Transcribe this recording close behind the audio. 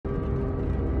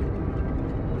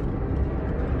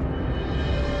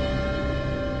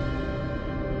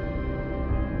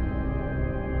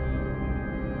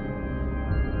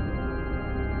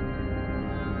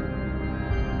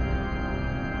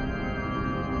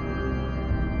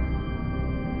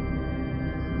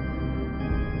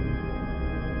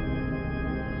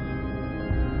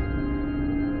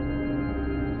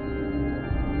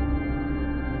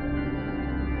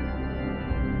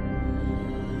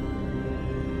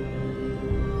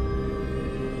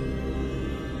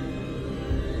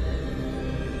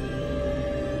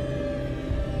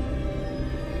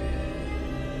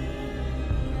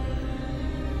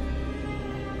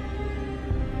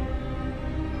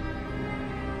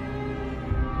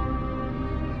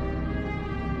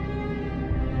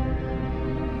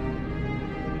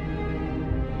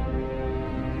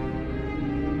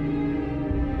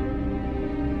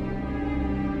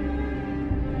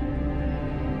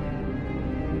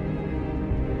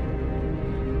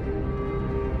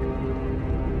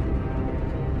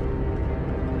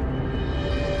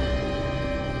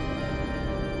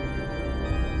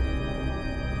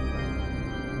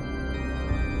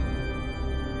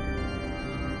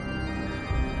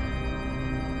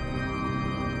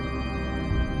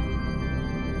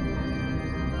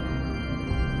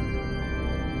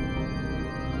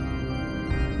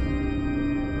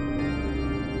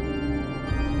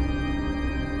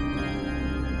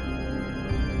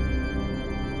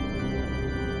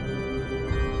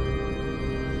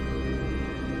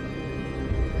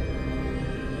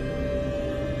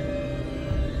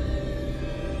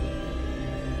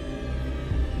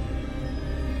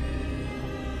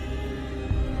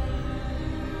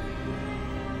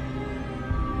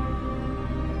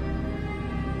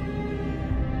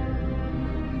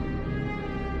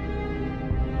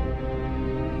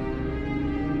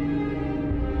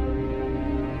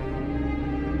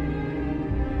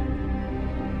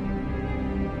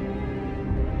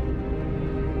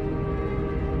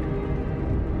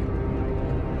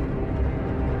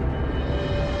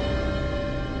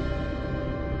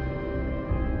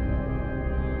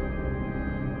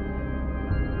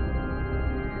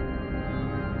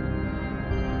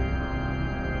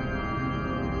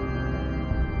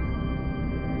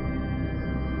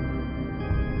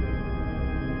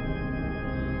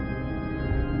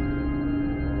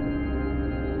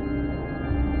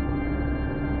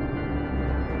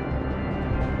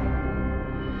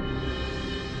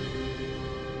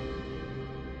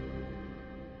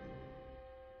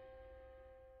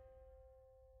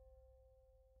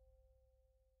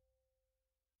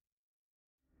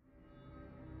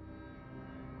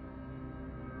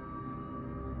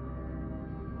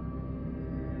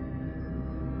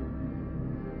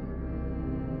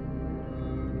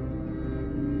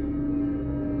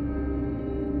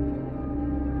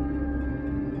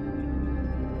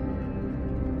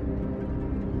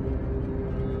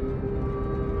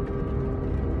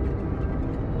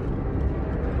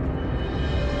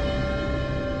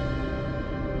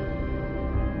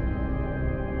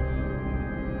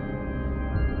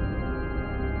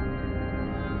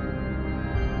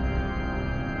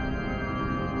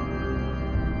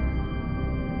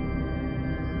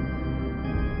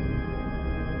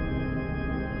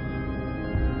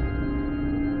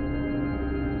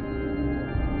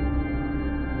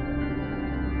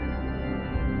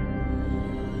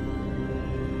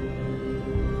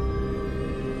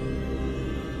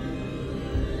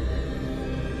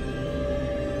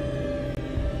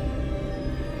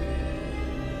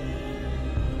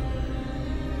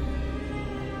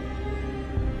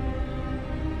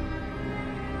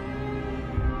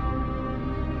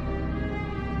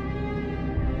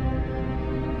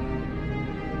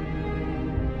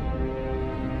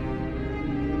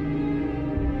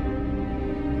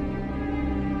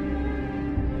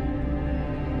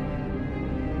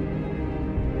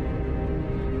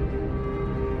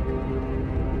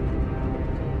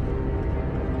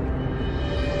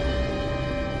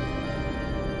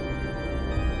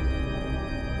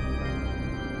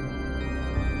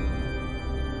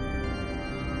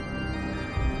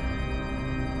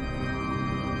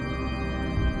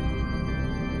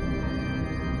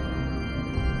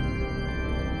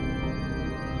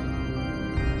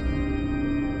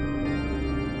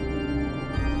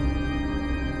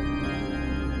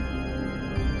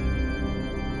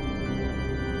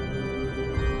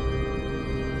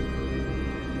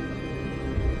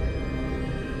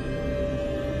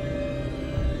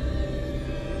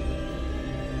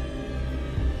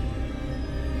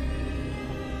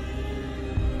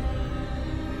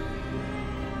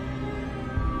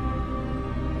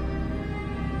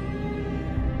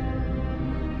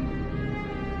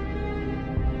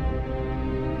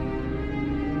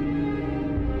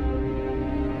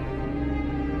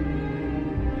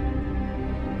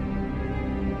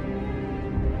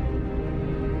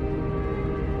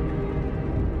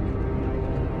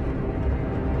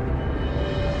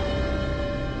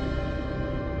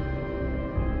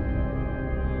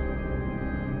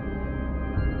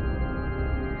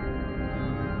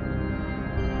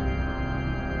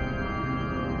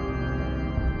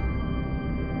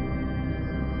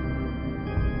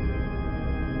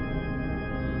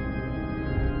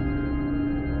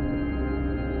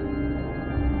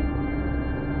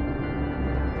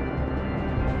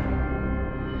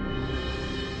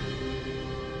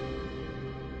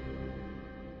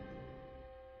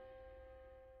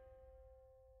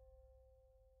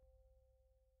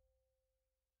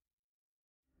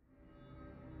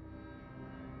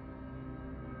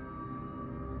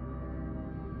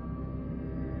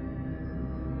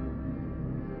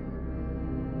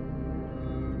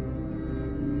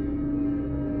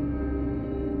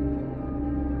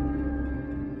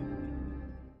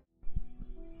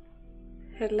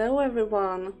Hello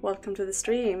everyone, welcome to the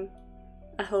stream.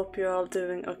 I hope you're all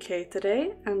doing okay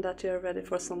today and that you're ready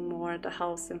for some more The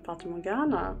House in Fata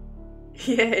Morgana.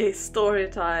 Yay, story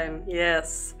time,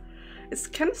 yes. It's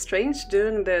kind of strange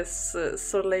doing this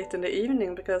so late in the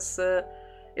evening because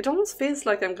it almost feels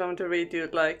like I'm going to read you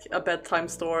like a bedtime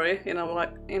story in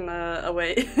a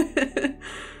way.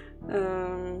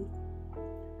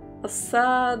 A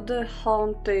sad,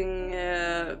 haunting,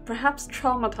 perhaps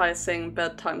traumatizing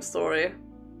bedtime story.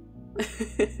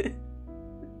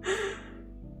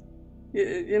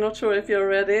 You're not sure if you're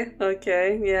ready?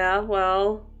 Okay, yeah,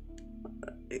 well,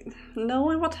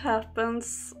 knowing what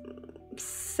happens,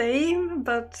 same,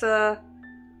 but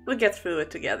we'll get through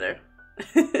it together.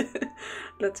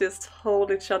 Let's just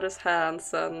hold each other's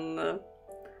hands and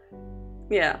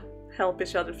yeah, help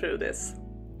each other through this.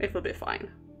 It will be fine.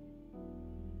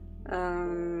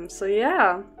 So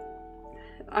yeah,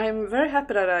 I'm very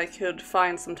happy that I could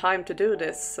find some time to do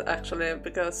this actually,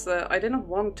 because I didn't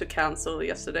want to cancel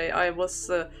yesterday. I was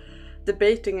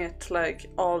debating it like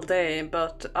all day,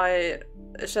 but I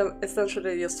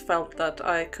essentially just felt that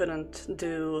I couldn't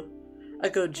do a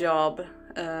good job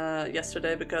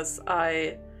yesterday because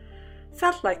I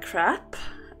felt like crap.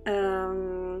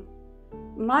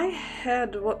 My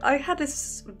head, I had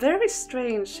this very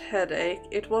strange headache.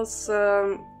 It was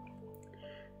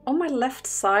on my left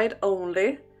side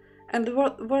only, and there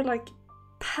were like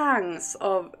pangs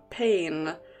of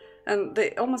pain, and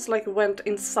they almost like went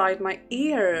inside my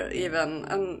ear even,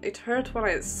 and it hurt when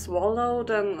I swallowed,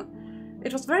 and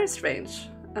it was very strange,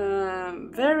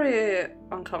 very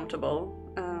uncomfortable.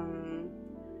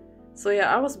 So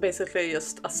yeah, I was basically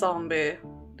just a zombie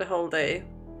the whole day.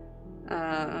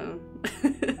 I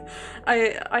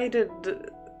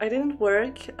didn't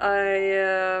work.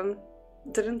 I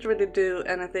didn't really do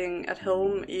anything at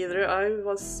home either. I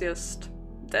was just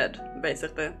dead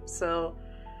basically. So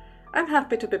I'm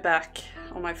happy to be back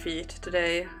on my feet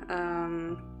today.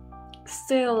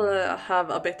 Still have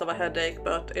a bit of a headache,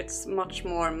 but it's much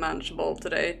more manageable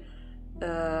today,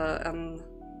 and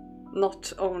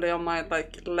not only on my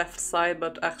like left side,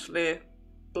 but actually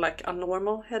like a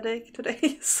normal headache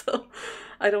today. So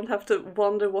I don't have to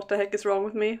wonder what the heck is wrong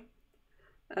with me.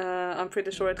 I'm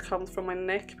pretty sure it comes from my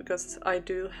neck, because I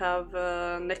do have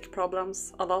neck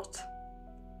problems a lot.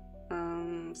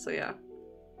 So yeah.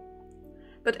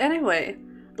 But anyway,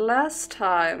 last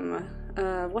time,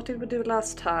 what did we do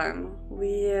last time?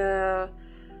 We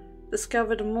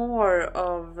discovered more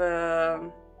of...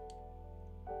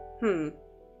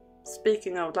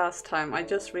 Speaking of last time, I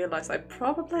just realized I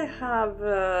probably have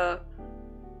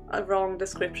a wrong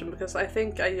description, because I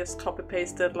think I just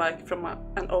copy-pasted like from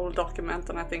an old document,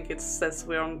 and I think it says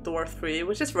we're on door 3,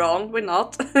 which is wrong, we're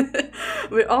not.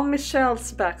 We're on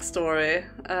Michel's backstory,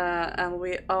 and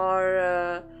we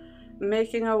are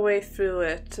making our way through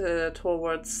it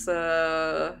towards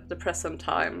the present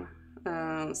time.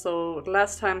 So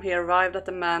last time he arrived at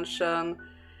the mansion,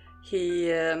 he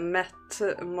met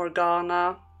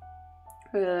Morgana,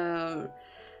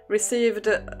 received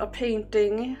a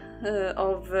painting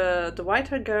of the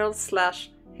white-haired girl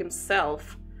 /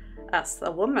 himself as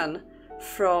a woman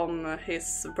from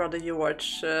his brother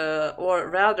George, or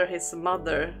rather his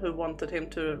mother, who wanted him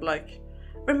to like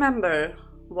remember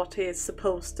what he is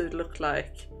supposed to look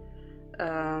like,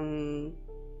 and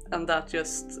that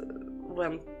just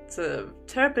went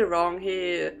terribly wrong.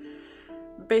 He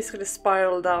basically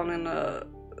spiraled down in a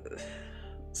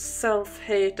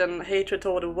self-hate and hatred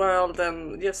toward the world,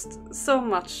 and just so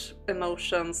much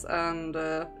emotions, and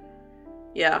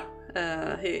yeah,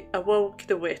 he awoke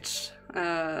the witch,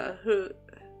 who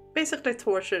basically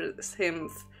tortures him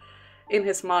in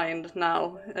his mind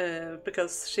now,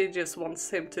 because she just wants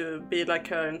him to be like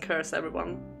her and curse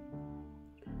everyone.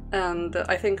 And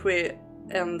I think we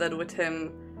ended with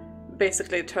him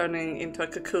basically turning into a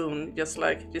cocoon, just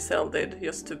like Giselle did,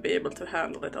 just to be able to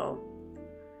handle it all.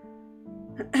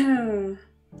 I'm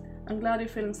glad you're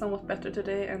feeling somewhat better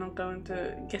today, and I'm going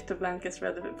to get the blankets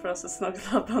ready for us to snuggle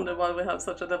up under while we have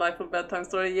such a delightful bedtime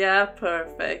story. Yeah,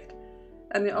 perfect.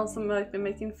 And you also might be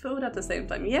making food at the same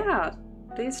time. Yeah,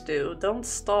 please do. Don't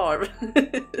starve.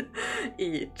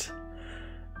 Eat.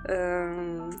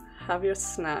 Have your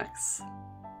snacks.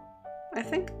 I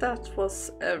think that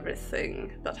was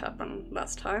everything that happened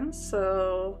last time,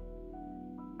 so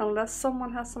unless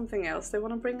someone has something else they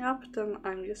want to bring up, then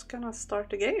I'm just gonna start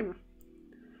the game.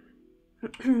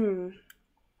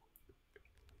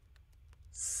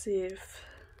 See if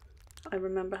I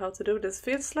remember how to do this.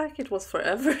 Feels like it was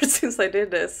forever since I did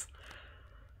this.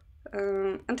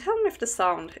 And tell me if the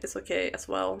sound is okay as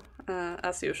well,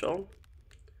 as usual.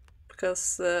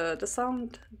 because the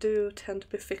sound do tend to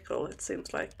be fickle, it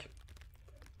seems like.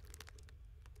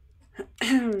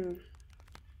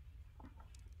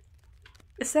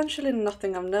 Essentially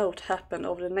nothing of note happened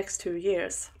over the next 2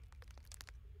 years.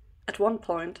 At one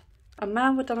point, a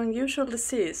man with an unusual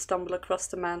disease stumbled across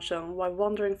the mansion while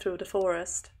wandering through the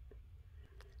forest.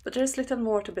 But there is little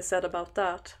more to be said about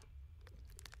that.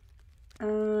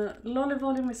 Lolly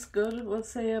volume is good, we'll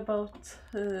say about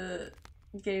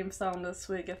game sound as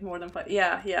we get more than 5.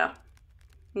 Yeah.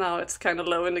 Now it's kind of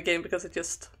low in the game because it's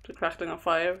just the crackling of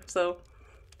fire, so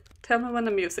tell me when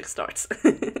the music starts.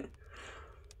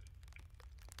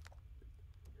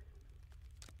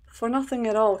 For nothing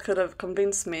at all could have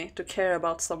convinced me to care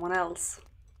about someone else.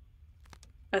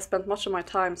 I spent much of my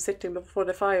time sitting before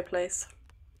the fireplace.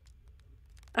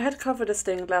 I had covered the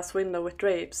stained glass window with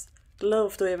drapes,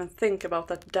 loath to even think about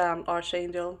that damned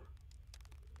archangel.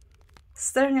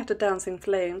 Staring at the dancing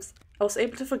flames, I was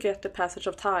able to forget the passage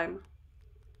of time.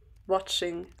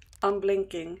 Watching,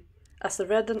 unblinking, as the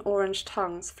red and orange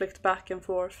tongues flicked back and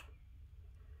forth.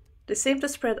 They seemed to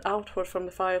spread outward from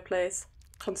the fireplace,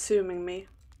 consuming me.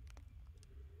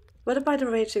 Whether by the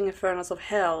raging infernos of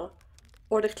hell,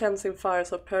 or the cleansing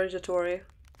fires of purgatory,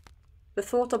 the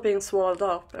thought of being swallowed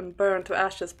up and burned to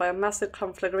ashes by a massive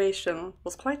conflagration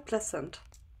was quite pleasant.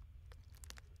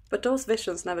 But those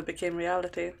visions never became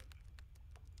reality.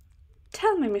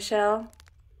 Tell me, Michel,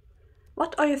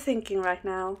 what are you thinking right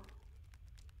now?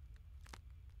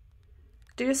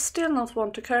 Do you still not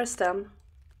want to curse them?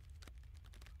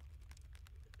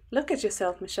 Look at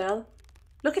yourself, Michel.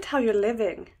 Look at how you're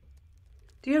living.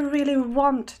 Do you really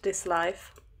want this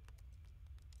life?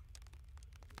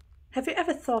 Have you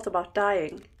ever thought about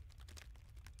dying?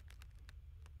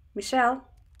 Michel?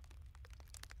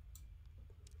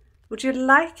 Would you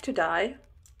like to die?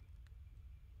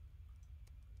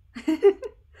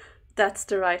 That's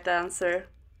the right answer.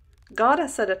 God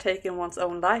has said that taking one's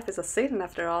own life is a sin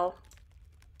after all.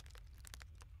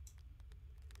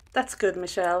 That's good,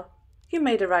 Michel. You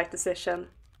made the right decision.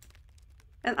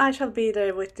 And I shall be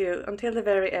there with you until the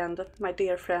very end, my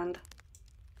dear friend.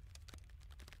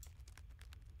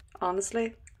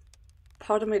 Honestly,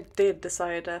 part of me did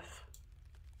desire death.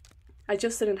 I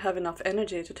just didn't have enough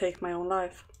energy to take my own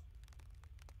life.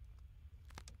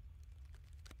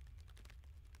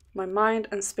 My mind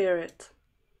and spirit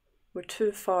were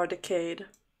too far decayed.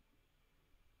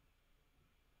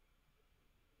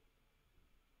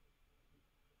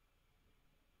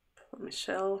 Poor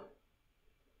Michel.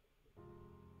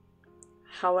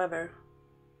 However,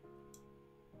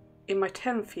 in my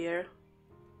 10th year,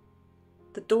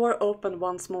 the door opened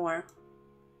once more,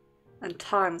 and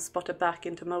time spotted back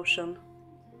into motion.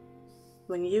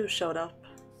 When you showed up,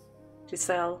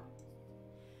 Giselle,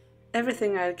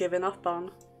 everything I had given up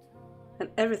on, and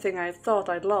everything I had thought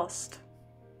I'd lost,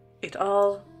 it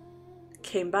all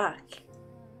came back.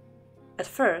 At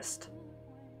first,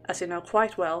 as you know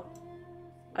quite well,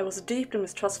 I was deeply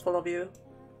mistrustful of you.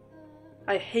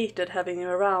 I hated having you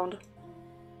around.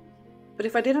 But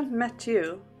if I hadn't met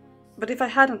you,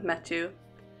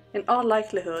 in all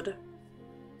likelihood,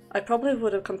 I probably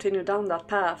would have continued down that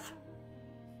path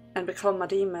and become a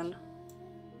demon.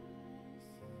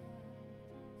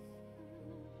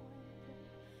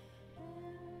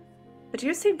 But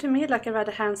you seem to me like a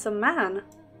rather handsome man.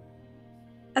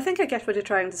 I think I get what you're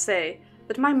trying to say,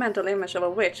 but my mental image of a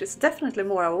witch is definitely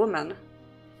more a woman.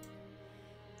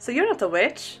 So you're not a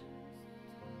witch?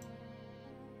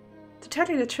 To tell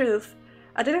you the truth,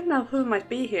 I didn't know who might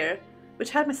be here,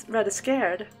 which had me rather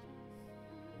scared.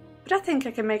 But I think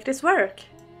I can make this work.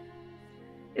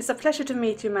 It's a pleasure to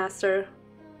meet you, Master.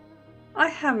 I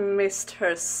have missed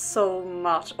her so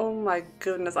much. Oh my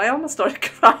goodness, I almost started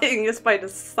crying just by the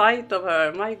sight of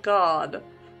her. My God.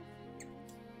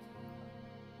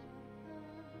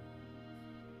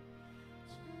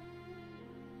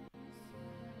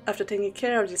 After taking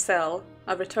care of Giselle,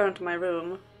 I returned to my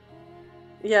room.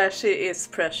 Yeah, she is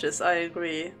precious, I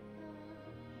agree.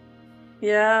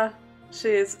 Yeah, she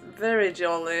is very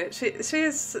jolly. She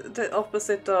is the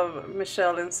opposite of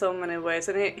Michel in so many ways,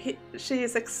 and she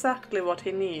is exactly what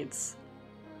he needs.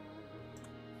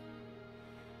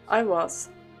 I was,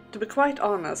 to be quite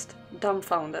honest,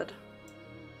 dumbfounded.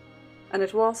 And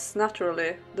it was,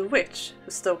 naturally, the witch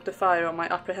who stoked the fire on my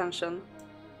apprehension.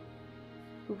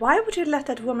 Why would you let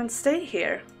that woman stay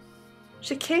here?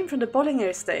 She came from the Bollinger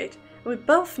estate, and we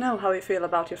both know how you feel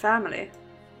about your family.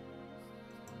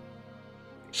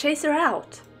 Chase her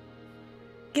out.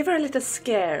 Give her a little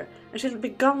scare, and she'll be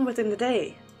gone within the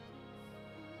day.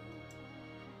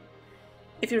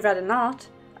 If you'd rather not,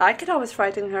 I could always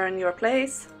frighten her in your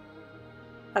place.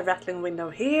 A rattling window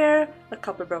here, a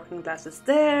couple broken glasses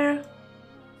there.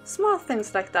 Small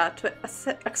things like that to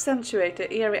accentuate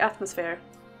the eerie atmosphere.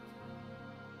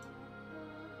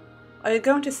 Are you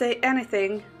going to say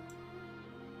anything?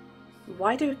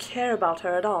 Why do you care about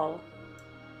her at all?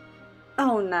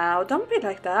 Oh, now, don't be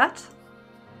like that.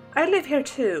 I live here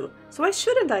too, so why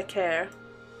shouldn't I care?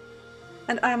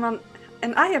 And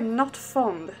I am not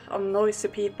fond of noisy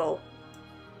people.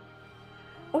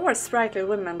 Or sprightly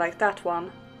women like that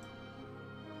one.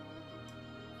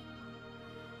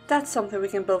 That's something we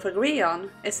can both agree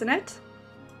on, isn't it?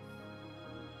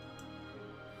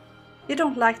 You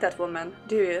don't like that woman,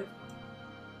 do you?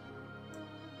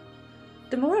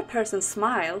 The more a person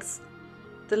smiles,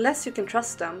 the less you can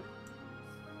trust them.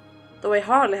 Though I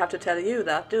hardly have to tell you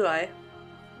that, do I?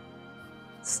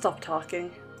 Stop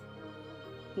talking.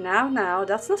 Now,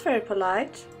 that's not very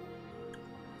polite.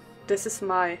 This is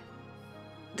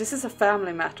a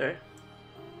family matter.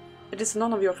 It is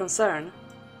none of your concern.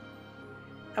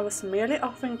 I was merely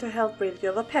offering to help rid you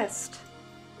of a pest.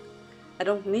 I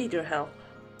don't need your help.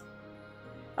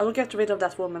 I will get rid of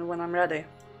that woman when I'm ready.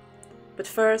 But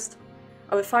first,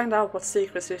 I will find out what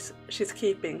secrets she's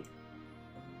keeping.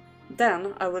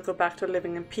 Then I will go back to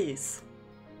living in peace.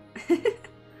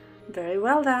 Very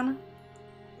well then.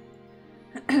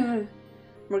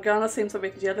 Morgana seems a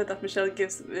bit jelly that Michel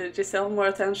gives Giselle more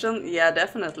attention. Yeah,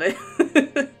 definitely.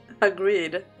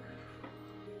 Agreed.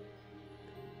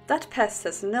 That pest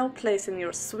has no place in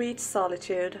your sweet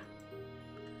solitude.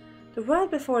 The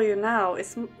world before you now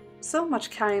is so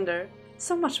much kinder,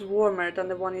 so much warmer than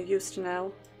the one you used to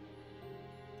know.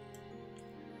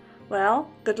 Well,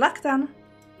 good luck then.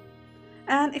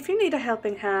 And if you need a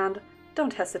helping hand,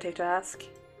 don't hesitate to ask.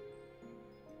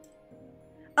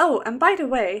 Oh, and by the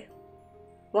way...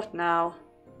 What now?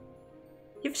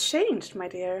 You've changed, my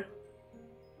dear.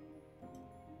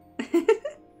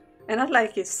 And I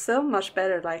like you so much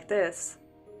better like this.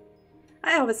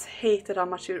 I always hated how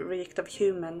much you reeked of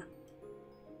human.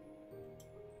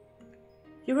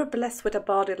 You were blessed with a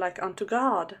body like unto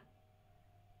God.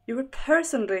 You were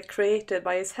personally created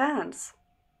by His hands.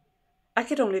 I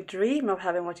could only dream of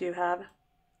having what you have.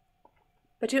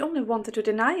 But you only wanted to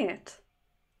deny it.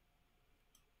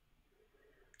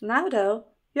 Now though,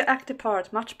 you act the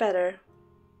part much better.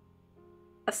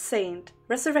 A saint,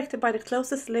 resurrected by the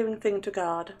closest living thing to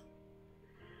God.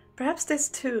 Perhaps this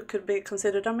too could be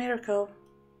considered a miracle.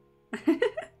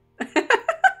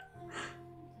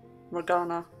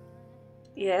 Morgana.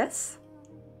 Yes?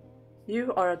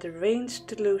 You are a deranged,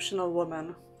 delusional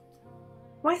woman.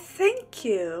 Why, thank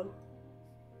you!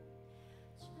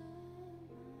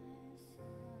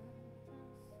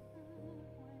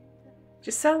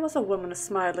 Giselle was a woman who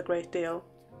smiled a great deal.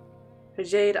 Her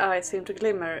jade eyes seemed to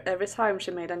glimmer every time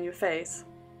she made a new face.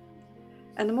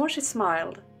 And the more she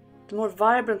smiled, the more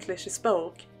vibrantly she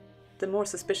spoke, the more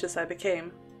suspicious I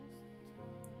became.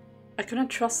 I couldn't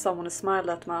trust someone who smiled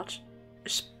that much,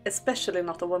 especially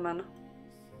not a woman.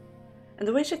 And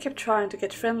the way she kept trying to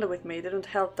get friendly with me didn't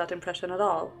help that impression at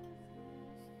all.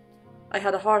 I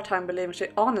had a hard time believing she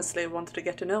honestly wanted to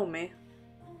get to know me.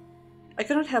 I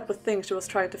couldn't help but think she was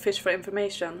trying to fish for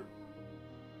information.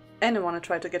 Anyone who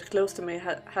tried to get close to me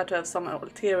had to have some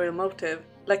ulterior motive,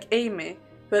 like Amy,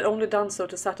 who had only done so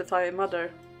to satisfy her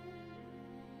mother.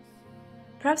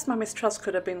 Perhaps my mistrust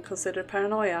could have been considered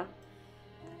paranoia.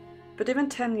 But even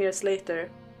 10 years later,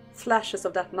 flashes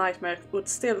of that nightmare would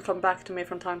still come back to me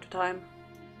from time to time.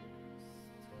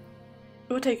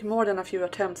 It would take more than a few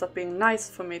attempts at being nice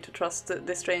for me to trust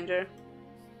this stranger.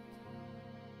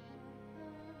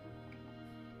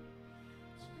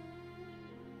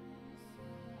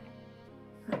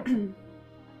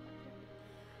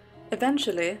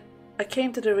 Eventually, I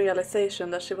came to the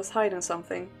realization that she was hiding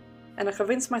something, and I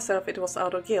convinced myself it was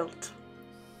out of guilt.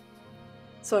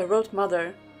 So I wrote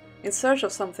Mother, in search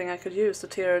of something I could use to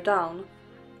tear her down,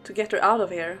 to get her out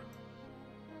of here.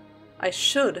 I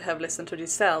should have listened to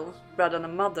Giselle, rather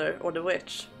than Mother or the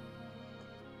witch.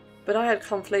 But I had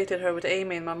conflated her with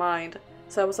Amy in my mind,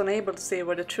 so I was unable to see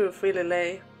where the truth really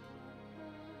lay.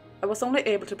 I was only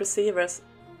able to perceive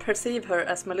her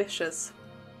as malicious.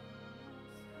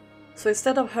 So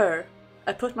instead of her,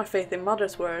 I put my faith in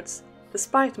Mother's words,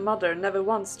 despite Mother never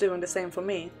once doing the same for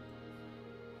me.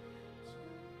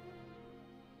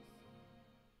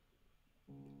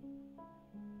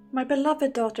 My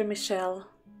beloved daughter Michel,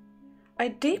 I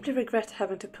deeply regret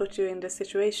having to put you in this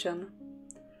situation.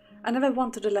 I never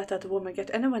wanted to let that woman get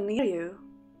anywhere near you.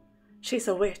 She's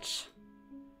a witch.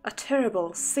 A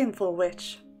terrible, sinful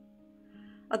witch.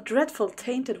 A dreadful,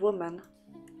 tainted woman.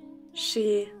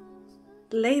 She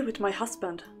lay with my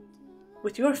husband,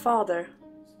 with your father.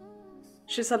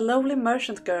 She's a lowly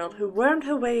merchant girl who wormed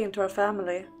her way into our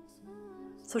family,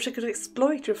 so she could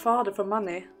exploit your father for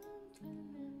money.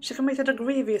 She committed a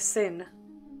grievous sin,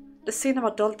 the sin of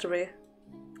adultery.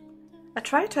 I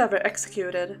tried to have her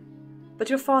executed, but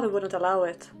your father wouldn't allow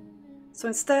it, so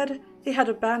instead he had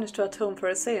her banished to atone for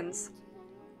her sins,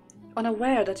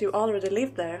 unaware that you already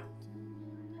lived there.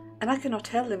 And I could not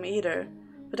tell him either,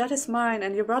 but that is mine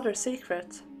and your brother's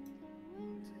secret.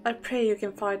 I pray you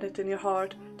can find it in your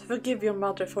heart to forgive your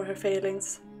mother for her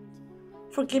failings.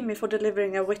 Forgive me for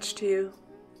delivering a witch to you.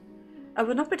 I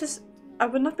would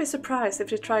not be surprised if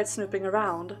she tried snooping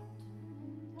around.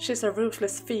 She's a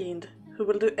ruthless fiend who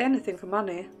will do anything for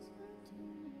money.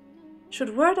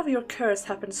 Should word of your curse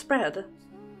happen to spread,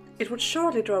 it would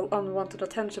surely draw unwanted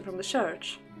attention from the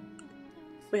church.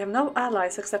 We have no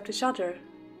allies except each other.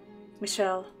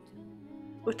 Michel,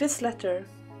 with this letter,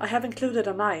 I have included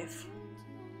a knife.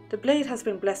 The blade has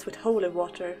been blessed with holy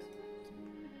water.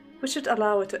 We should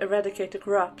allow it to eradicate the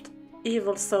corrupt,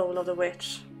 evil soul of the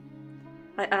witch.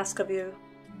 I ask of you,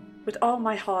 with all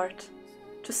my heart,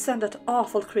 to send that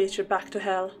awful creature back to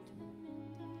hell.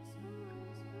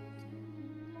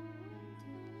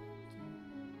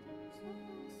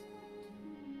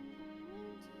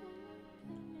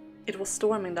 It was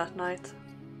storming that night.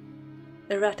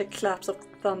 Erratic claps of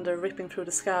thunder ripping through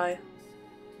the sky.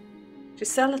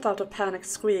 Giselle let out a panicked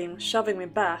scream, shoving me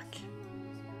back,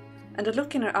 and the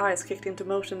look in her eyes kicked into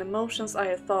motion emotions I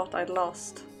had thought I'd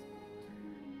lost.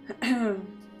 The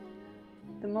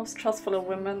most trustful of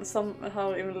women,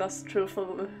 somehow even less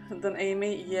truthful than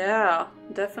Amy? Yeah,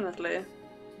 definitely.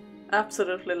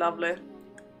 Absolutely lovely.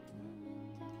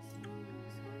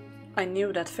 I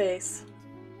knew that face.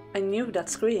 I knew that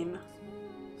scream.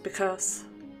 Because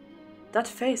that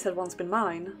face had once been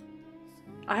mine.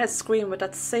 I had screamed with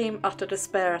that same utter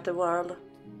despair at the world.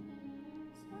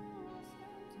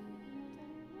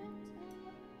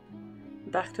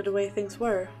 Back to the way things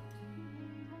were.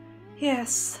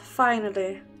 Yes,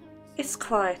 finally. It's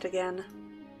quiet again.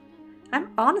 I'm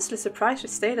honestly surprised she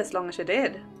stayed as long as she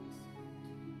did.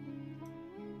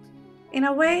 In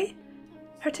a way,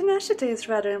 her tenacity is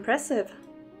rather impressive.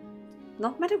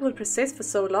 Not many would persist for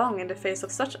so long in the face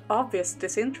of such obvious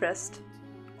disinterest.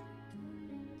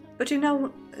 But you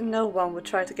know, no one would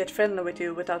try to get friendly with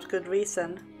you without good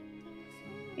reason.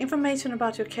 Information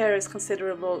about your care is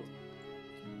considerable...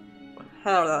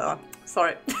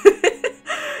 Sorry.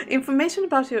 Information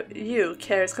about you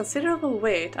carries considerable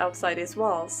weight outside these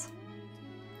walls.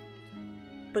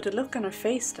 But the look on her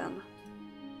face then...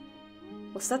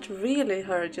 Was that really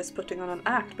her just putting on an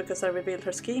act because I revealed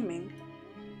her scheming?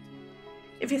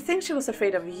 If you think she was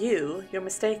afraid of you, you're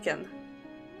mistaken.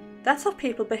 That's how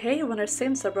people behave when their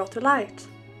sins are brought to light.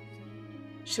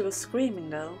 She was screaming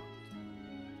though.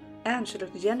 And she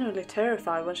looked genuinely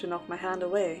terrified when she knocked my hand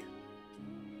away.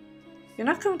 You're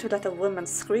not going to let a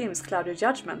woman's screams cloud your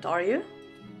judgment, are you?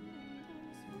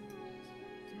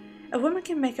 A woman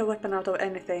can make a weapon out of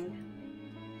anything.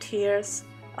 Tears,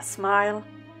 a smile,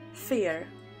 fear.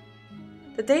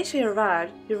 The day she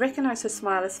arrived, you recognized her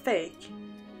smile as fake.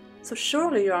 So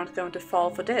surely you aren't going to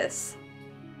fall for this.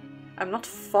 I'm not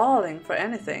falling for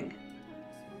anything.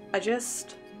 I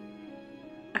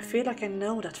feel like I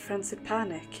know that frenzied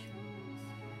panic.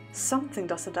 Something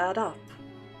doesn't add up.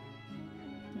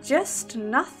 Just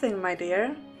nothing, my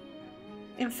dear.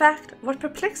 In fact, what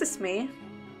perplexes me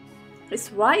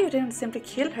is why you didn't simply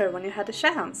kill her when you had the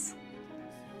chance.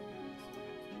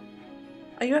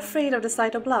 Are you afraid of the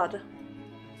sight of blood?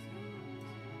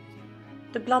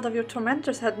 The blood of your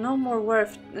tormentors had no more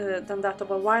worth than that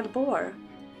of a wild boar.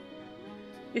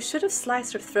 You should have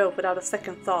sliced her throat without a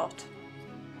second thought.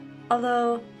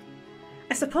 Although,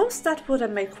 I suppose that would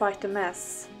have made quite a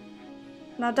mess.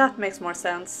 Now that makes more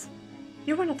sense.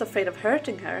 You were not afraid of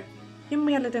hurting her. You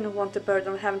merely didn't want the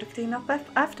burden of having to clean up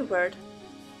afterward.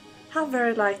 How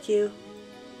very like you.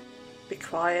 Be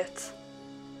quiet.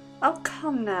 Oh,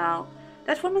 come now.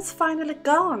 That woman's finally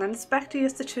gone and it's back to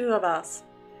just the two of us.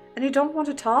 And you don't want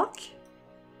to talk?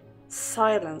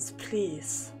 Silence,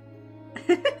 please.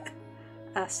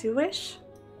 As you wish.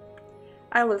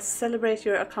 I will celebrate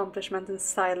your accomplishment in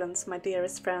silence, my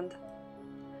dearest friend.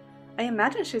 I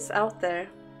imagine she's out there,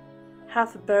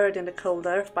 half buried in the cold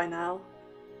earth by now.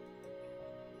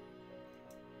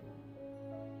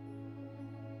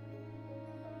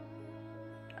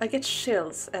 I get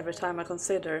chills every time I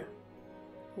consider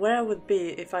where I would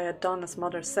be if I had done as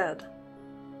Mother said.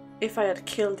 If I had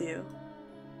killed you.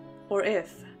 Or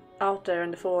if, out there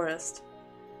in the forest,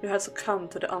 you had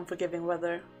succumbed to the unforgiving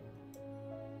weather.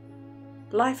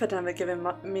 Life had never given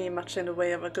me much in the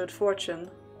way of a good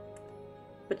fortune.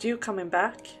 But you coming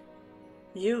back,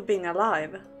 You being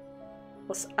alive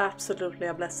was absolutely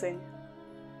a blessing.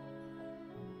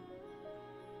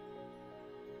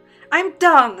 I'm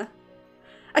done!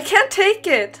 I can't take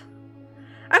it!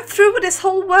 I'm through with this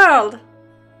whole world!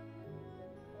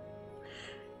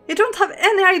 You don't have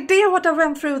any idea what I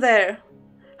went through there!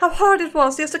 How hard it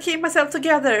was just to keep myself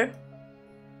together!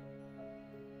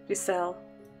 Giselle,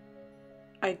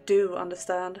 I do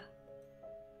understand.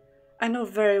 I know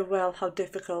very well how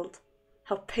difficult,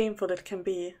 how painful it can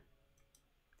be.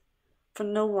 For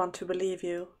no one to believe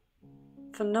you,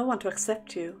 for no one to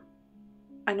accept you.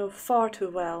 I know far too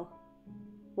well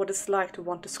what it's like to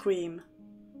want to scream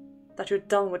that you're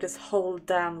done with this whole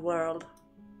damn world.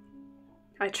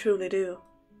 I truly do.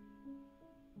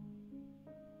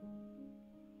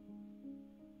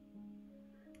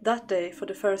 That day, for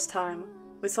the first time,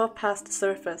 we saw past the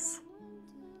surface.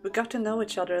 We got to know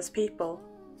each other as people.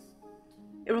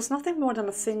 It was nothing more than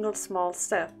a single small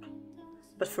step,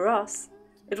 but for us,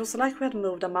 it was like we had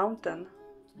moved a mountain.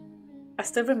 I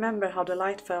still remember how the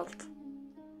light felt,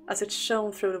 as it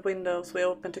shone through the windows we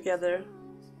opened together.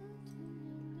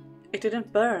 It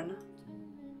didn't burn,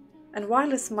 and while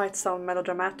this might sound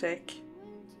melodramatic,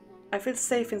 I feel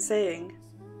safe in saying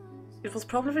it was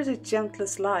probably the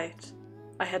gentlest light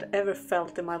I had ever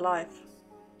felt in my life.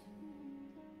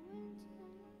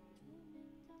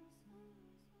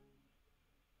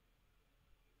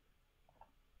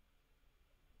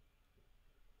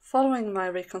 Following my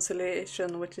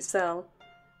reconciliation with Giselle,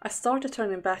 I started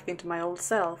turning back into my old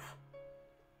self.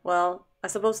 Well, I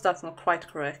suppose that's not quite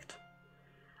correct.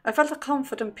 I felt a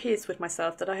comfort and peace with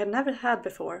myself that I had never had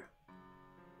before.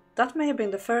 That may have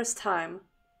been the first time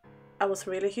I was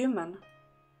really human.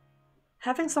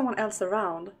 Having someone else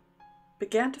around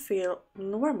began to feel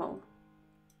normal.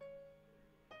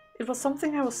 It was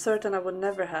something I was certain I would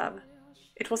never have.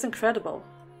 It was incredible.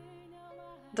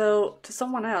 Though, to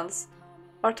someone else,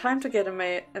 our time together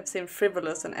may have seemed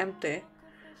frivolous and empty,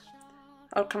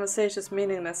 our conversations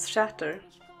meaningless shatter.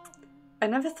 I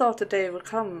never thought the day would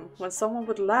come when someone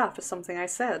would laugh at something I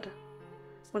said,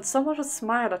 when someone would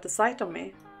smile at the sight of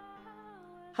me.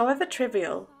 However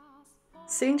trivial,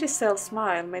 seeing Giselle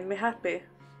smile made me happy.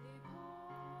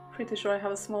 Pretty sure I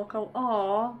have a small cold.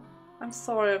 Aww, I'm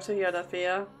sorry to hear that,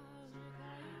 Via.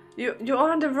 You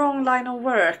are on the wrong line of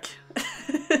work.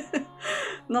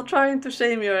 Not trying to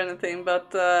shame you or anything,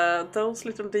 but those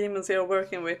little demons you're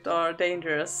working with are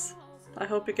dangerous. I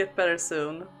hope you get better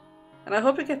soon. And I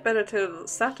hope you get better till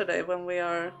Saturday when we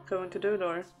are going to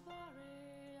Dudor.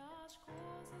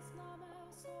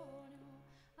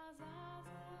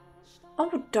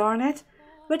 Oh, darn it!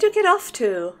 Where'd you get off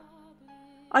to?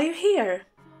 Are you here?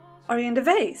 Are you in the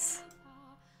vase?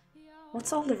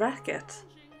 What's all the racket?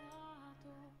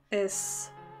 Is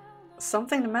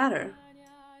something the matter?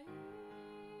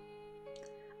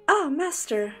 Ah,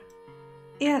 master.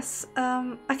 Yes,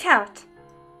 a cat.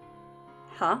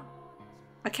 Huh?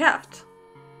 A cat?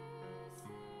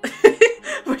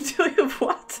 We're doing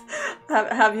what?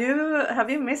 Have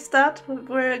you missed that?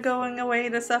 We're going away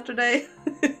this Saturday.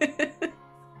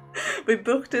 We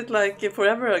booked it like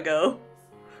forever ago.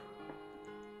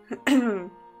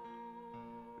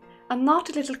 A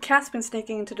naughty little cat's been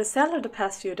sneaking into the cellar the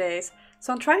past few days,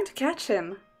 so I'm trying to catch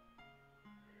him.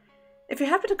 If you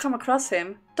happen to come across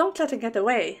him, don't let him get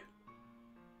away.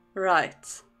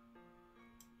 Right.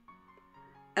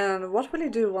 And what will you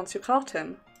do once you caught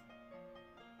him?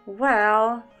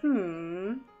 Well,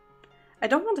 I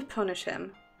don't want to punish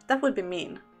him. That would be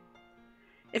mean.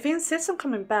 If he insists on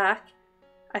coming back,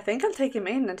 I think I'll take him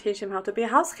in and teach him how to be a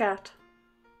house cat.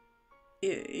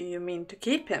 You mean to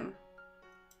keep him?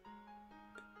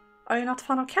 Are you not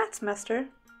fond of cats, master?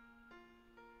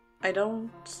 I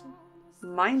don't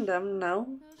mind them, no.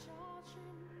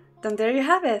 Then there you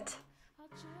have it.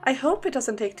 I hope it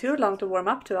doesn't take too long to warm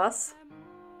up to us.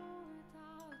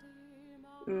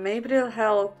 Maybe it'll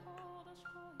help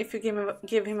if you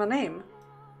give him a name.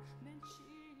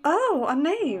 Oh, a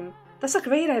name! That's a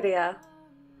great idea.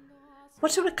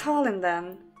 What should we call him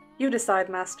then? You decide,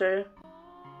 master.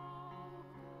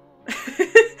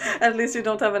 At least you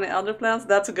don't have any other plans,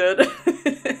 that's good.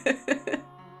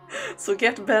 So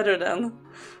get better then.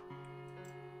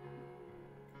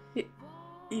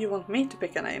 You want me to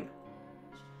pick a name?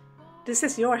 This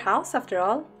is your house after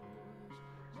all.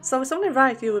 So it's only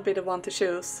right you would be the one to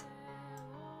choose.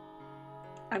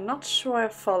 I'm not sure I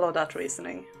follow that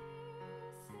reasoning.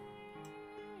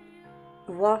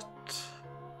 What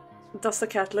does the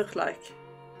cat look like?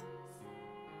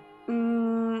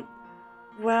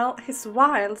 Well, he's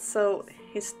wild, so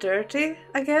he's dirty,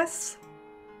 I guess.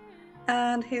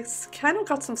 And he's kind of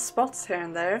got some spots here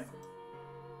and there.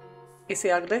 Is he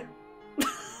ugly?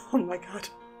 Oh my god.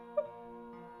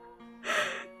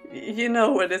 You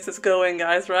know where this is going,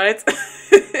 guys, right?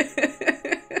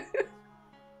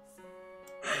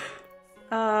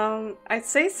 I'd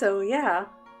say so, yeah.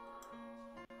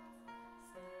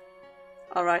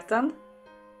 Alright then.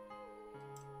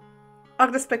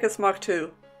 Ugly Speckles Mark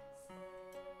II.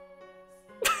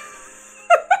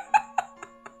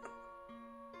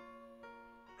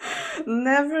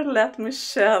 Never let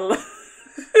Michel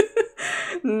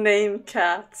name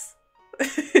cats.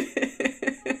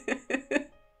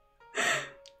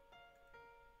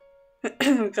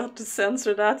 Got to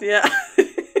censor that, yeah.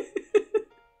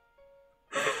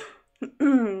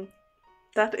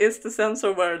 That is the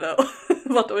censor word though.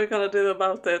 What are we gonna do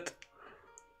about it?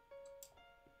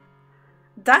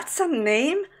 That's a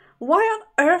name? Why on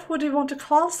earth would you want to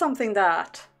call something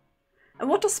that? And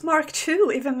what does Mark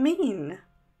II even mean?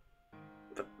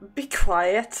 Be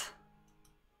quiet.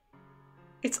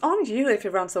 It's on you if he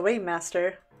runs away,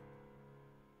 master.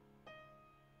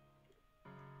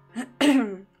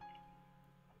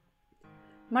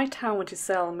 My town with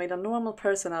Giselle made a normal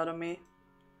person out of me.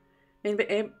 Made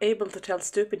me able to tell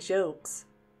stupid jokes,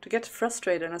 to get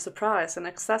frustrated and surprised and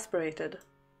exasperated.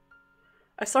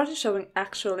 I started showing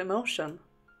actual emotion.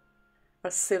 Our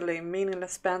silly,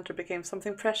 meaningless banter became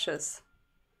something precious.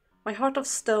 My heart of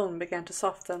stone began to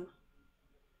soften.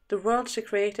 The world she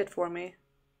created for me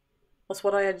was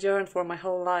what I had yearned for my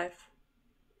whole life.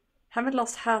 Having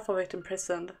lost half of it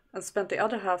imprisoned and spent the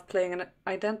other half playing an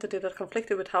identity that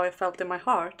conflicted with how I felt in my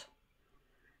heart,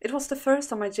 it was the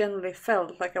first time I genuinely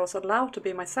felt like I was allowed to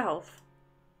be myself.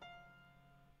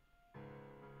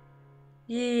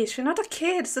 Yeesh, you're not a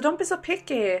kid, so don't be so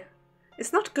picky.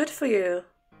 It's not good for you.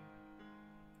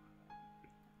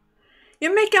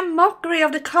 You make a mockery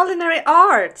of the culinary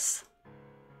arts.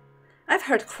 I've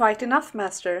heard quite enough,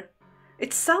 master.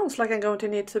 It sounds like I'm going to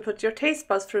need to put your taste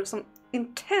buds through some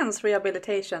intense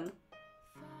rehabilitation.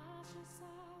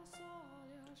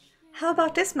 How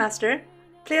about this, master?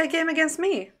 Play a game against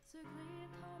me.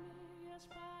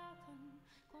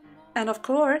 And of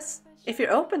course, if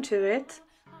you're open to it,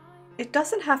 it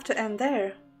doesn't have to end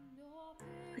there.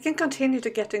 We can continue to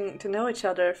getting to know each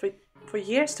other for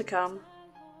years to come.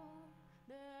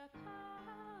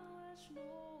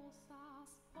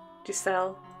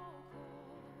 Giselle,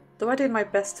 though I did my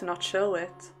best to not show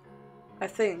it, I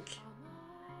think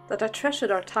that I treasured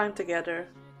our time together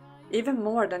even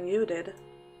more than you did.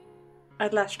 I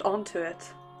latched onto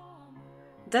it,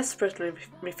 desperately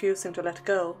refusing to let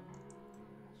go.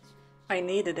 I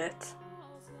needed it,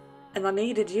 and I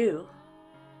needed you.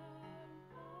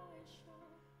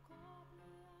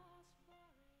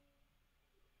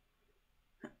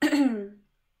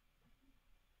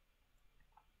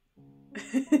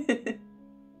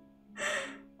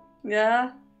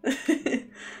 Yeah,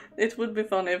 it would be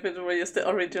funny if it were just the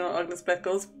original Ugly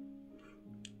Speckles.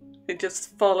 He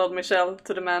just followed Michel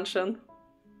to the mansion.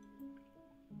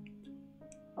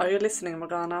 Are you listening,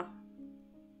 Morgana?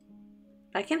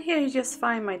 I can hear you just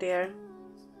fine, my dear.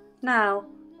 Now,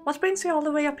 what brings you all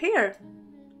the way up here?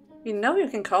 You know you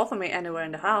can call for me anywhere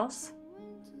in the house.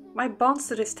 My bonds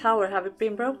to this tower haven't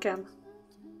been broken.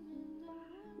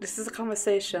 This is a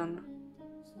conversation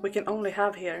we can only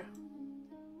have here.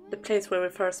 The place where we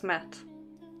first met.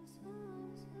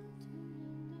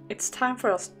 It's time for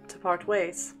us to part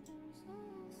ways.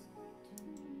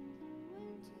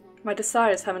 My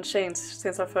desires haven't changed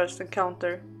since our first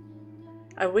encounter.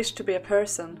 I wish to be a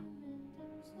person.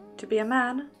 To be a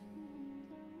man?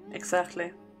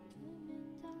 Exactly.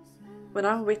 When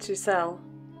I'm with Giselle,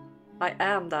 I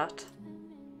am that.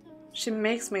 She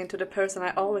makes me into the person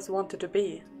I always wanted to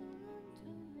be.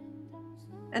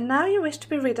 And now you wish to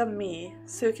be rid of me,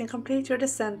 so you can complete your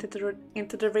descent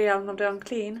into the realm of the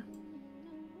unclean?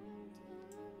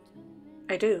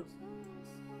 I do.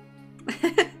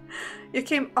 You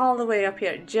came all the way up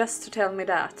here just to tell me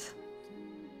that.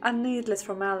 A needless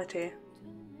formality.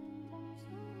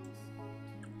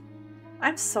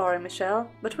 I'm sorry, Michel,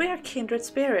 but we are kindred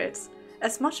spirits,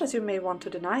 as much as you may want to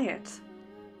deny it.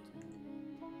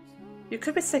 You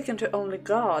could be second to only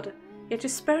God, yet you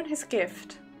spurn his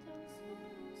gift.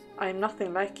 I am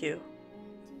nothing like you.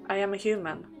 I am a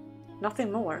human,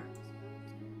 nothing more.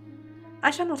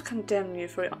 I shall not condemn you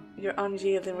for your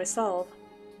unyielding resolve,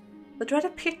 but rather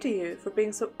pity you for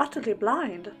being so utterly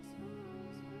blind.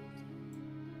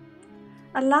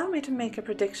 Allow me to make a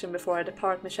prediction before I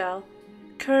depart, Michel,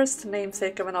 cursed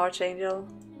namesake of an archangel.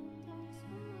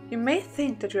 You may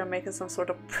think that you are making some sort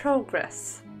of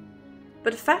progress,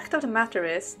 but the fact of the matter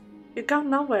is, you've gone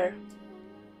nowhere.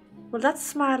 Will that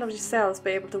smile of Giselle's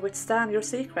be able to withstand your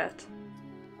secret?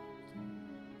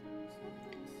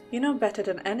 You know better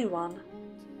than anyone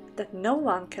that no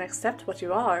one can accept what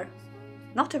you are,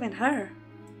 not even her.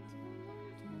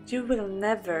 You will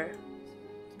never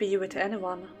be with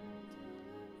anyone.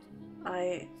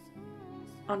 I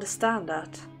understand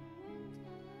that.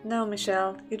 No,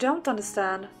 Michel, you don't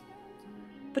understand.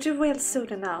 But you will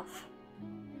soon enough.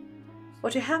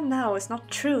 What you have now is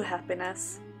not true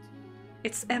happiness.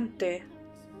 It's empty,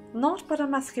 not but a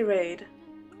masquerade.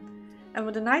 And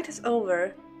when the night is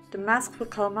over, the mask will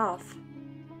come off.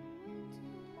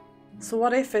 So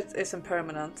what if it isn't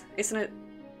permanent? Isn't it?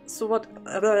 So what?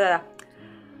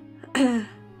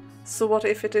 So what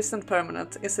if it isn't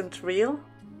permanent? Isn't real?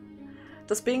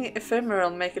 Does being ephemeral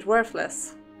make it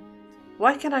worthless?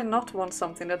 Why can I not want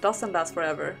something that doesn't last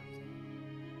forever?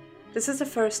 This is the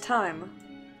first time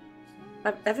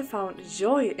I've ever found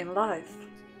joy in life.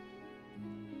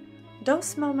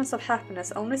 Those moments of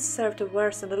happiness only serve to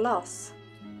worsen the loss.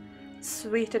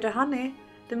 Sweeter the honey,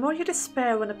 the more you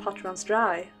despair when the pot runs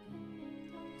dry.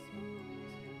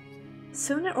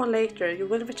 Sooner or later you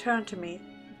will return to me,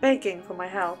 begging for my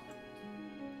help.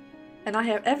 And I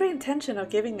have every intention of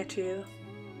giving it to you.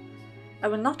 I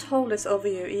will not hold this over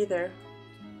you either.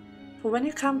 For when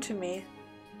you come to me,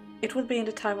 it will be in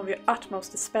the time of your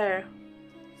utmost despair.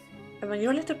 And when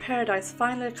your little paradise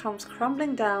finally comes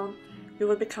crumbling down, you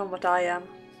will become what I am.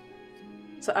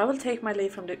 So I will take my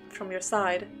leave from your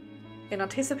side, in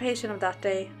anticipation of that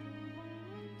day.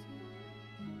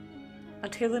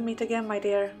 Until we meet again, my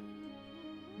dear.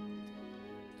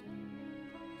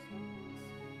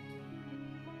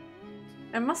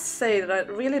 I must say that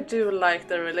I really do like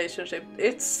the relationship.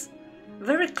 It's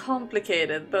very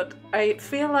complicated, but I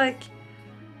feel like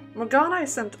Morgana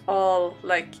isn't all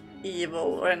like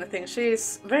evil or anything.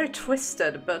 She's very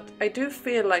twisted, but I do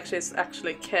feel like she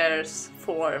actually cares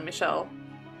for Michel.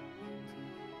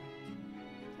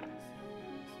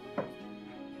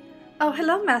 Oh,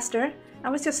 hello, Master. I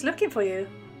was just looking for you.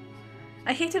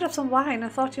 I heated up some wine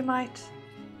and thought you might...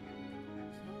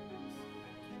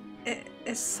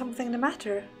 Is something the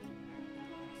matter?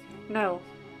 No.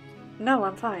 No,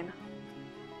 I'm fine.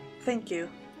 Thank you.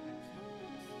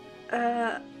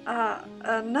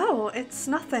 No, it's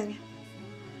nothing.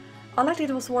 All I did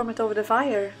was warm it over the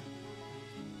fire.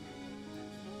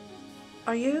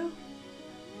 Are you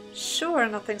sure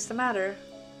nothing's the matter?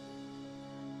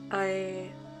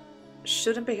 I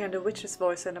shouldn't be hearing the witch's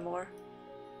voice anymore.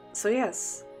 So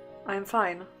yes, I am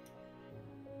fine.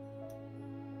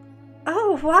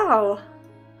 Oh, wow!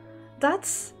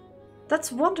 That's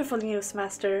wonderful news,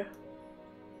 Master.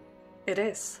 It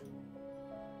is.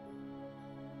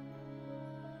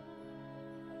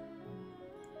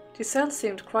 Giselle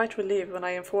seemed quite relieved when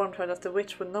I informed her that the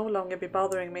witch would no longer be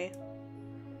bothering me.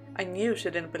 I knew she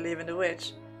didn't believe in the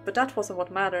witch, but that wasn't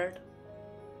what mattered.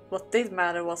 What did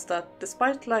matter was that,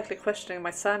 despite likely questioning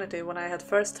my sanity when I had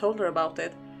first told her about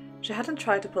it, she hadn't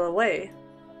tried to pull away.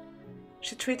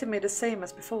 She treated me the same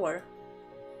as before.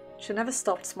 She never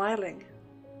stopped smiling.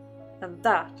 And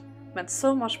that meant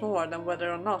so much more than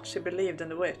whether or not she believed in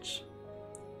the witch.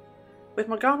 With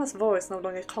Morgana's voice no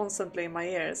longer constantly in my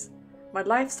ears, my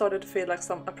life started to feel like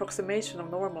some approximation of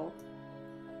normal.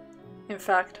 In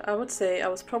fact, I would say I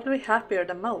was probably happier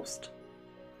than most.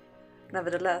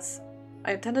 Nevertheless,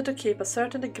 I intended to keep a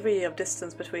certain degree of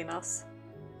distance between us,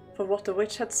 for what the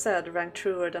witch had said rang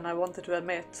truer than I wanted to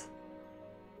admit.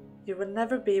 You will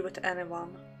never be with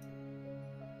anyone.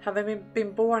 Having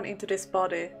been born into this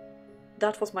body,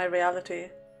 that was my reality,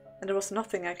 and there was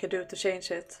nothing I could do to change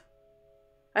it.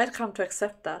 I had come to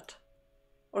accept that,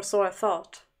 or so I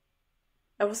thought.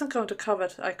 I wasn't going to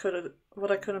covet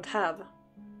what I couldn't have,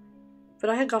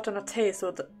 but I had gotten a taste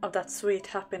of that sweet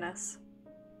happiness.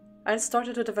 I had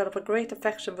started to develop a great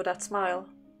affection for that smile,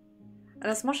 and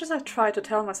as much as I tried to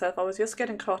tell myself I was just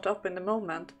getting caught up in the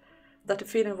moment, that the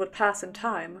feeling would pass in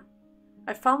time,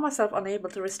 I found myself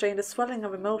unable to restrain the swelling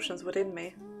of emotions within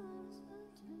me.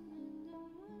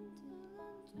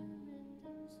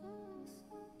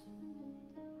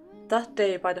 That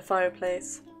day by the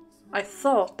fireplace, I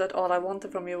thought that all I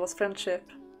wanted from you was friendship.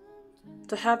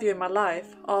 To have you in my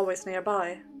life, always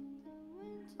nearby.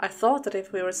 I thought that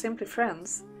if we were simply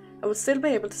friends, I would still be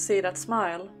able to see that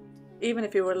smile, even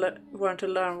if you weren't to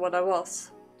learn what I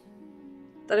was.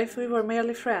 That if we were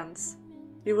merely friends,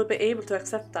 you would be able to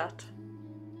accept that.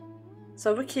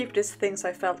 So I would keep these things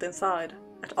I felt inside,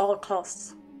 at all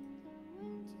costs.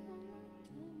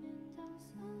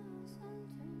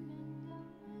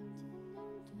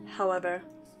 However,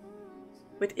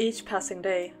 with each passing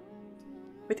day,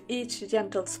 with each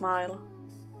gentle smile,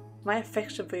 my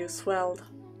affection for you swelled.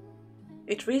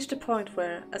 It reached a point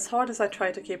where, as hard as I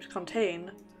tried to keep it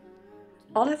contained,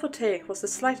 All it would take was the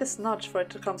slightest nudge for it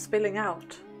to come spilling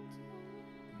out.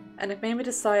 And it made me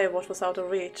desire what was out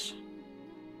of reach.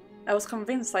 I was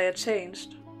convinced I had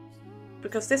changed,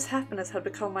 because this happiness had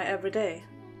become my everyday.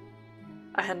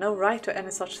 I had no right to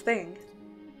any such thing,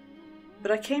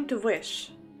 but I came to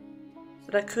wish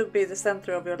that I could be the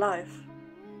center of your life.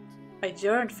 I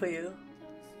yearned for you,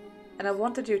 and I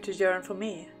wanted you to yearn for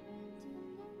me.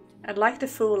 And like the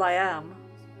fool I am,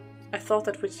 I thought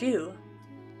that with you,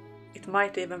 it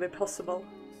might even be possible.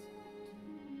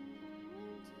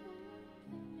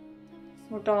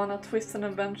 Morgana twists an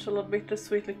eventual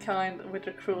bittersweetly kind with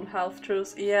her cruel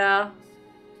half-truths. Yeah,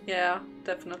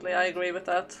 definitely, I agree with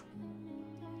that.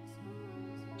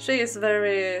 She is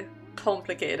very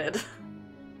complicated.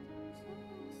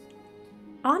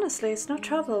 Honestly, it's no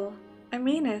trouble. I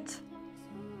mean it.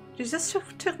 You just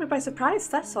took me by surprise,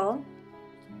 that's all.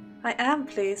 I am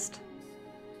pleased.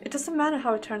 It doesn't matter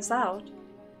how it turns out.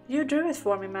 You drew it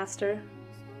for me, Master.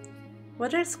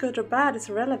 Whether it's good or bad is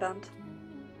irrelevant.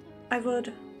 I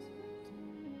would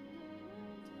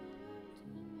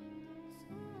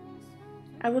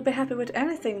be happy with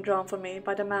anything drawn for me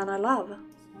by the man I love.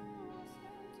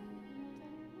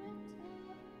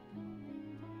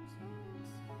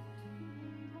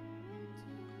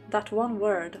 That one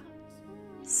word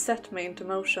set me into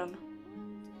motion,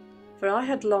 for I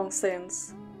had long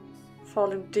since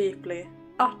fallen deeply,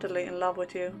 utterly in love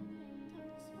with you,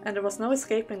 and there was no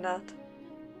escaping that.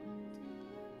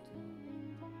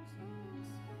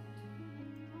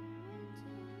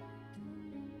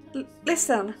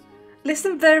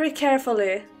 Listen very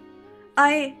carefully.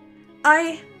 I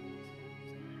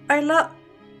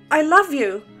love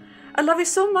you. I love you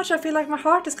so much I feel like my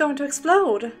heart is going to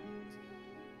explode.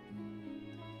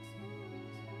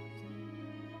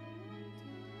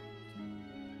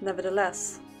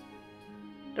 Nevertheless,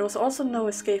 there was also no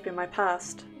escaping my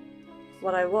past,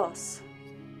 what I was,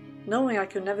 knowing I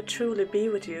could never truly be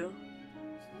with you,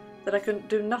 that I could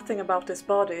do nothing about this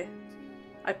body.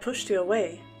 I pushed you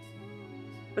away.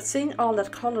 But seeing all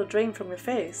that color drain from your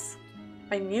face,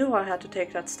 I knew I had to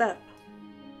take that step.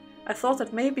 I thought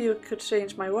that maybe you could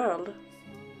change my world,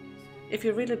 if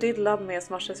you really did love me as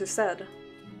much as you said.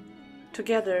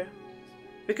 Together,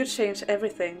 we could change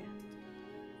everything.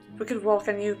 We could walk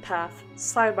a new path,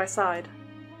 side by side.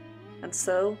 And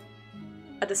so,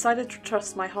 I decided to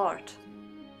trust my heart.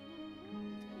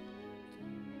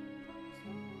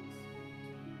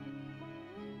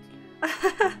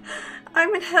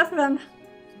 I'm in heaven.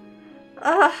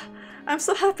 I'm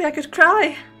so happy I could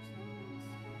cry.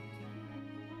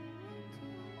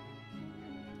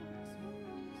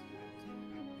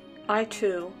 I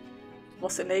too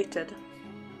was elated.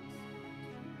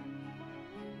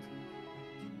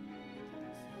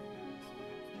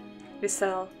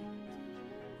 Michel,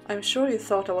 I'm sure you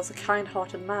thought I was a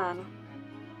kind-hearted man,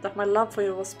 that my love for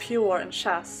you was pure and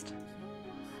chaste.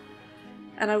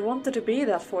 And I wanted to be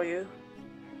that for you,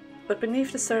 but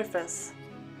beneath the surface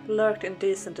lurked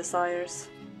indecent desires.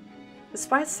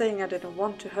 Despite saying I didn't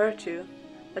want to hurt you,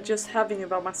 that just having you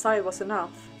by my side was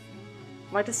enough,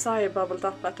 my desire bubbled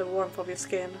up at the warmth of your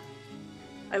skin.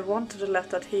 I wanted to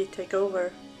let that heat take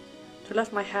over, to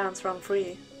let my hands run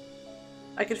free.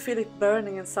 I could feel it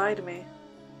burning inside me.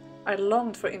 I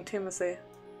longed for intimacy.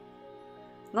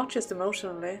 Not just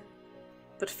emotionally,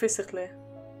 but physically.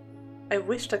 I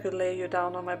wished I could lay you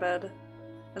down on my bed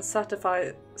and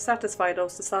satisfy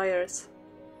those desires.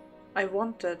 I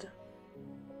wanted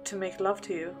to make love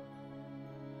to you.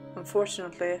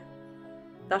 Unfortunately,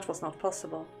 that was not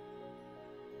possible.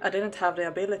 I didn't have the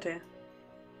ability.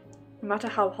 No matter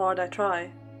how hard I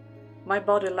try, my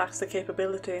body lacks the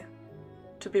capability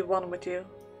to be one with you.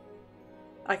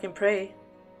 I can pray,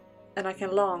 and I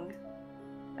can long,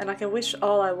 and I can wish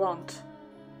all I want,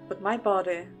 but my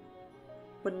body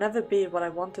would never be what I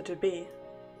wanted to be.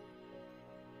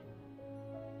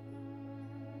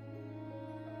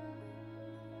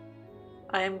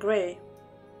 I am grey.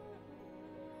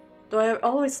 Though I have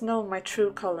always known my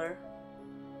true color,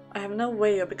 I have no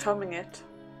way of becoming it.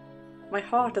 My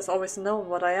heart has always known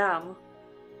what I am,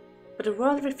 but the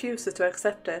world refuses to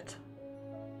accept it.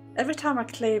 Every time I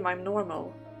claim I'm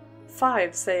normal,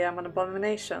 5 say I'm an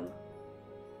abomination.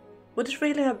 Would it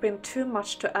really have been too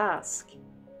much to ask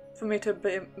for me to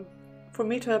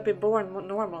have been born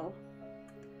normal?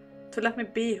 To let me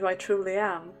be who I truly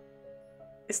am?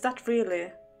 Is that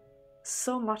really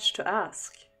so much to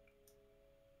ask?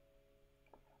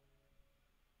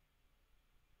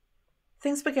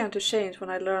 Things began to change when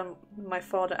I learned my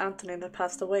father Anthony had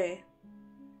passed away.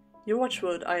 George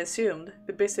would, I assumed,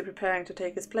 be busy preparing to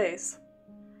take his place,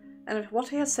 and if what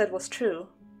he had said was true,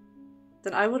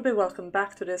 then I would be welcomed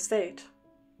back to the estate.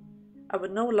 I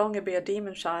would no longer be a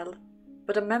demon child,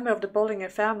 but a member of the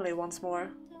Bollinger family once more.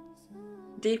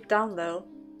 Deep down, though,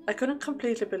 I couldn't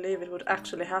completely believe it would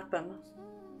actually happen.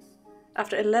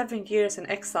 After 11 years in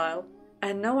exile, I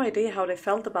had no idea how they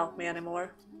felt about me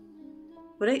anymore.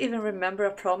 Would they even remember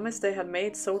a promise they had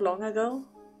made so long ago?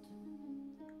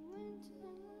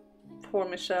 Poor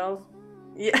Michel.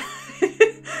 Yeah,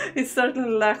 he certainly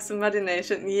lacks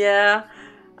imagination. Yeah,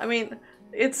 I mean,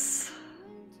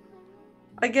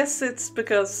 I guess it's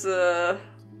because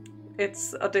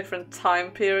it's a different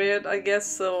time period, I guess,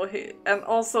 so and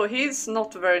also he's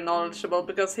not very knowledgeable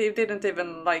because he didn't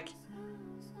even, like,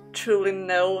 truly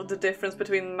know the difference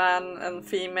between man and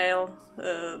female,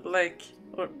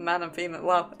 or man and female,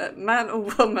 wow, man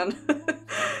and woman.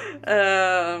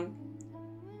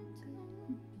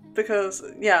 Because,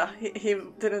 yeah, he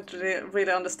didn't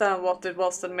really understand what it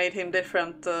was that made him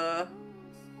different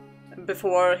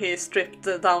before he stripped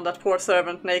down that poor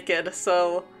servant naked,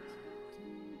 so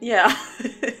yeah.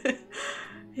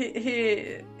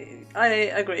 I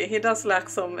agree, he does lack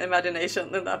some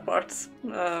imagination in that part.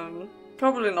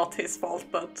 Probably not his fault,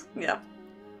 but yeah.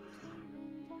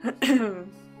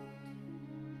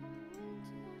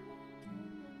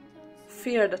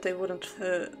 Fear that they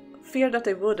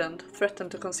wouldn't threaten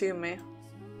to consume me.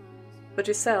 But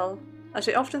Giselle, as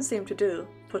she often seemed to do,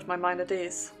 put my mind at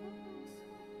ease.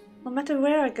 No matter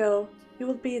where I go, you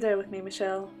will be there with me,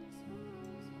 Michel.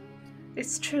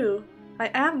 It's true,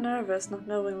 I am nervous not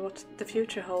knowing what the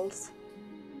future holds,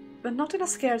 but not in a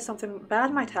scared something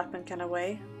bad might happen kind of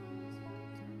way.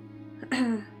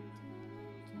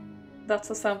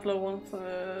 That's a sample of one,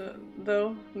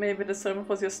 though. Maybe the servant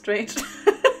was just strange.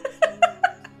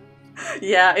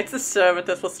 Yeah, it's the servant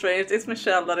that was strange. It's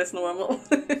Michel that is normal.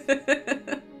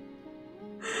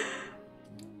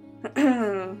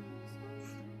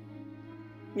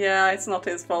 Yeah, it's not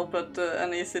his fault, but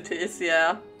an easy tease,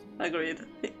 yeah. Agreed.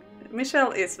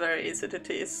 Michel is very easy to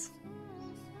tease.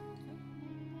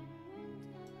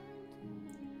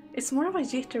 It's more of a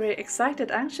jittery,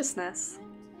 excited anxiousness.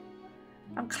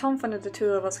 I'm confident the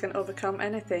two of us can overcome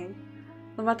anything,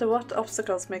 no matter what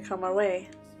obstacles may come our way.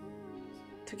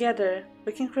 Together,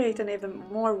 we can create an even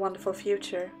more wonderful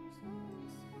future.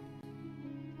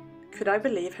 Could I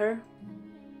believe her?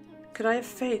 Could I have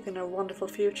faith in her wonderful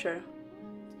future?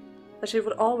 That she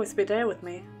would always be there with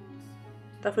me?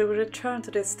 That we would return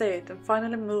to this state and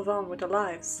finally move on with our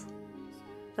lives?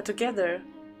 That together,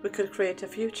 we could create a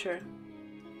future?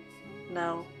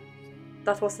 No,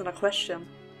 that wasn't a question.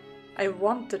 I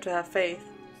wanted to have faith.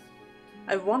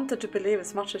 I wanted to believe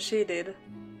as much as she did.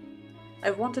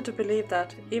 I wanted to believe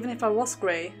that, even if I was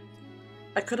grey,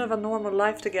 I could have a normal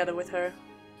life together with her.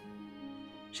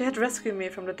 She had rescued me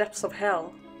from the depths of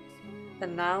hell,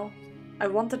 and now I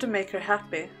wanted to make her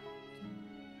happy.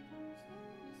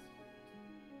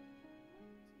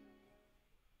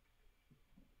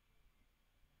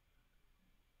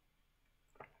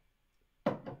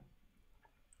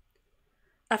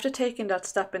 After taking that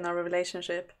step in our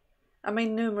relationship, I made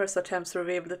numerous attempts to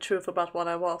reveal the truth about what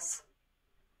I was.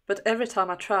 But every time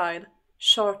I tried,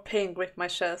 sharp pain gripped my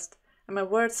chest, and my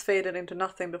words faded into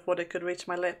nothing before they could reach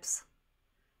my lips.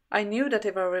 I knew that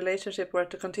if our relationship were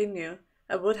to continue,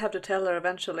 I would have to tell her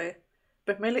eventually,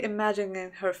 but merely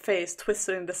imagining her face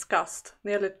twisted in disgust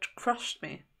nearly crushed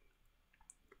me.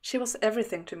 She was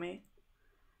everything to me.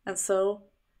 And so,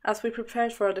 as we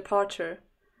prepared for our departure,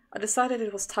 I decided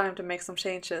it was time to make some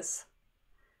changes.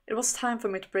 It was time for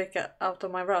me to break out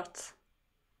of my rut.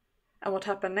 And what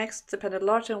happened next depended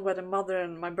largely on whether mother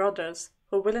and my brothers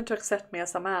were willing to accept me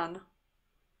as a man.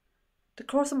 The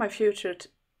course my future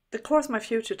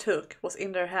took was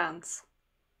in their hands,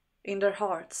 in their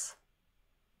hearts.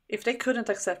 If they couldn't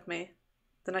accept me,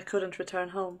 then I couldn't return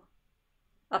home.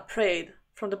 I prayed,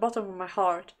 from the bottom of my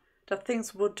heart, that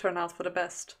things would turn out for the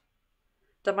best,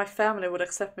 that my family would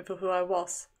accept me for who I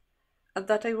was, and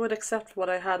that they would accept what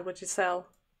I had with Giselle.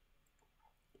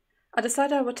 I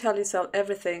decided I would tell Giselle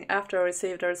everything after I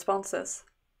received her responses,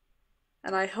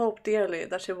 and I hoped dearly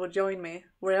that she would join me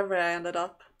wherever I ended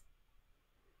up.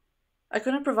 I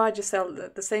couldn't provide Giselle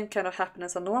the same kind of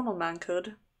happiness a normal man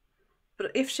could,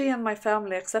 but if she and my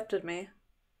family accepted me,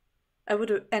 I would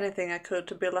do anything I could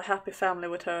to build a happy family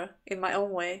with her in my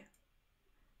own way.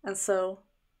 And so,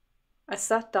 I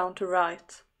sat down to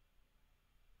write.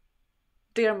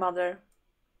 Dear Mother,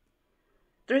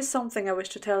 there is something I wish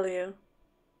to tell you,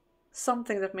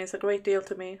 something that means a great deal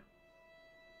to me.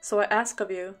 So I ask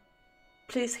of you,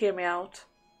 please hear me out,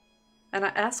 and I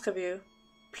ask of you,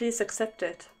 please accept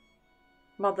it.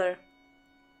 Mother,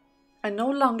 I no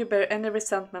longer bear any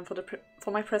resentment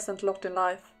for my present lot in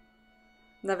life.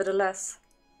 Nevertheless,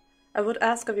 I would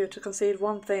ask of you to concede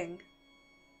one thing,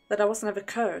 that I was never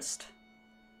cursed,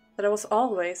 that I was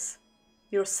always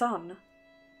your son,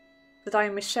 that I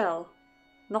am Michel,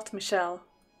 not Michel.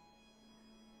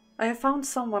 I have found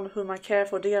someone whom I care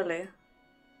for dearly,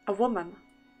 a woman,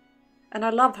 and I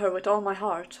love her with all my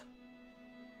heart.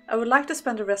 I would like to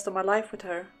spend the rest of my life with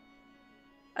her.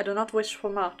 I do not wish for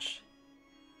much,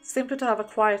 simply to have a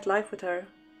quiet life with her,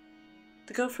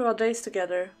 to go through our days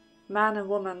together, man and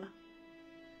woman.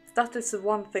 That is the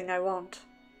one thing I want.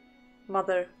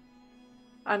 Mother,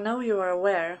 I know you are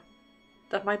aware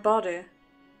that my body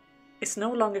is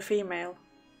no longer female.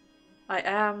 I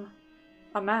am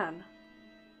a man.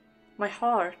 My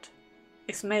heart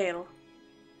is male,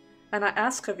 and I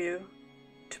ask of you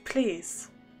to please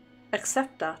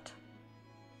accept that.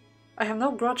 I have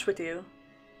no grudge with you.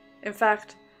 In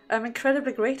fact, I am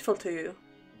incredibly grateful to you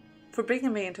for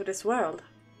bringing me into this world.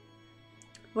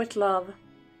 With love,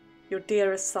 your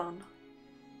dearest son.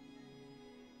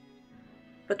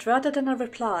 But rather than a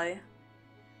reply,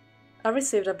 I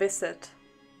received a visit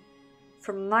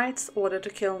from Knight's order to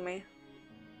kill me.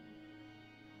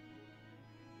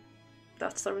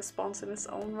 That's a response in its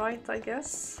own right, I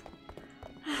guess.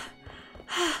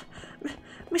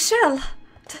 Michel,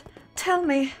 tell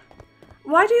me,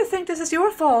 why do you think this is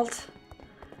your fault?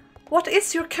 What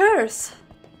is your curse?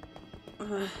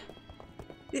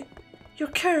 Your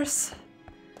curse.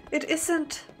 It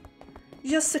isn't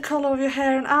just the color of your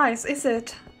hair and eyes, is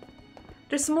it?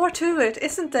 There's more to it,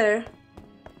 isn't there?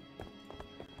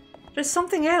 There's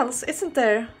something else, isn't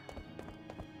there?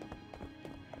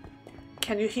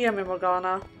 Can you hear me,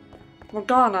 Morgana?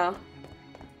 Morgana?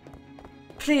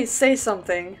 Please say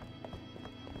something.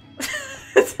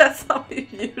 That's how you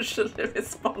usually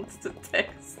respond to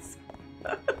texts.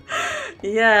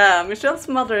 Yeah, Michel's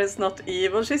mother is not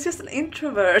evil, she's just an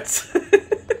introvert.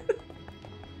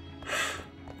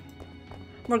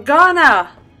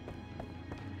 Morgana!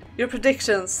 Your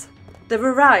predictions, they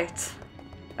were right.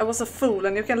 I was a fool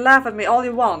and you can laugh at me all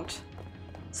you want.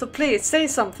 So please, say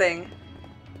something.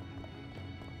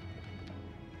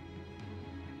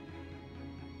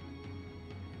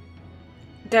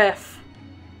 Death.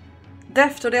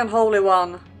 Death to the unholy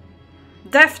one.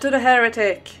 Death to the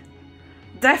heretic.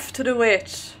 Death to the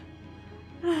witch.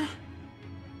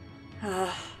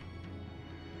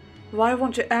 Why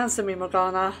won't you answer me,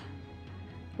 Morgana?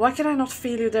 Why can I not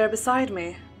feel you there beside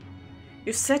me?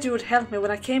 You said you would help me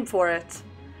when I came for it.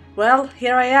 Well,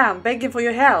 here I am, begging for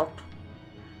your help.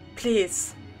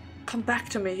 Please, come back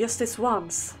to me just this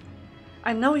once.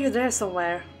 I know you're there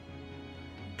somewhere.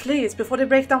 Please, before they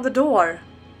break down the door.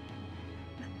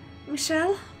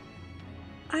 Michel?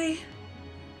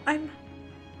 I'm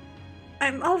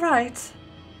all right.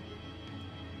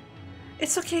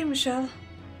 It's okay, Michel.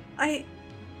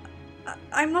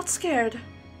 I'm not scared.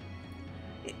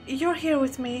 You're here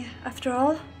with me, after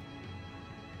all.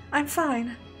 I'm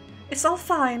fine. It's all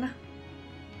fine.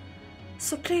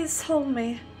 So please hold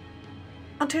me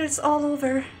until it's all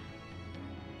over.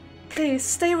 Please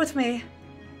stay with me.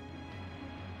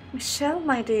 Michel,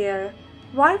 my dear,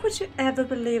 why would you ever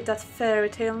believe that fairy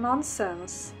tale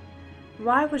nonsense?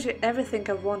 Why would you ever think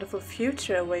a wonderful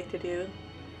future awaited you?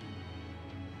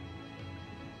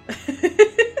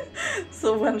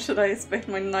 So when should I expect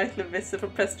my nightly visit for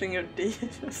pestering your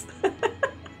dears?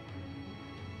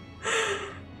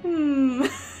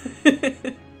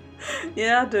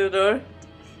 Yeah, Dudor.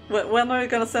 When are you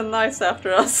gonna send knights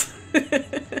after us?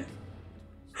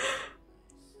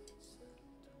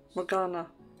 Morgana.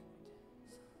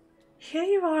 Here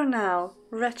you are now,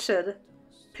 wretched,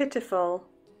 pitiful.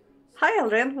 Hi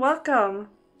Elrin, welcome.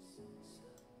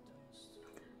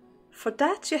 For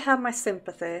that you have my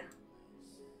sympathy.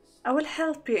 I will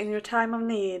help you in your time of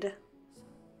need.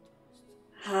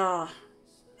 Ah,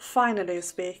 finally you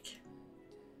speak.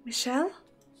 Michel?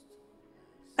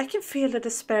 I can feel the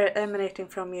despair emanating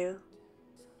from you.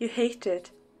 You hate it.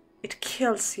 It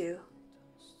kills you.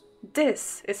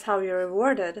 This is how you're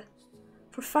rewarded,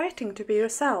 for fighting to be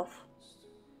yourself.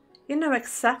 You know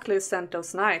exactly who sent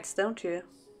those knights, don't you?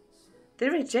 They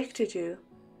rejected you,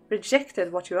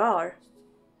 rejected what you are.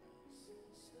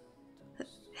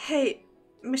 Hey,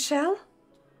 Michel?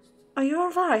 Are you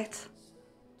alright?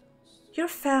 Your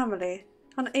family,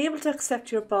 unable to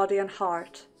accept your body and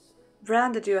heart,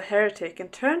 branded you a heretic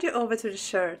and turned you over to the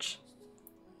church.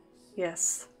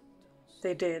 Yes,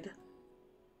 they did.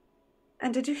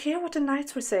 And did you hear what the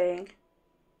knights were saying?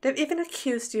 They've even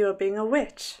accused you of being a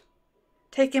witch,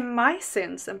 taking my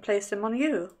sins and placed them on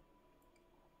you.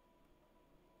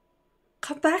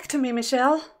 Come back to me,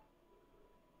 Michel.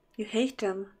 You hate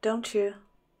them, don't you?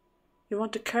 You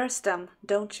want to curse them,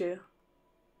 don't you?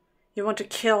 You want to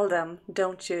kill them,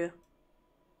 don't you?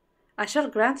 I shall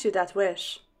grant you that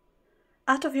wish.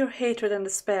 Out of your hatred and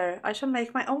despair, I shall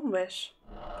make my own wish.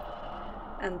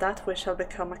 And that wish shall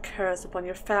become a curse upon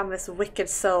your family's wicked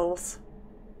souls.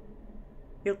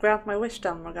 You'll grant my wish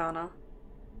then, Morgana?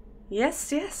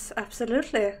 Yes, yes,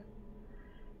 absolutely.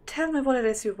 Tell me what it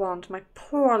is you want, my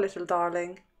poor little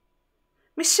darling.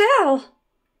 Michel!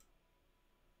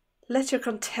 Let your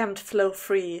contempt flow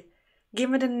free. Give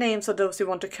me the names of those you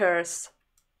want to curse.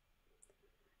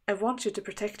 I want you to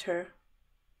protect her.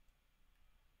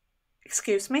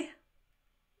 Excuse me?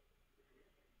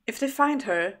 If they find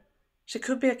her, she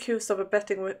could be accused of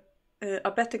abetting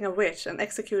a witch and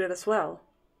executed as well.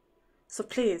 So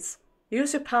please,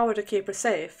 use your power to keep her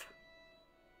safe.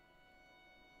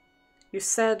 You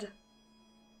said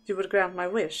you would grant my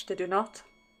wish, did you not?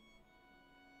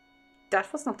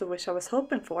 That was not the wish I was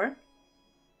hoping for.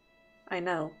 I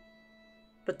know,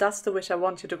 but that's the wish I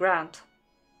want you to grant.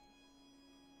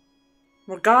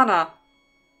 Morgana!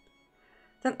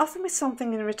 Then offer me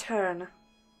something in return.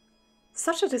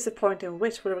 Such a disappointing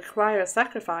wish will require a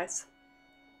sacrifice.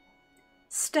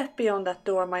 Step beyond that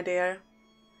door, my dear,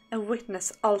 and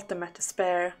witness ultimate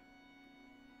despair.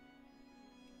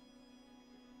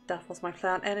 That was my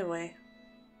plan anyway.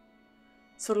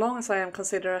 So long as I am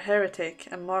considered a heretic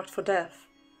and marked for death,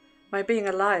 my being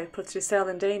alive puts Giselle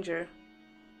in danger.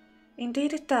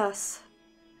 Indeed it does.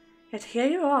 Yet here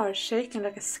you are, shaking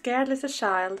like a scared little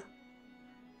child.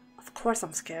 Of course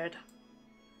I'm scared.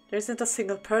 There isn't a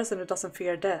single person who doesn't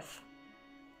fear death.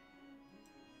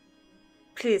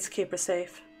 Please keep her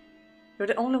safe. You're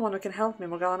the only one who can help me,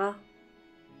 Morgana.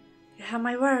 You have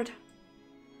my word.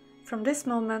 From this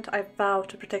moment I vow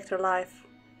to protect her life.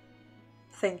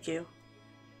 Thank you.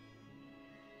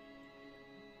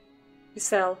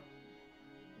 Giselle.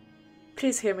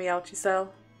 Please hear me out,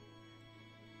 Giselle.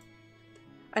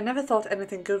 I never thought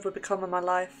anything good would become of my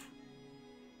life.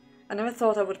 I never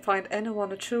thought I would find anyone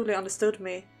who truly understood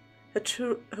me,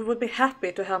 who would be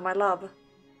happy to have my love.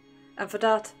 And for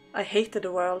that, I hated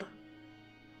the world.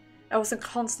 I was in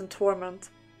constant torment,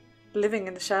 living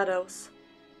in the shadows.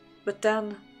 But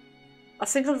then, a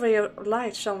single ray of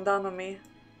light shone down on me.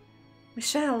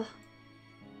 Michel!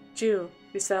 You,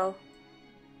 Giselle.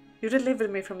 You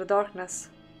delivered me from the darkness.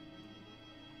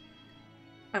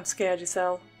 I'm scared,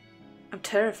 Giselle. I'm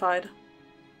terrified.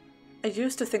 I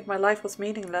used to think my life was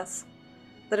meaningless,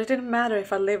 that it didn't matter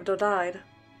if I lived or died.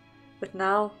 But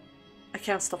now, I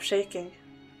can't stop shaking.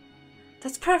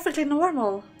 That's perfectly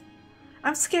normal.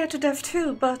 I'm scared to death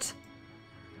too, but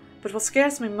what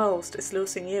scares me most is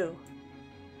losing you.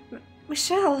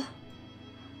 Michel!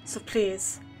 So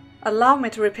please, allow me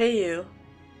to repay you.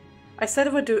 I said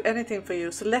I would do anything for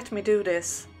you, so let me do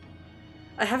this.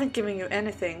 I haven't given you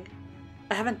anything.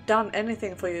 I haven't done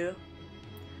anything for you.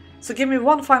 So give me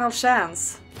one final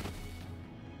chance.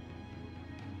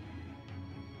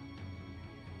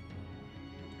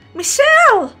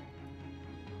 Michel!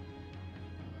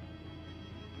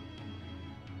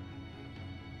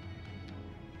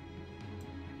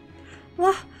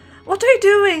 What are you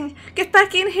doing? Get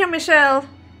back in here, Michel!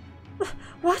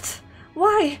 What?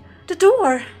 Why? The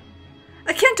door!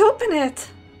 I can't open it!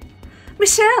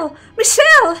 Michel!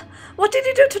 Michel! What did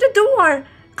you do to the door?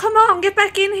 Come on, get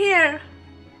back in here!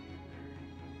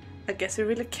 I guess you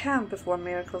really can perform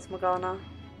miracles, Morgana.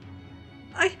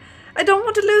 I don't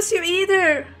want to lose you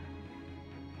either!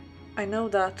 I know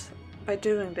that, by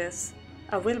doing this,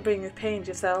 I will bring you pain,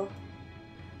 Giselle.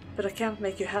 But I can't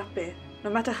make you happy, no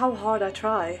matter how hard I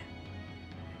try.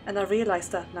 And I realize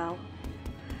that now.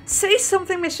 Say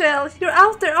something, Michel! You're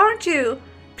out there, aren't you?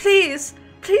 Please,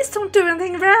 please don't do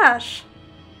anything rash!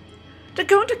 They're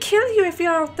going to kill you if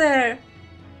you're out there!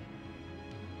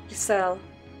 Giselle,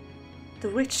 the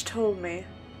witch told me.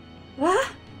 What?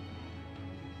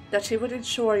 That she would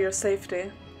ensure your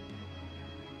safety.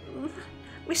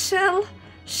 Michel,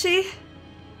 she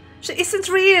isn't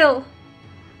real!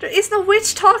 There is no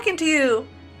witch talking to you!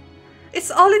 It's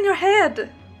all in your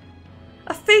head!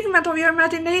 A figment of your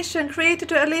imagination created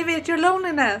to alleviate your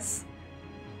loneliness!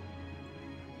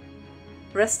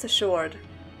 Rest assured,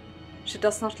 she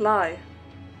does not lie.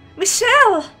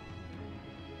 Michel!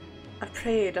 I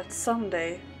pray that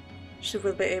someday she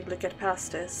will be able to get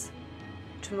past this,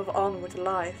 to move on with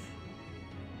life.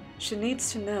 She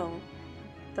needs to know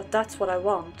that that's what I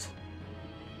want.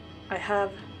 I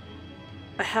have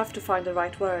to find the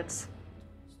right words.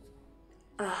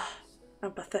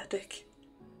 I'm pathetic.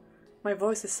 My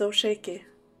voice is so shaky.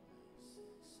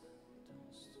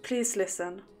 Please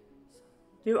listen.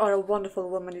 You are a wonderful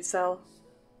woman, Giselle.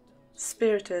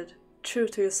 Spirited, true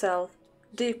to yourself,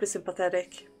 deeply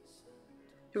sympathetic.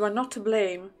 You are not to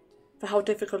blame, for how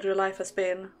difficult your life has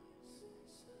been.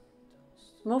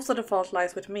 Most of the fault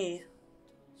lies with me,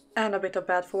 and a bit of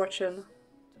bad fortune.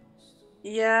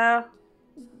 Yeah,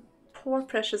 poor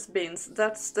precious beans,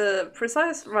 that's the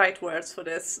precise right words for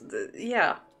this.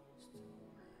 Yeah.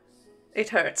 It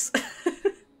hurts.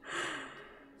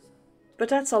 But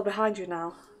that's all behind you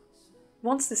now.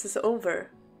 Once this is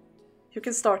over, you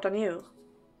can start anew.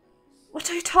 What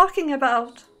are you talking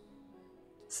about?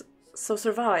 So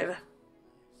survive.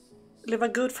 Live a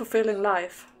good, fulfilling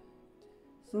life.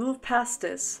 Move past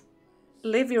this.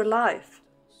 Live your life.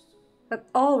 And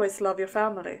always love your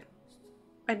family.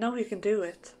 I know you can do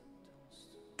it.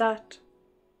 That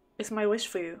is my wish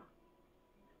for you.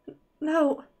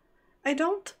 No, I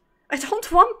don't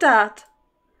want that.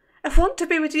 I want to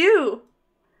be with you.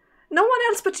 No one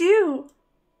else but you.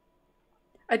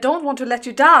 I don't want to let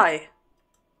you die.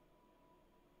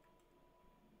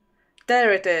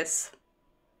 There it is.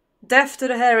 Death to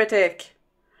the heretic.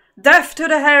 Death to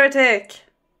the heretic.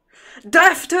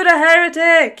 Death to the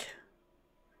heretic.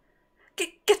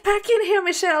 Get back in here,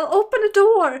 Michel. Open the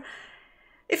door.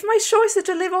 If my choice is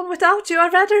to live on without you,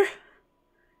 I'd rather...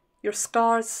 Your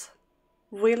scars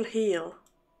will heal.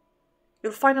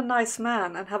 You'll find a nice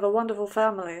man and have a wonderful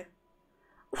family.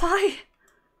 Why?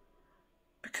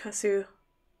 Because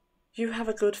you have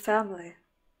a good family.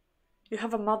 You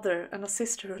have a mother and a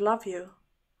sister who love you.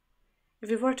 If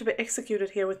you were to be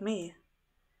executed here with me,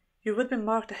 you would be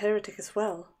marked a heretic as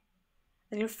well,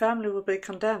 and your family would be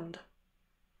condemned.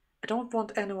 I don't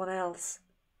want anyone else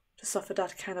to suffer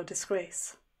that kind of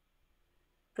disgrace.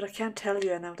 But I can't tell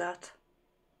you any of that,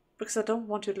 because I don't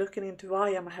want you looking into why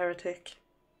I'm a heretic.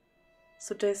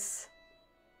 So this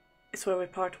is where we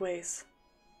part ways,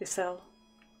 Michel.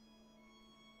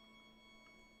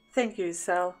 Thank you,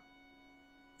 Michel,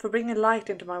 for bringing light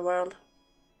into my world.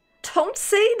 Don't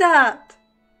say that!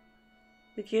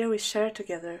 The year we shared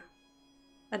together,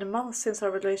 and the months since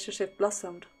our relationship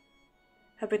blossomed,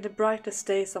 have been the brightest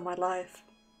days of my life.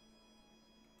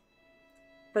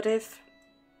 But if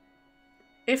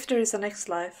there is a next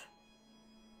life,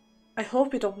 I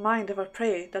hope you don't mind if I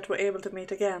pray that we're able to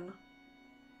meet again.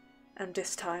 And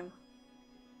this time,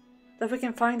 that we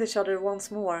can find each other once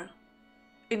more,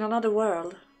 in another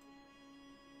world,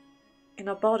 in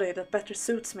a body that better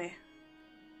suits me.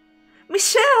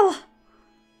 Michel!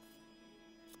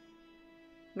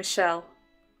 Michel.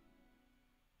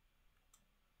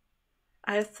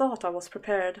 I had thought I was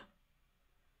prepared,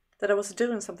 that I was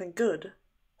doing something good,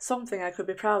 something I could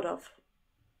be proud of,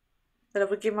 that I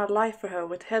would give my life for her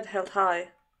with head held high.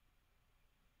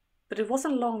 But it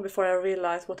wasn't long before I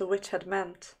realized what the witch had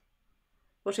meant,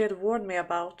 what she had warned me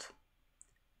about,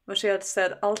 when she had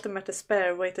said ultimate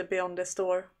despair waited beyond this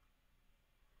door.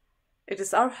 It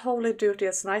is our holy duty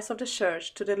as knights of the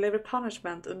church to deliver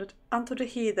punishment unto the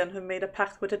heathen who made a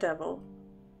pact with the devil.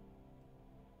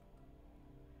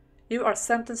 You are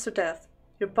sentenced to death,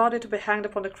 your body to be hanged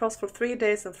upon the cross for 3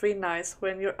 days and 3 nights,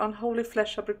 wherein your unholy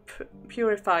flesh shall be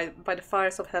purified by the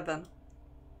fires of heaven.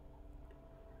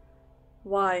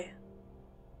 Why?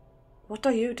 What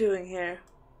are you doing here?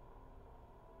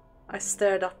 I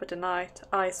stared up at the night,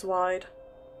 eyes wide,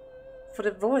 for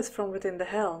the voice from within the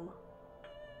helm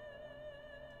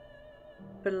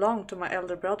belonged to my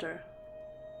elder brother.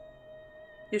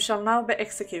 You shall now be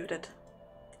executed.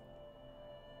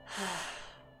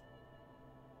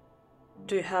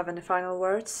 Do you have any final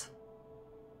words?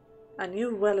 I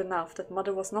knew well enough that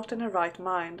Mother was not in her right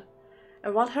mind,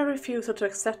 and while her refusal to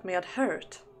accept me had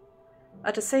hurt,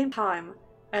 at the same time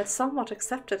I had somewhat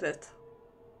accepted it.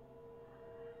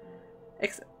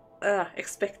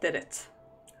 Expected it.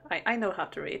 I know how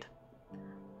to read.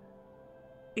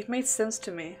 It made sense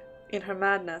to me. In her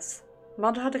madness,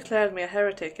 Mother had declared me a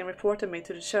heretic and reported me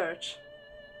to the church.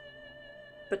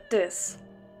 But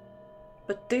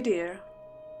Didier.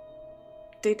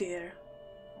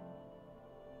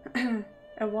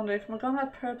 I wonder if Morgana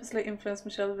had purposely influenced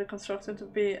Michel to be constructed to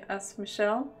be as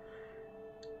Michel.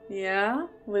 Yeah,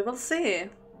 we will see.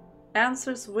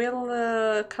 Answers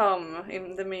will come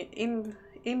in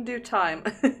due time.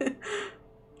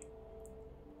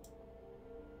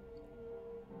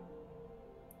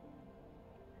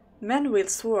 Men wield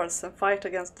swords and fight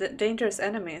against dangerous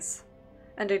enemies,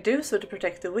 and they do so to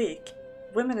protect the weak,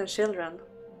 women and children.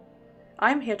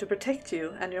 I am here to protect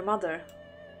you and your mother.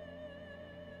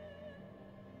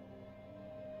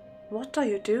 What are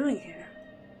you doing here?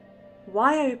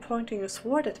 Why are you pointing your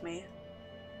sword at me?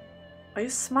 Are you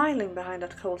smiling behind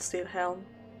that cold steel helm,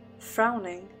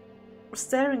 frowning, or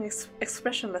staring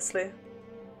expressionlessly?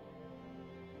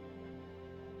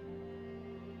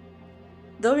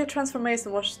 Though your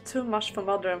transformation was too much for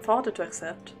Mother and Father to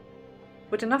accept,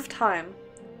 With enough time,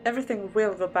 everything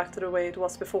will go back to the way it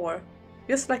was before,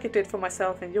 just like it did for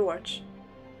myself and George.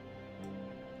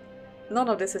 None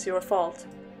of this is your fault.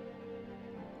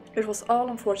 It was all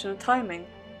unfortunate timing.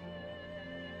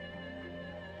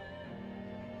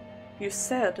 You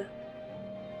said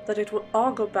that it would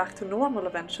all go back to normal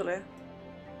eventually.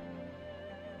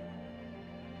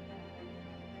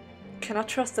 Can I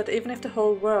trust that even if the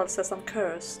whole world says I'm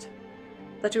cursed,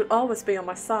 that you'll always be on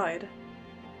my side,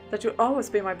 that you'll always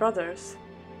be my brothers?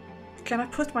 Can I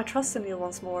put my trust in you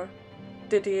once more?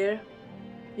 Didier?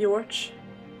 George?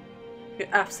 You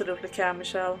absolutely can,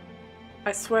 Michel.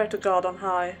 I swear to God on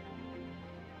high.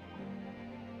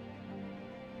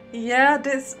 Yeah,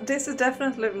 this is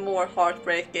definitely more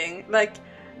heartbreaking. Like,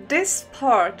 this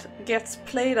part gets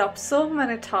played up so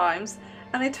many times,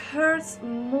 and it hurts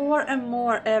more and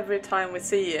more every time we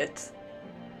see it.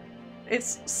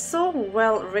 It's so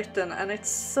well written and it's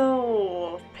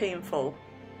so painful.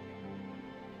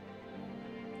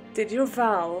 Did your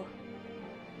vow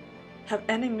have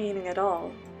any meaning at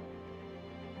all?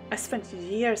 I spent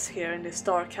years here in this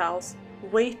dark house,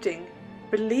 waiting,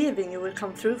 believing you would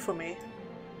come through for me.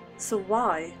 So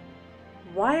why?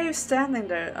 Why are you standing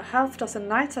there, a half dozen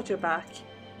knights at your back,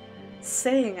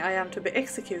 saying I am to be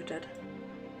executed?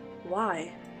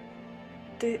 Why?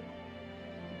 Dear.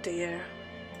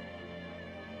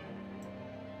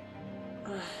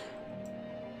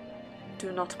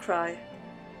 Do not cry.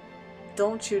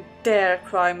 Don't you dare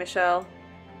cry, Michel.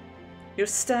 You're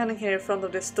standing here in front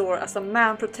of this door as a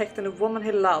man protecting the woman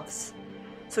he loves,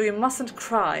 so you mustn't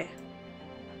cry.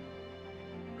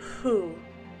 Who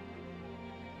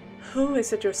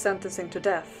is it you're sentencing to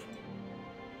death?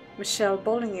 Michel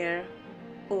Bollinger,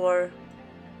 or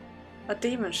a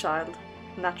demon child,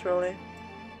 naturally,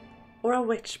 or a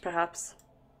witch, perhaps.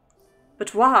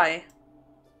 But why?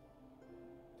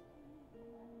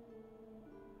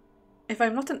 If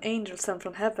I'm not an angel sent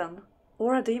from heaven,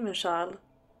 or a demon child,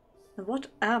 then what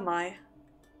am I?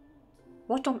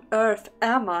 What on earth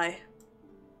am I?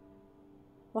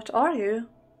 What are you?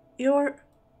 You're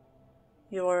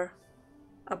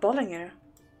a Bollinger.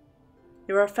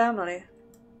 You're a family.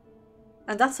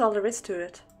 And that's all there is to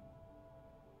it.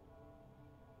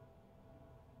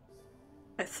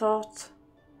 I thought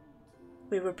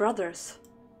we were brothers.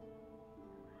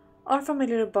 Our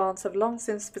familiar bonds have long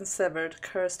since been severed,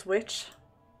 cursed witch.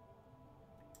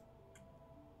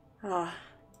 Ah.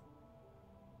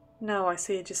 Now I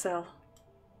see, Giselle.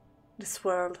 This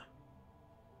world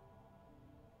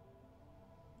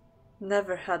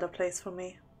never had a place for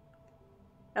me.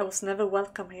 I was never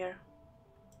welcome here.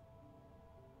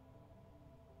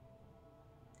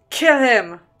 Kill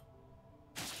him!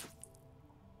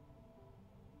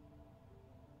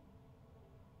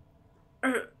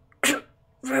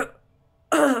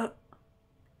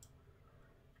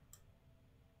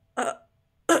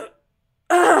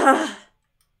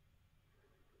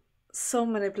 So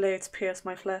many blades pierce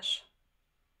my flesh.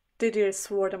 Didier's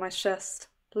sword in my chest,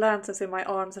 lances in my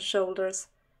arms and shoulders,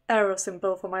 arrows in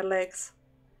both of my legs.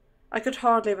 I could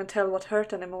hardly even tell what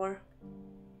hurt anymore.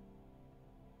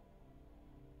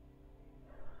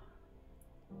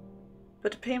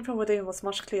 But the pain from within was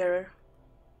much clearer.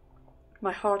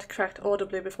 My heart cracked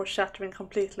audibly before shattering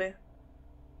completely.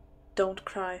 Don't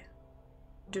cry.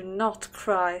 Do not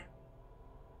cry.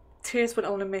 Tears will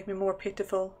only make me more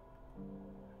pitiful.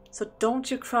 So don't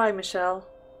you cry, Michel.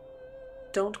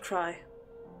 Don't cry.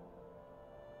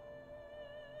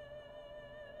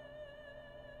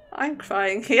 I'm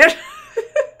crying here.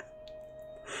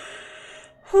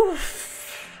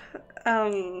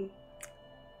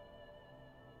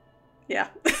 Yeah.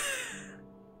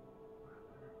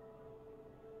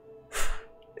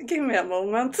 Give me a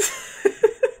moment.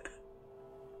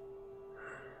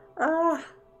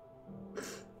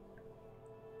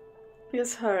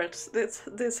 This hurts.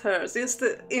 This hurts. Just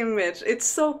the image. It's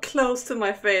so close to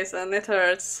my face and it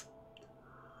hurts.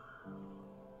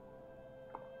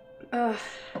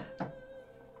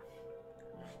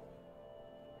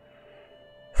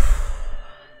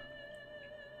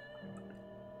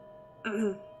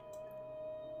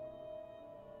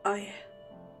 I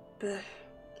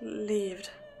believed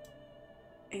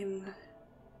in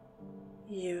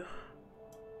you.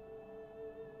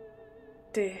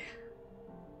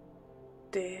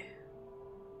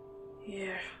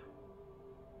 Here.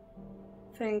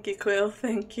 Thank you, Quill,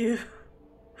 thank you.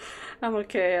 I'm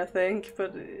okay, I think,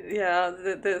 but yeah,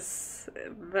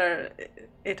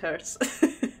 it hurts.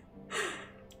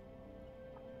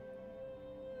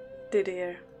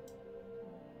 Didier,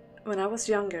 when I was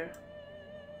younger,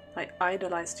 I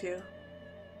idolized you.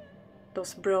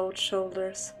 Those broad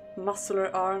shoulders,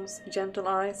 muscular arms, gentle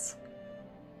eyes.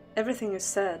 Everything you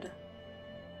said.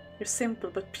 Your simple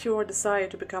but pure desire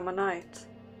to become a knight.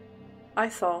 I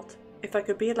thought, if I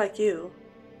could be like you,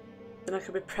 then I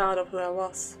could be proud of who I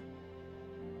was.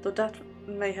 Though that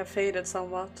may have faded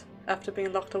somewhat after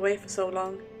being locked away for so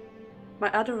long, my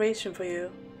adoration for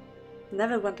you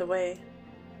never went away.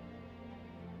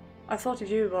 I thought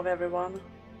you, of everyone,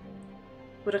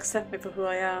 would accept me for who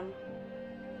I am.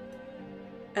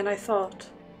 And I thought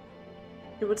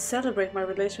you would celebrate my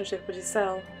relationship with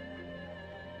Michel,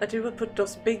 that you would put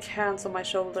those big hands on my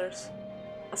shoulders,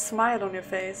 a smile on your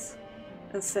face,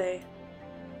 and say,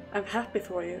 I'm happy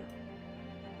for you.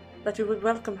 That you would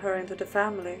welcome her into the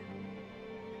family.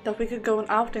 That we could go on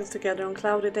outings together on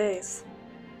cloudy days.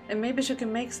 And maybe she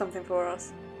can make something for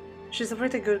us. She's a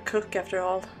pretty good cook after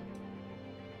all.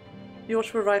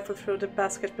 George would rifle through the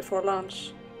basket before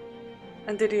lunch,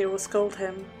 and Didier would scold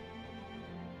him.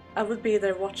 I would be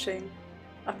there watching,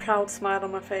 a proud smile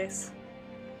on my face.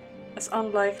 As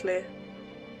unlikely,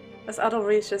 as out of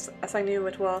reach as I knew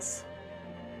it was.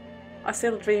 I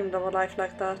still dreamed of a life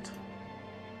like that.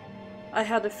 I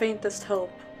had the faintest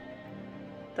hope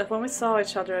that when we saw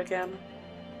each other again,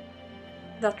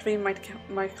 that dream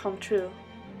might come true,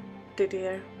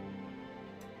 Didier.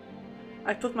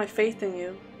 I put my faith in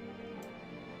you.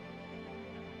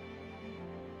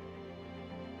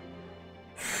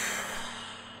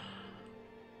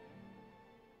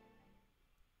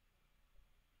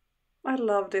 I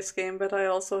love this game, but I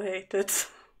also hate it.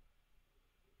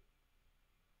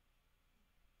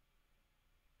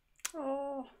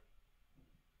 Oh.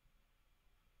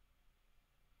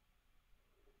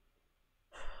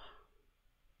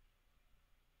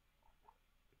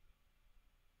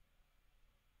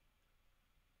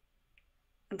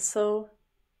 And so,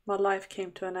 my life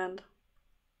came to an end.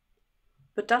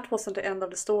 But that wasn't the end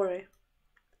of the story.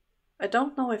 I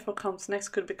don't know if what comes next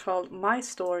could be called my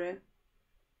story,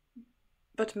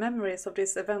 but memories of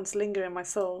these events linger in my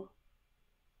soul.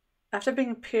 After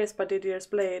being pierced by Didier's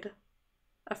blade,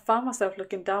 I found myself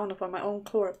looking down upon my own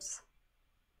corpse.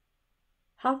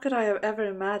 How could I have ever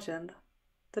imagined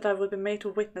that I would be made to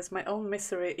witness my own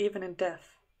misery even in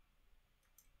death?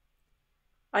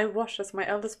 I watched as my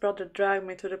eldest brother dragged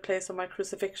me to the place of my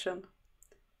crucifixion,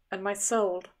 and my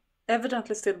soul,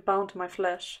 evidently still bound to my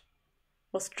flesh,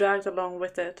 was dragged along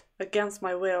with it, against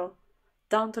my will,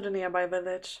 down to the nearby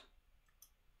village.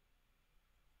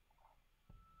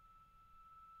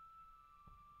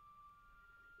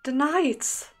 The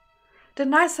knights! The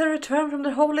knights have returned from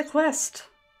their holy quest!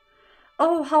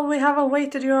 Oh, how we have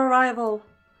awaited your arrival!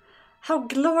 How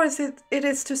glorious it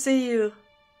is to see you!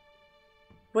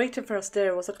 Waiting for us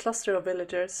there was a cluster of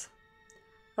villagers.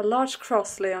 A large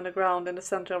cross lay on the ground in the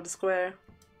center of the square.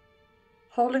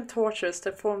 Holding torches,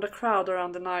 they formed a crowd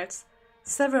around the knights,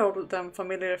 several of them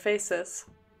familiar faces.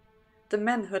 The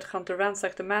men who had come to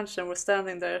ransack the mansion were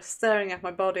standing there, staring at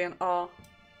my body in awe.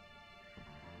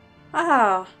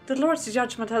 Ah, the Lord's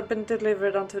judgment had been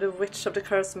delivered unto the witch of the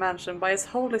cursed mansion by his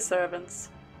holy servants.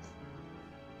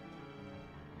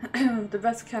 The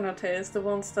best cannote is the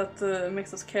ones that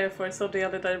makes us care for it so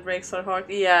dearly that it breaks our heart.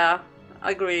 Yeah,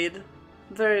 agreed.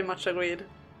 Very much agreed.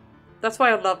 That's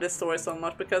why I love this story so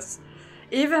much, because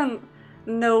even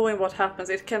knowing what happens,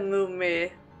 it can move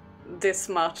me this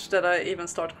much that I even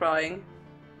start crying.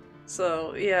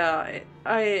 So yeah,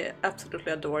 I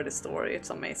absolutely adore this story.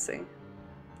 It's amazing.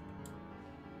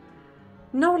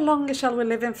 No longer shall we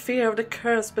live in fear of the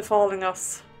curse befalling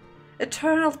us.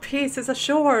 Eternal peace is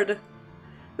assured.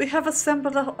 We have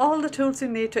assembled all the tools you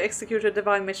need to execute a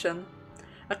divine mission.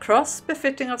 A cross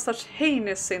befitting of such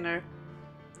heinous sinner.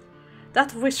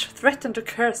 That witch threatened to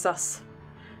curse us.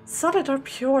 Sullied our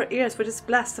pure ears with his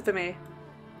blasphemy.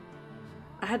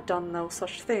 I had done no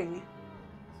such thing.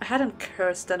 I hadn't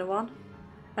cursed anyone.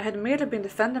 I had merely been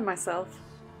defending myself.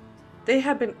 They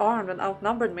had been armed and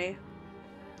outnumbered me.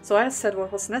 So I said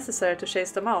what was necessary to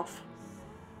chase them off.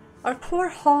 Our poor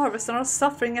harvest and our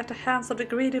suffering at the hands of the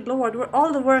greedy Lord were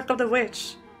all the work of the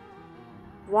witch.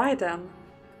 Why then?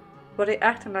 Were they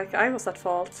acting like I was at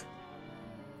fault?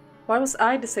 Why was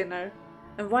I the sinner,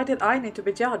 and why did I need to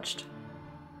be judged?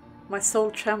 My soul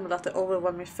trembled at the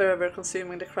overwhelming fervor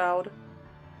consuming the crowd,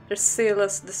 their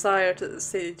zealous desire to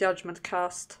see judgment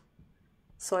cast.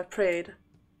 So I prayed.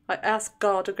 I asked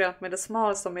God to grant me the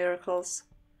smallest of miracles,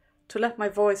 to let my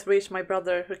voice reach my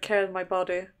brother who carried my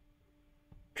body.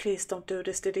 Please don't do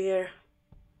this, Didier.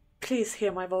 Please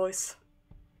hear my voice.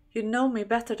 You know me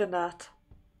better than that.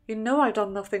 You know I've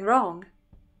done nothing wrong.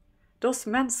 Those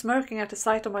men smirking at the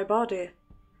sight of my body,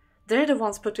 they're the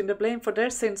ones putting the blame for their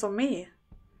sins on me.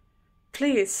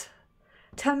 Please,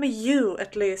 tell me you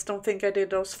at least don't think I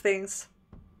did those things.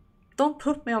 Don't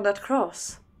put me on that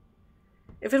cross.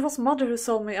 If it was Mother who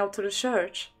sold me out to the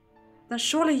church, then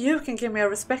surely you can give me a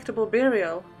respectable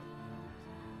burial.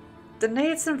 The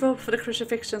nails and rope for the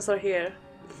crucifixions are here.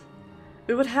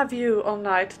 We would have you, all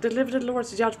night, deliver the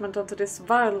Lord's judgment unto this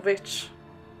vile witch.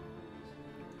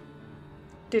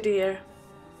 Didier,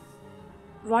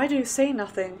 why do you say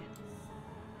nothing?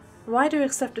 Why do you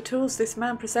accept the tools this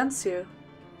man presents you?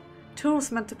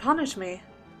 Tools meant to punish me.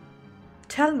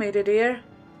 Tell me, Didier.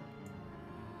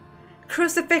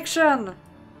 Crucifixion!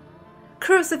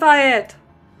 Crucify it!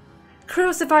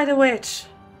 Crucify the witch!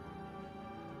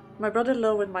 My brother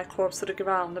lowered my corpse to the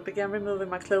ground and began removing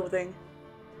my clothing.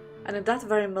 And in that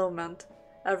very moment,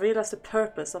 I realized the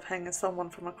purpose of hanging someone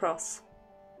from a cross.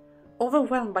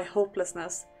 Overwhelmed by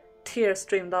hopelessness, tears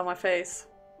streamed down my face.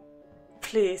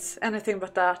 Please, anything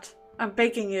but that. I'm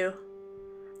begging you.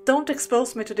 Don't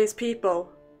expose me to these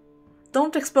people.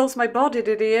 Don't expose my body,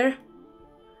 Didier.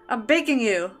 I'm begging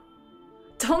you.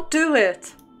 Don't do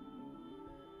it.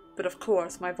 But of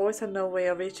course, my voice had no way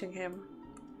of reaching him,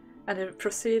 and he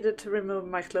proceeded to remove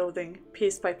my clothing,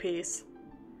 piece by piece,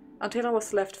 until I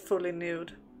was left fully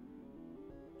nude.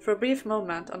 For a brief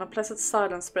moment, an unpleasant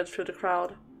silence spread through the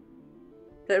crowd.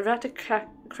 The erratic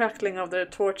crackling of their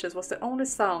torches was the only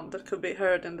sound that could be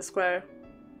heard in the square.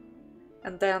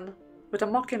 And then, with a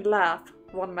mocking laugh,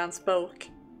 one man spoke.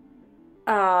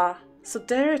 Ah, so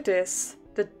there it is,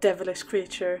 the devilish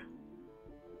creature.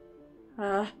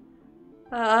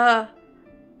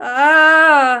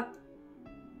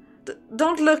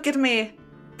 Don't look at me!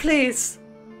 Please!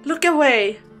 Look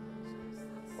away!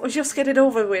 Or just get it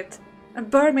over with,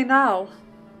 and burn me now!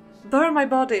 Burn my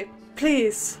body,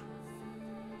 please!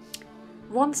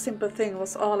 One simple thing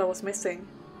was all I was missing.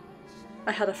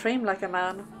 I had a frame like a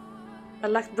man. I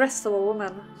lacked breasts of a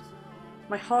woman.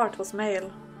 My heart was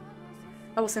male.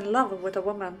 I was in love with a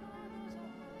woman.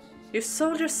 You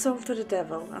sold your soul to the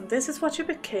devil, and this is what you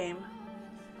became.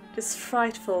 This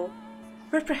frightful,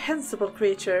 reprehensible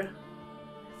creature.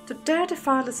 To dare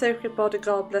defile the sacred body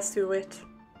God blessed you with.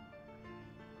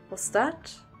 Was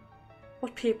that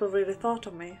what people really thought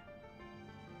of me?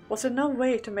 Was there no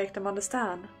way to make them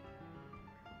understand?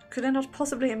 Could I not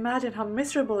possibly imagine how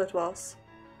miserable it was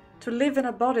to live in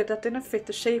a body that didn't fit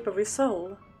the shape of your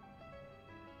soul?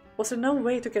 Was there no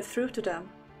way to get through to them,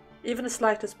 even the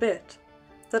slightest bit,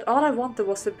 that all I wanted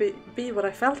was to be what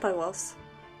I felt I was?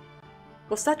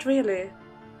 Was that really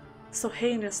so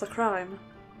heinous a crime?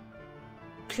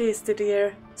 Please,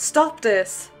 Didier, stop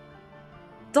this!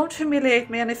 Don't humiliate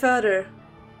me any further.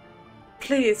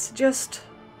 Please, just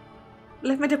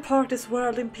let me depart this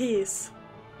world in peace.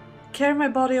 Carry my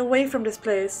body away from this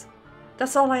place.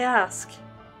 That's all I ask.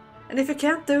 And if you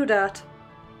can't do that,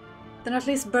 then at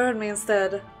least burn me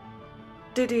instead.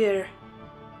 Didier.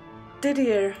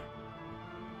 Didier.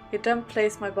 He then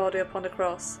placed my body upon the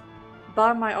cross,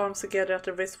 bound my arms together at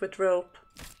the wrist with rope,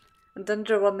 and then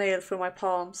drove a nail through my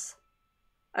palms.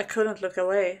 I couldn't look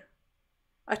away.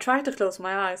 I tried to close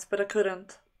my eyes, but I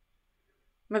couldn't.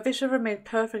 My vision remained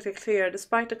perfectly clear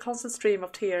despite the constant stream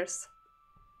of tears.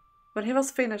 When he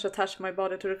was finished attaching my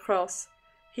body to the cross,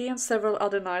 he and several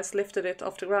other knights lifted it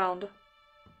off the ground,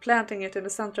 planting it in the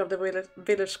center of the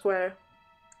village square.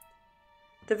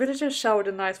 The villagers showered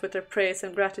the knights with their praise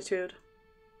and gratitude.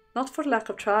 Not for lack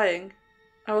of trying.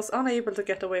 I was unable to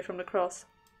get away from the cross.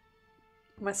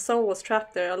 My soul was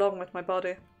trapped there along with my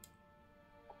body.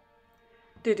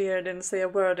 Didier didn't say a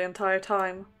word the entire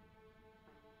time.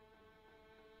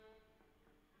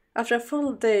 After a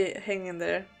full day hanging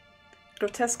there,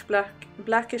 grotesque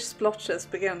blackish splotches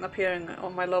began appearing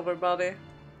on my lower body.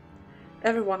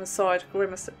 Everyone who saw it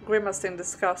grimaced in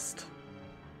disgust.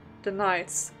 The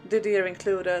knights, Didier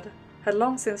included, had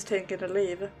long since taken their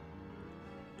leave,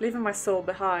 leaving my soul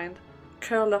behind,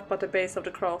 curled up at the base of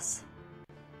the cross.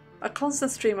 A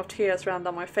constant stream of tears ran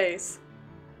down my face.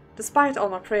 Despite all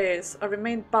my prayers, I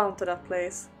remained bound to that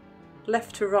place,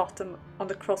 left to rot on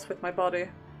the cross with my body.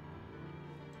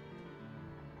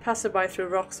 Passerby threw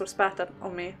rocks or spat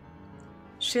on me.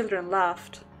 Children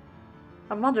laughed.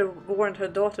 A mother warned her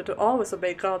daughter to always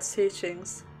obey God's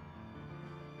teachings.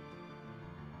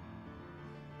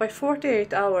 By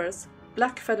 48 hours,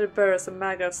 black feathered birds and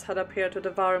maggots had appeared to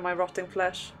devour my rotting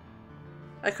flesh.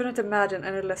 I couldn't imagine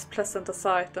any less pleasant a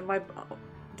sight than my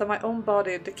own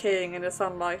body decaying in the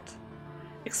sunlight,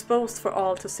 exposed for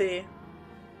all to see.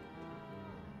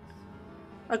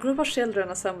 A group of children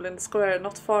assembled in the square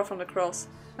not far from the cross,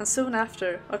 and soon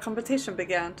after, a competition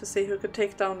began to see who could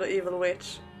take down the evil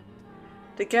witch.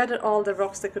 They gathered all the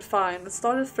rocks they could find and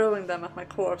started throwing them at my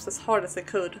corpse as hard as they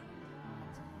could.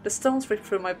 The stones ripped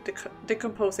through my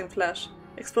decomposing flesh,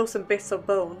 exposing bits of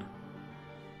bone.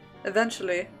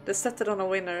 Eventually, they settled on a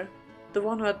winner, the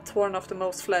one who had torn off the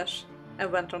most flesh,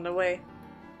 and went on their way.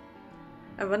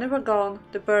 And when they were gone,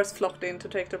 the birds flocked in to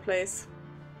take their place.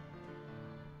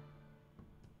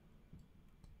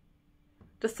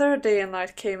 The third day and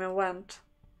night came and went,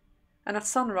 and at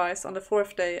sunrise on the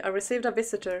fourth day I received a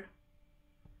visitor.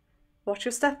 "Watch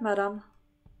your step, madam.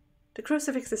 The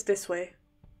crucifix is this way."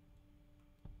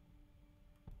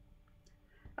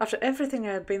 After everything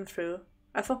I had been through,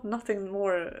 I thought nothing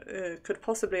more could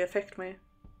possibly affect me.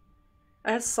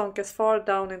 I had sunk as far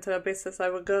down into the abyss as I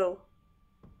would go.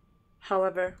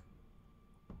 However,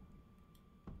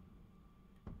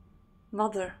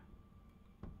 Mother.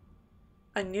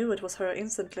 I knew it was her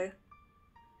instantly.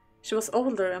 She was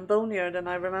older and bonier than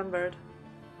I remembered.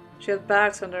 She had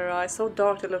bags under her eyes so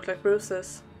dark they looked like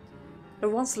bruises. Her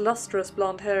once lustrous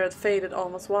blonde hair had faded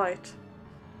almost white.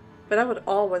 But I would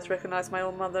always recognize my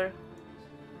own mother.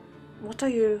 "What are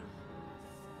you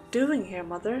doing here,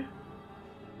 Mother?"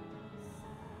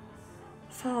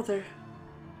 "Father."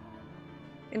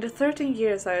 In the 13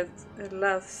 years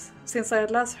since I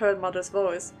had last heard Mother's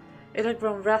voice, it had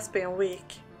grown raspy and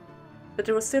weak. But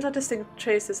there was still a distinct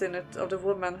traces in it of the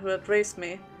woman who had raised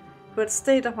me, who had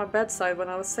stayed at my bedside when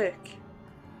I was sick.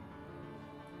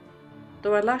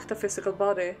 Though I lacked a physical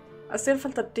body, I still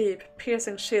felt a deep,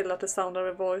 piercing chill at the sound of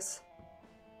her voice.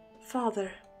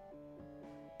 "Father,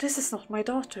 this is not my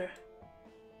daughter.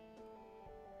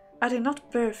 I did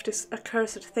not birth this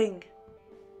accursed thing.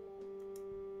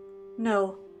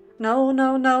 No, no,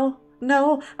 no, no,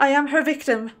 no, I am her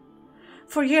victim.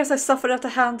 For years I suffered at the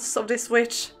hands of this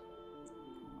witch.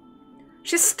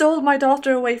 She stole my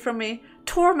daughter away from me,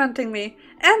 tormenting me,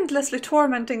 endlessly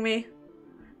tormenting me,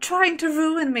 trying to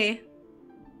ruin me.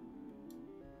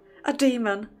 A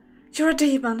demon. You're a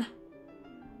demon.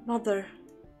 Mother.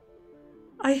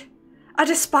 I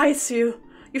despise you,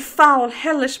 you foul,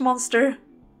 hellish monster.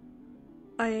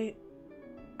 I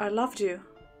loved you.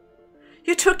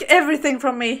 You took everything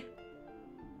from me.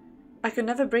 I could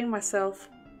never bring myself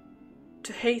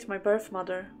to hate my birth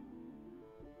mother.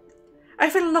 I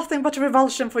feel nothing but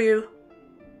revulsion for you.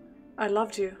 I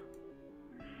loved you.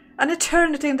 An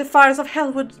eternity in the fires of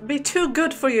hell would be too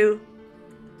good for you.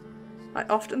 I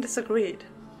often disagreed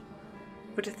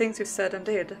with the things you said and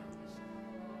did,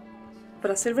 but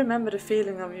I still remember the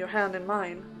feeling of your hand in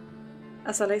mine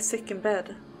as I lay sick in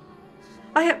bed.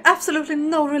 I have absolutely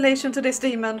no relation to this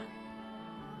demon.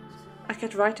 I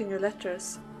kept writing you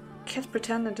letters, kept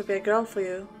pretending to be a girl for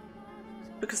you,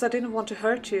 because I didn't want to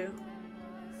hurt you.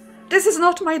 This is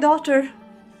not my daughter.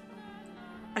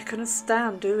 I couldn't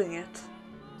stand doing it.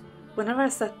 Whenever I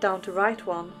sat down to write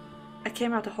one, I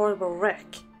came out a horrible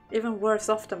wreck, even worse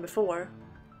off than before.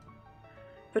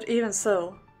 But even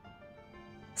so,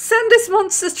 send this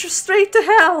monster straight to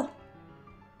hell!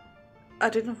 I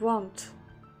didn't want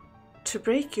to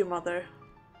break you, Mother.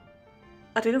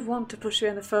 I didn't want to push you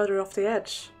any further off the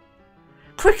edge.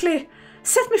 Quickly,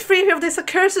 set me free of this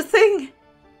accursed thing!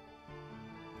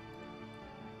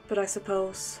 But I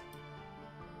suppose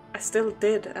I still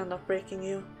did end up breaking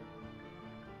you.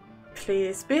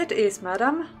 Please be at ease,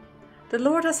 madam. The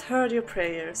Lord has heard your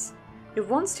prayers. He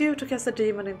wants you to cast the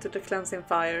demon into the cleansing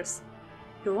fires.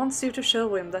 He wants you to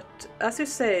show him that, as you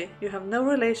say, you have no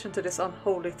relation to this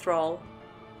unholy thrall.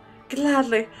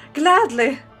 Gladly,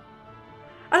 gladly!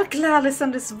 I'll gladly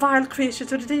send this vile creature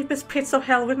to the deepest pits of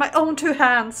hell with my own 2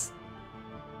 hands!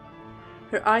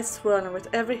 Her eyes swirling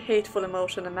with every hateful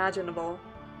emotion imaginable,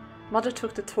 Mother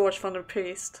took the torch from the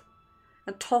priest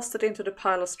and tossed it into the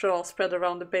pile of straw spread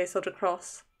around the base of the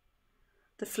cross.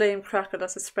 The flame crackled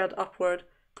as it spread upward,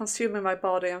 consuming my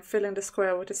body and filling the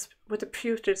square with a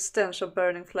putrid stench of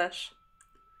burning flesh.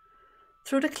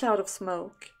 Through the cloud of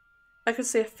smoke, I could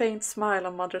see a faint smile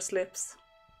on Mother's lips.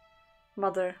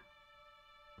 Mother,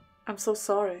 I'm so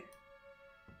sorry.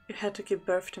 You had to give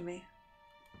birth to me.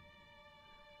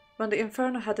 When the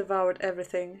inferno had devoured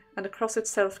everything and the cross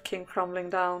itself came crumbling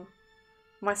down,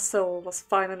 my soul was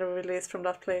finally released from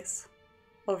that place.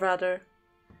 Or rather,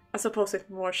 I suppose it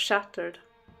more shattered.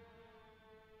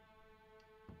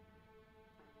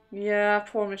 Yeah,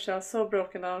 poor Michel, so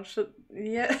broken down. Should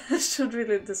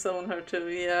really disown her too,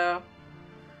 yeah.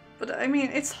 But I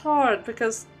mean, it's hard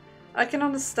because I can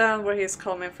understand where he's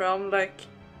coming from. Like,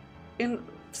 in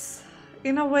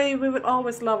a way, we will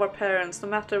always love our parents no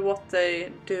matter what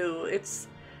they do. It's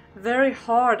very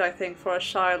hard, I think, for a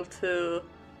child to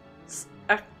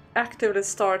actively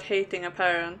start hating a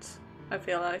parent, I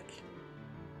feel like.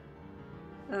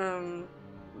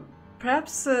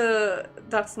 Perhaps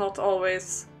that's not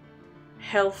always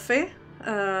healthy,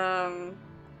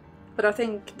 but I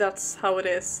think that's how it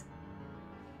is.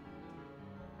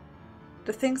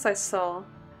 The things I saw,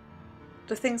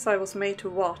 the things I was made to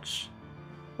watch,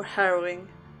 were harrowing.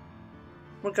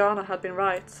 Morgana had been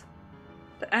right.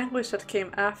 The anguish that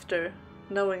came after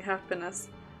knowing happiness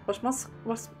was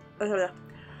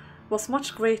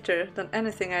much greater than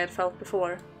anything I had felt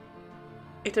before.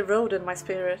 It eroded my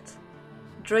spirit,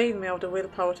 drained me of the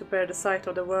willpower to bear the sight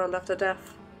of the world after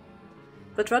death.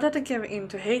 But rather than give in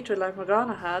to hatred like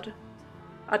Morgana had,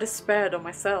 I despaired of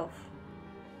myself.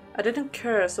 I didn't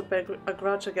curse or bear a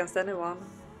grudge against anyone.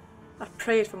 I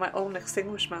prayed for my own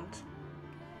extinguishment.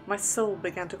 My soul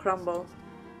began to crumble,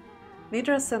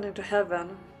 neither ascending to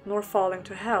heaven nor falling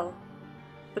to hell,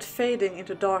 but fading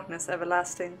into darkness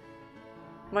everlasting.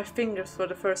 My fingers were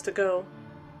the first to go,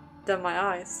 then my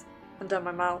eyes, and then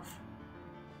my mouth.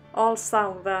 All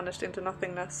sound vanished into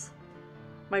nothingness.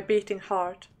 My beating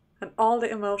heart, and all the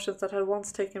emotions that had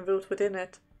once taken root within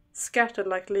it, scattered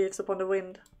like leaves upon the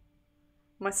wind.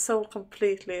 My soul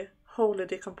completely, wholly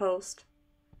decomposed.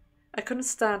 I couldn't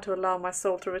stand to allow my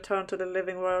soul to return to the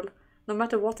living world, no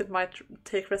matter what it might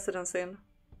take residence in.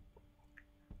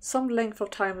 Some length of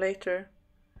time later,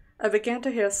 I began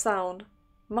to hear a sound,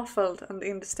 muffled and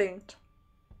indistinct.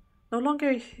 No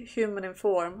longer human in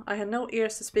form, I had no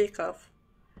ears to speak of,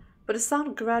 but the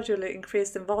sound gradually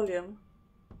increased in volume.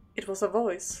 It was a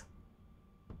voice.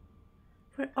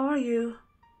 "Where are you,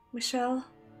 Michel?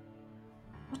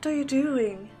 What are you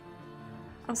doing?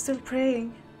 I'm still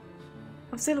praying.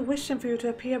 I'm still wishing for you to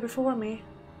appear before me.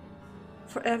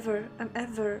 Forever and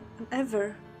ever and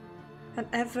ever. And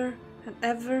ever and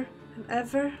ever and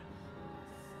ever.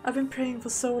 I've been praying for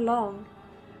so long.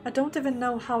 I don't even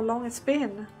know how long it's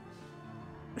been.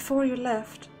 Before you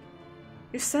left,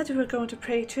 you said you were going to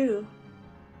pray too.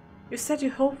 You said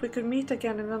you hoped we could meet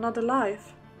again in another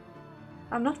life.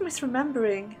 I'm not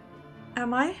misremembering,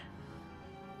 am I?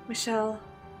 Michel,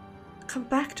 come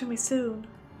back to me soon."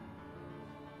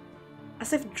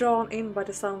 As if drawn in by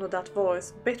the sound of that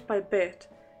voice, bit by bit,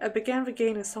 I began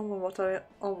regaining some of what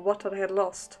I had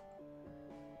lost.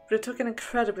 But it took an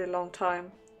incredibly long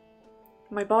time.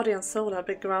 My body and soul had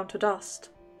been ground to dust.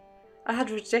 I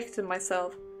had rejected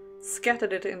myself,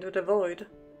 scattered it into the void.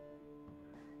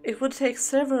 It would take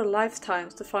several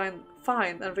lifetimes to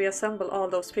find and reassemble all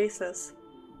those pieces.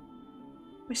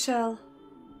 Michel,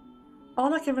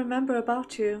 all I can remember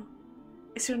about you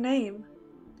is your name,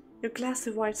 your glassy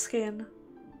white skin,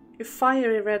 your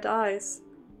fiery red eyes,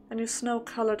 and your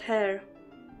snow-colored hair.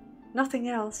 Nothing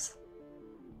else.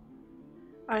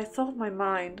 I thought my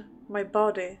mind, my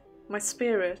body, my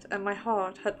spirit, and my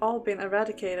heart had all been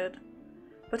eradicated,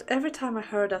 but every time I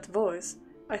heard that voice,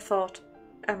 I thought,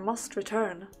 I must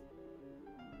return.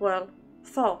 Well,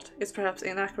 thought is perhaps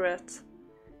inaccurate.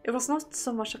 It was not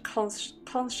so much a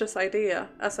conscious idea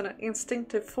as an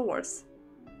instinctive force.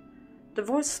 The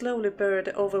voice slowly buried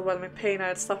the overwhelming pain I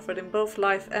had suffered in both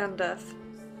life and death.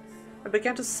 I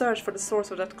began to search for the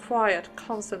source of that quiet,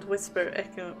 constant whisper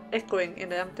echoing in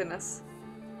the emptiness.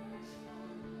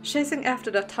 Chasing after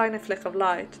that tiny fleck of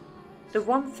light, the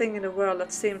one thing in the world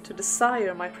that seemed to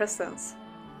desire my presence.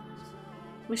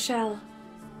 Michel,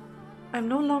 I'm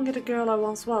no longer the girl I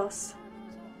once was.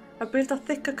 I built a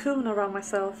thick cocoon around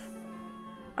myself.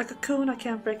 A cocoon I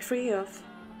can't break free of.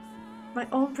 My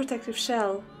own protective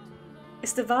shell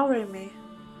is devouring me.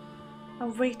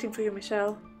 I'm waiting for you,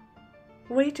 Michel.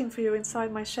 Waiting for you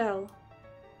inside my shell.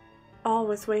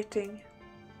 Always waiting.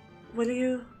 Will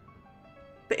you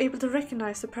be able to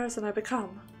recognize the person I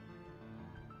become?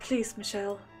 Please,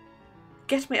 Michel,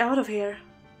 get me out of here.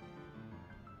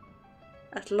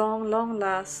 At long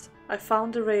last, I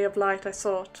found the ray of light I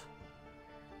sought,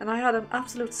 and I had an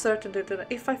absolute certainty that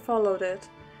if I followed it,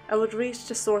 I would reach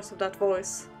the source of that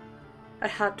voice. I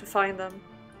had to find them.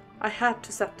 I had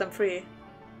to set them free.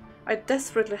 I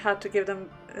desperately had to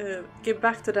give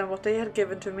back to them what they had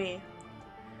given to me.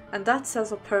 And that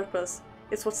sense of purpose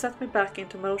is what set me back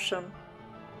into motion.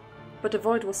 But the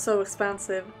void was so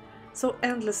expansive, so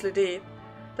endlessly deep,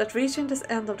 that reaching this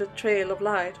end of the trail of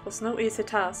light was no easy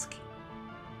task.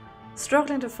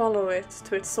 Struggling to follow it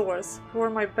to its source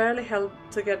wore my barely held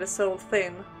together soul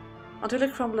thin, until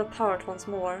it crumbled apart once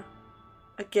more.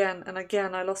 Again and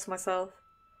again I lost myself.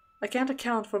 I can't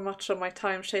account for much of my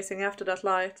time chasing after that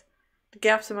light. The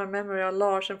gaps in my memory are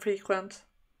large and frequent.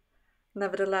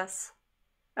 Nevertheless,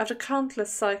 after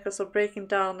countless cycles of breaking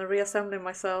down and reassembling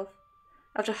myself,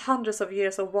 after hundreds of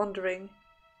years of wandering,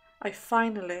 I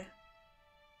finally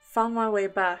found my way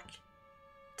back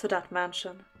to that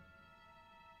mansion.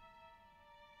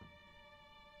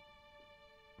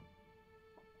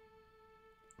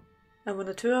 And when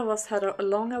the two of us had a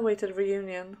long-awaited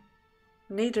reunion,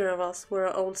 neither of us were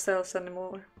our old selves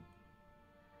anymore.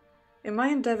 In my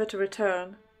endeavor to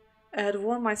return, I had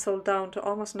worn my soul down to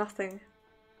almost nothing.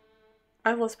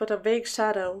 I was but a vague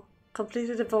shadow,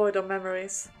 completely devoid of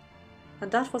memories. And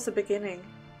that was the beginning.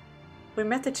 We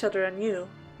met each other anew,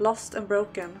 lost and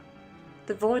broken,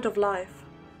 devoid of life.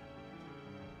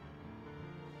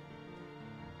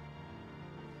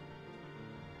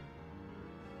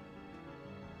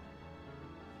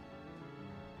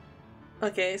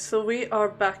 Okay, so we are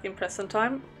back in present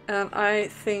time, and I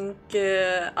think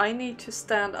I need to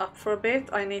stand up for a bit.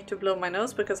 I need to blow my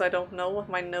nose because I don't know what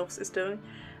my nose is doing.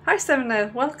 Hi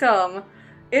Stemne, welcome!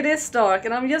 It is dark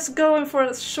and I'm just going for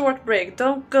a short break.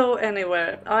 Don't go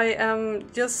anywhere. I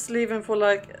am just leaving for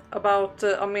like about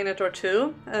a minute or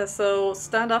two. So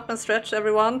stand up and stretch,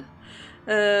 everyone.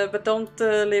 But don't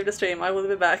leave the stream. I will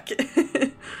be back.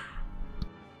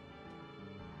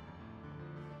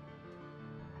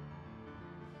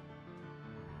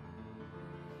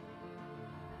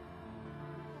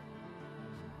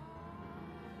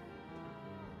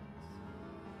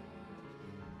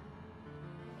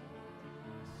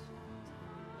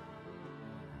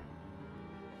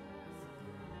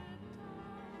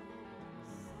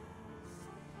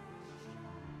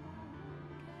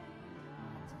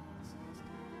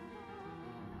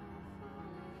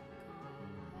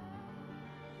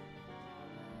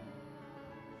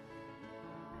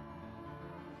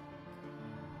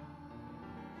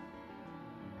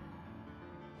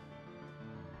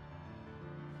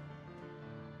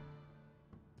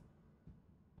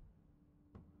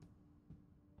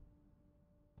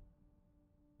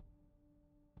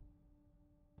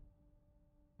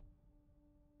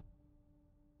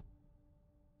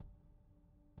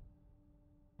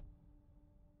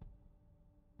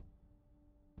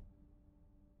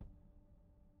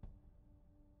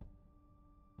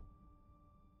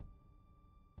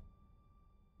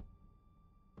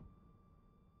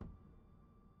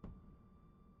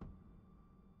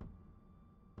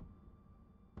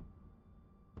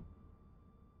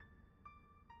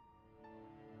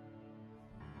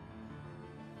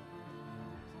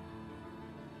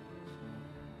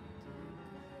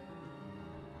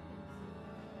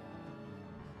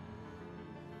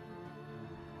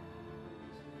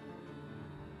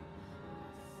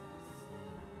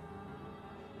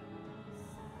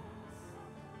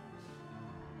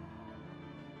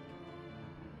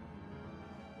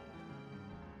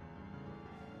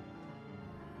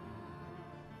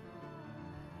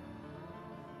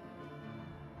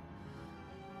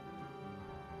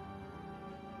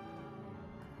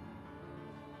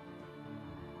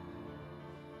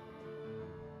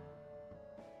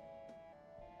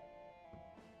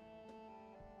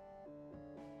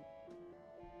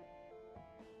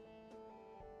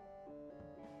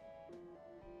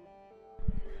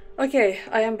 Okay,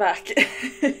 I am back.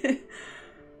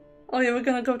 Oh yeah, we're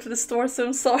gonna go to the store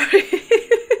soon, sorry.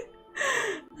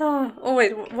 Oh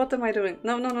wait, what am I doing?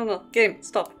 No. Game,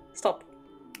 stop.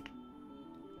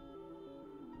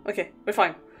 Okay, we're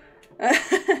fine.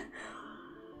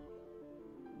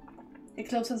 It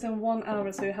closes in 1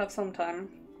 hour, so you have some time.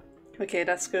 Okay,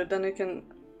 that's good. Then you can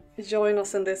join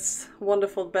us in this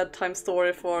wonderful bedtime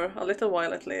story for a little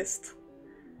while at least.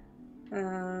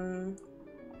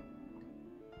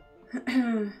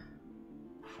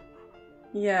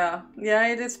 Yeah,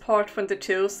 it is part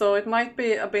 22, so it might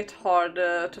be a bit hard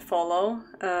to follow.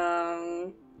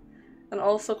 And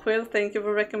also, Quill, thank you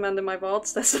for recommending my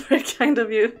VODs, that's very kind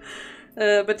of you.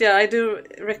 But yeah, I do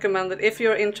recommend that if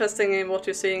you're interested in what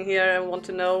you're seeing here and want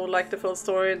to know like the full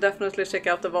story, definitely check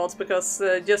out the VODs, because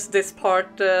just this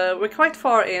part, we're quite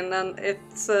far in, and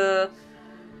it's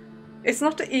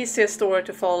not the easiest story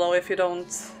to follow if you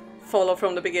don't follow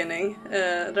from the beginning.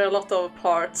 There are a lot of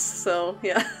parts, so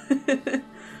yeah.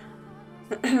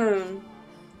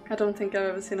 I don't think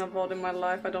I've ever seen a VOD in my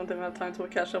life. I don't even have time to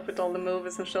catch up with all the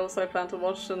movies and shows I plan to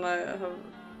watch, and I have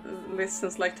lived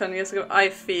since like 10 years ago. I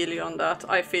feel you on that.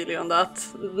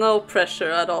 No pressure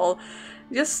at all.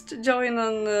 Just join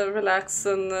and relax,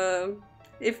 and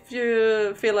if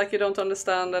you feel like you don't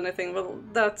understand anything, well,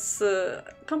 that's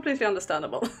completely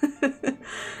understandable.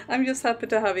 I'm just happy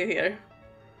to have you here.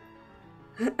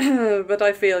 But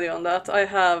I feel you on that. I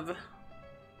have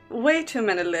way too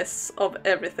many lists of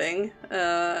everything,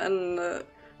 and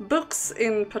books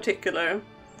in particular.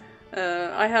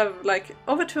 I have like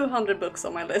over 200 books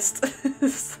on my list,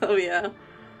 so yeah.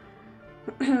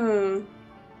 You've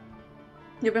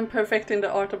been perfecting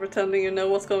the art of pretending you know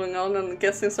what's going on and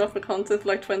guessing stuff for content for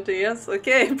like 20 years.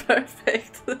 Okay,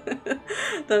 perfect.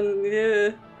 Then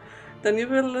you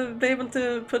will be able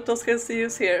to put those skills to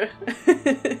use here.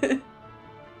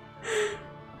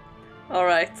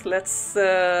 Alright, let's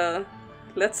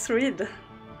read.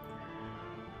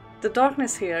 The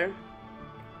darkness here,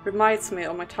 reminds me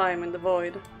of my time in the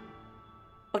void,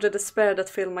 of the despair that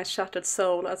filled my shattered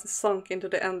soul as it sunk into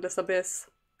the endless abyss,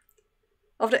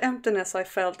 of the emptiness I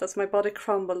felt as my body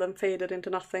crumbled and faded into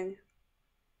nothing.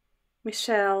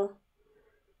 Michel,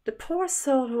 the poor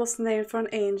soul who was named for an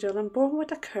angel and born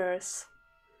with a curse,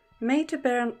 made to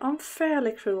bear an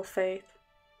unfairly cruel fate.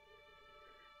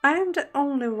 I am the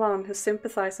only one who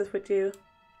sympathizes with you,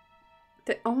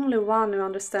 the only one who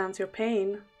understands your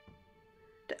pain,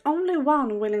 the only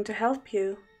one willing to help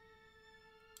you.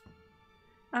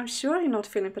 I'm sure you're not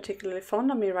feeling particularly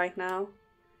fond of me right now,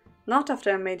 not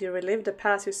after I made you relive the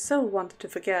past you so wanted to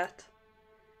forget,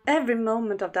 every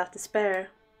moment of that despair.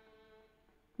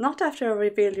 Not after I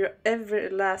revealed your every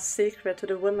last secret to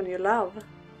the woman you love.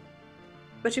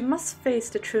 But you must face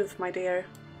the truth, my dear.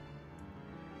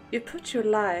 You put your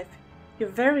life, your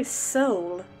very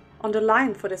soul, on the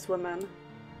line for this woman,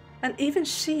 and even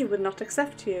she would not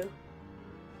accept you.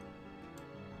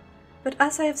 But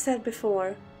as I have said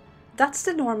before, that's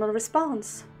the normal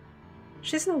response.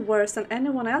 She's no worse than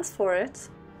anyone else for it.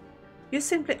 You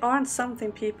simply aren't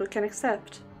something people can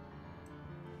accept.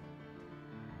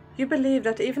 You believe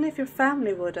that even if your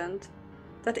family wouldn't,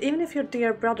 that even if your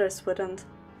dear brothers wouldn't,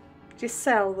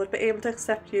 Giselle would be able to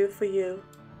accept you for you.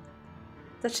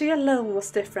 That she alone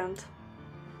was different.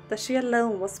 That she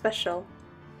alone was special.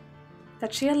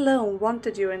 That she alone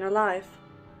wanted you in her life.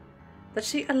 That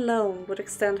she alone would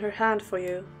extend her hand for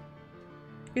you.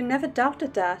 You never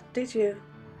doubted that, did you?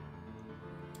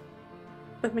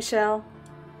 But Michel,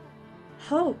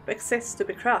 hope exists to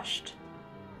be crushed.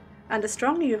 And the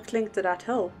stronger you cling to that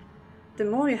hope, the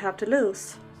more you have to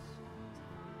lose.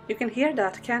 You can hear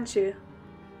that, can't you?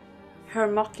 Her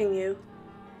mocking you,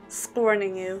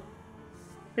 scorning you,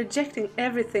 rejecting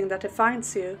everything that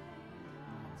defines you.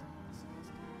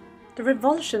 The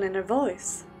revulsion in her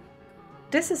voice.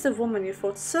 This is the woman you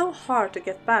fought so hard to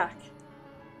get back.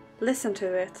 Listen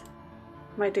to it,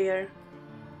 my dear.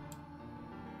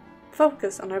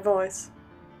 Focus on her voice.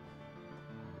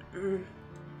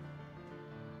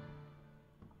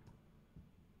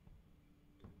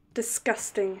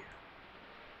 Disgusting.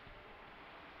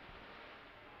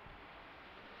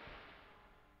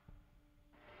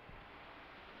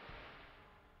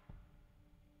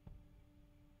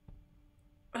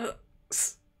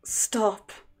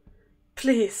 Stop.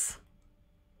 Please.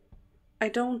 I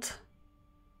don't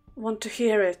want to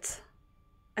hear it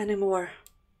anymore.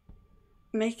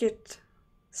 Make it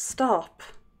stop.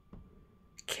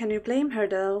 Can you blame her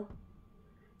though?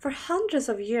 For hundreds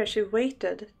of years she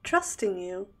waited, trusting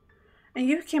you, and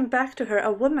you came back to her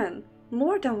a woman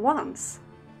more than once.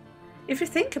 If you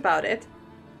think about it,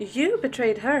 you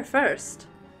betrayed her first.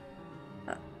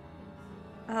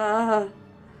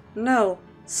 No,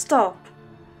 stop.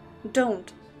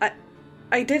 Don't.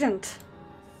 I didn't.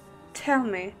 Tell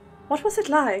me, what was it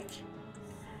like?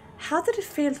 How did it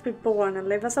feel to be born and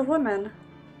live as a woman?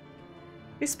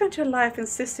 You spent your life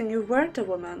insisting you weren't a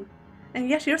woman, and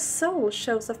yet your soul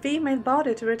chose a female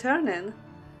body to return in.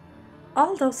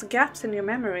 All those gaps in your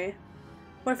memory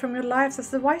were from your lives as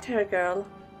the white-haired girl.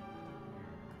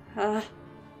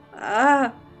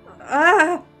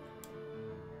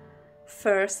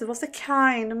 First it was the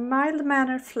kind,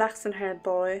 mild-mannered, flaxen-haired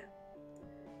boy.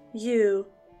 You,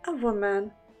 a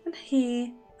woman, and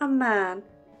he, a man,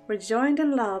 were joined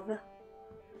in love.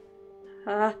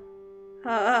 And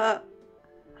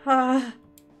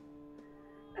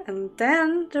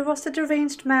then there was the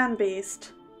deranged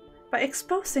man-beast. By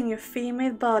exposing your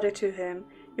female body to him,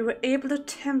 you were able to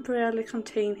temporarily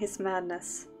contain his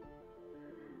madness.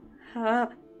 And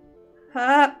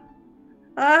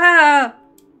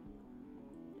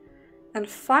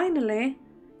finally,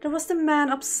 there was the man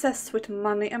obsessed with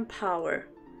money and power.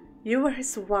 You were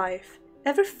his wife,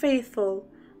 ever faithful,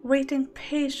 waiting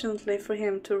patiently for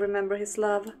him to remember his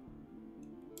love.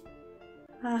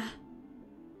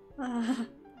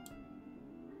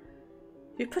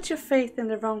 You put your faith in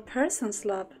the wrong person's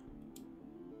love.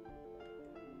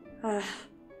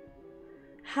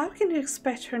 How can you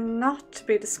expect her not to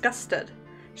be disgusted?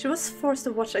 She was forced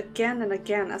to watch again and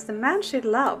again as the man she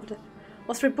loved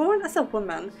was reborn as a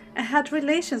woman and had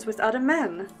relations with other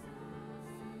men.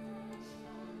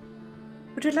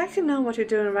 Would you like to know what you're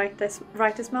doing right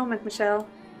this moment, Michel?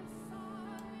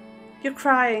 You're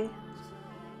crying.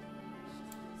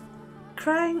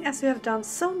 Crying as you have done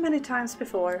so many times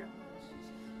before.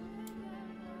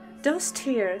 Those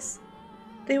tears,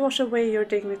 they wash away your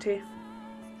dignity.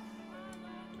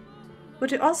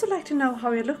 Would you also like to know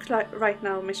how you look like right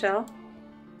now, Michel?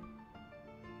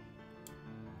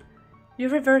 You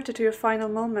reverted to your final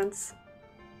moments,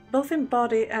 both in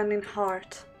body and in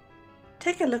heart.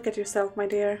 Take a look at yourself, my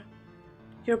dear.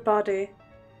 Your body,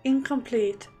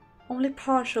 incomplete, only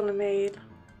partially male.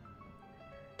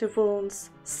 The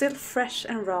wounds, still fresh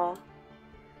and raw,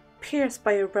 pierced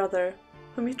by your brother,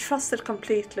 whom you trusted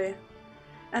completely,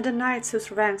 and the knights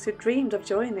whose ranks you dreamed of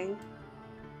joining.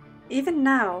 Even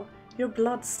now, your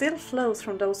blood still flows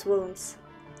from those wounds.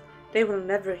 They will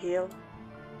never heal.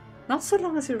 Not so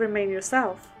long as you remain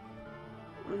yourself.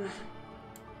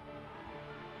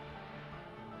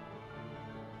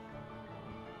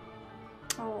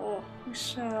 Oh,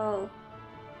 Michel.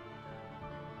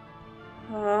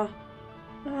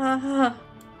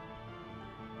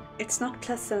 It's not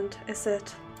pleasant, is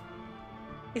it?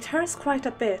 It hurts quite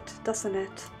a bit, doesn't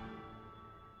it?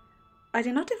 I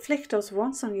did not inflict those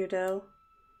wounds on you, though.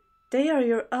 They are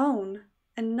your own,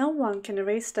 and no one can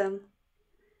erase them.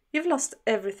 You've lost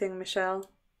everything, Michel.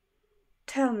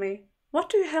 Tell me, what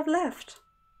do you have left?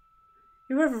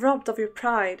 You were robbed of your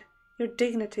pride, your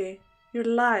dignity, your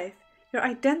life, your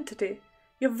identity,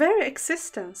 your very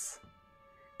existence,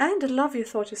 and the love you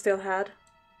thought you still had.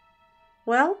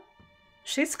 Well,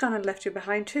 she's gone and left you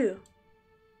behind too.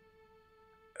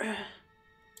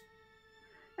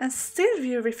 And still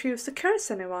you refuse to curse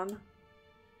anyone.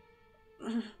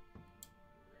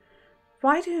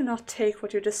 Why do you not take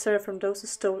what you deserve from those who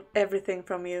stole everything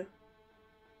from you?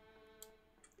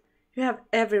 You have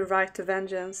every right to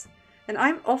vengeance, and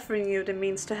I'm offering you the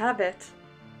means to have it.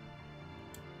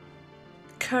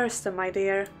 Curse them, my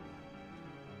dear.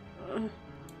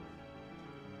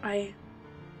 I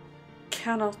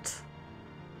cannot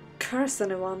curse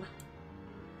anyone.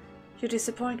 You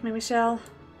disappoint me, Michel.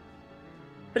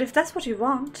 But if that's what you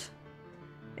want,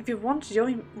 if you won't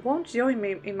join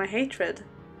me in my hatred,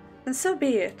 then so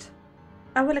be it.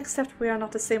 I will accept we are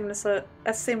not as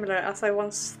similar as I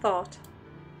once thought.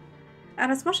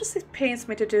 And as much as it pains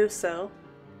me to do so,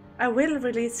 I will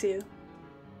release you.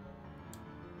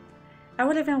 I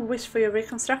will even wish for your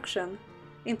reconstruction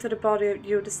into the body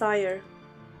you desire.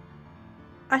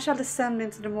 I shall descend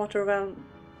into the mortal realm.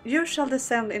 You shall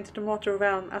descend into the mortal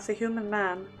realm as a human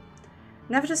man,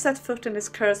 never to set foot in this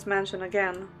cursed mansion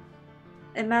again.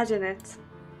 Imagine it.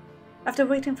 After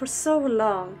waiting for so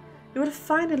long, you will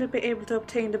finally be able to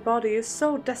obtain the body you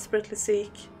so desperately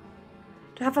seek.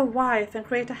 To have a wife and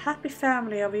create a happy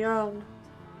family of your own.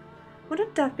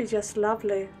 Wouldn't that be just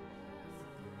lovely?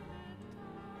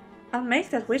 I'll make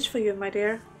that wish for you, my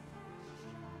dear.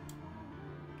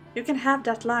 You can have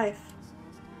that life.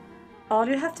 All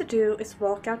you have to do is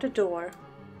walk out the door.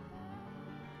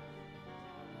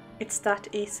 It's that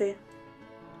easy.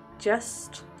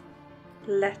 Just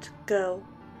let go.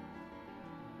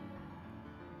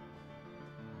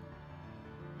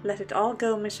 Let it all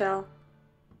go, Michel.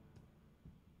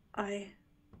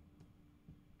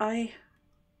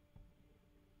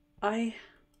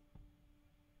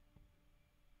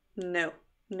 No.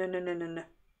 No.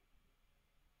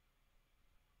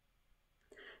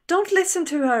 Don't listen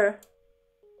to her!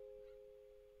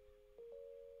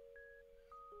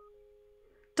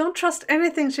 Don't trust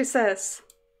anything she says.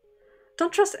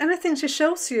 Don't trust anything she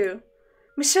shows you.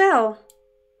 Michel!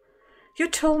 You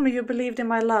told me you believed in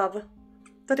my love.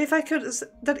 That if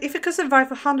it could survive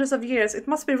for hundreds of years, it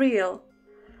must be real.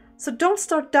 So don't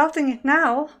start doubting it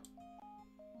now.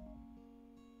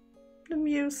 The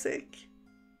music.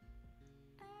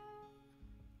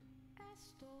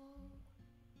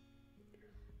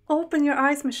 Open your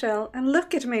eyes, Michel, and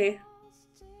look at me.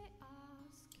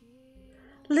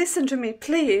 Listen to me,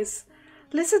 please.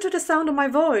 Listen to the sound of my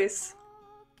voice.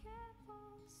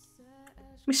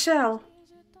 Michel.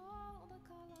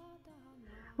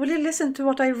 Will you listen to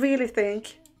what I really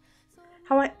think?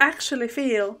 How I actually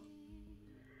feel?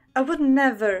 I would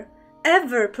never,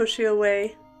 ever push you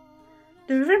away.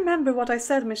 Do you remember what I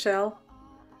said, Michel?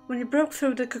 When you broke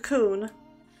through the cocoon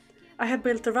I had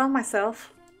built around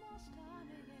myself?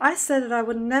 I said that I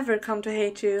would never come to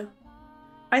hate you.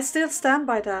 I still stand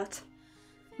by that.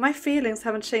 My feelings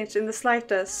haven't changed in the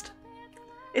slightest.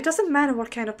 It doesn't matter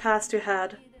what kind of past you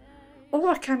had, or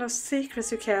what kind of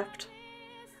secrets you kept.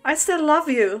 I still love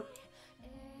you.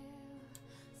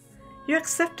 You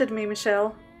accepted me,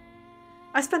 Michel.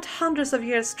 I spent hundreds of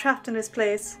years trapped in this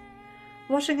place,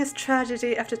 watching as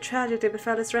tragedy after tragedy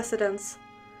befell its residents,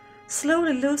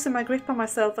 slowly losing my grip on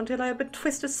myself until I had been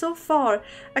twisted so far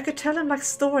I could tell him like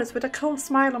stories with a cold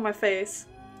smile on my face.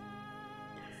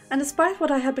 And despite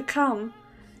what I had become,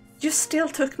 you still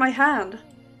took my hand.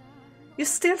 You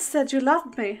still said you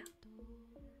loved me.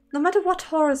 No matter what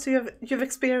horrors you've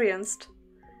experienced,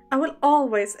 I will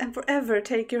always and forever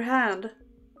take your hand.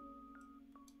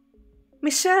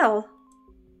 Michel!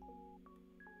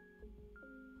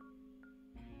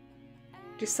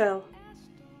 Giselle,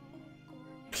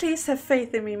 Please have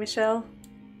faith in me, Michel.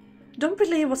 Don't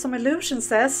believe what some illusion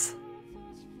says.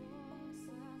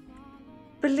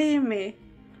 Believe me.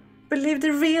 Believe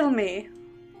the real me.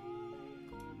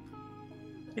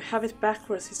 You have it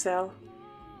backwards, Michel.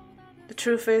 The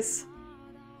truth is,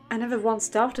 I never once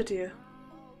doubted you.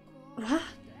 What?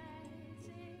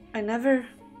 I never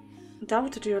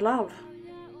doubted your love.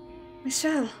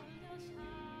 Michel.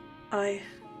 I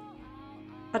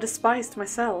despised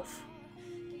myself.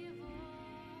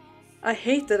 I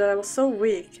hated that I was so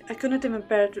weak, I couldn't even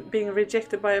bear being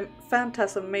rejected by a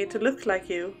phantasm made to look like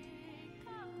you.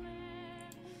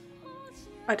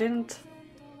 I didn't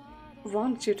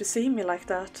want you to see me like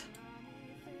that.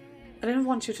 I didn't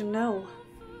want you to know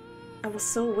I was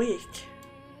so weak.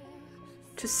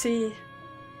 To see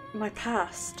my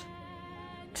past.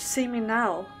 To see me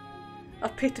now, a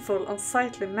pitiful,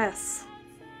 unsightly mess.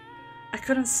 I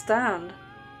couldn't stand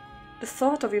the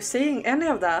thought of you seeing any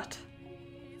of that.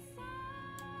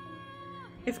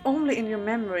 If only in your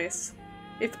memories,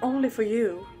 if only for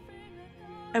you.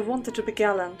 I wanted to be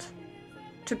gallant,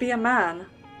 to be a man.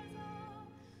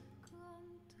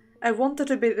 I wanted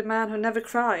to be the man who never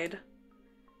cried,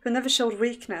 who never showed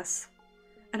weakness,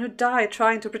 and who died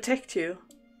trying to protect you.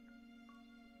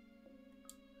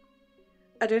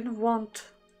 I didn't want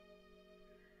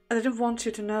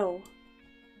you to know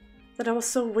that I was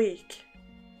so weak,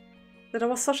 that I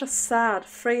was such a sad,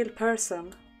 frail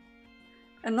person,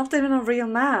 and not even a real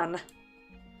man.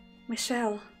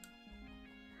 Michel,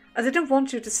 I didn't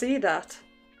want you to see that.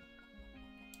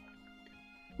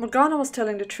 Morgana was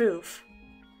telling the truth.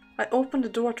 I opened the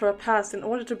door to our past in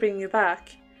order to bring you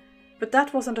back, but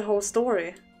that wasn't the whole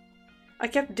story. I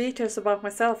kept details about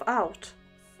myself out,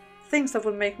 things that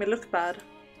would make me look bad.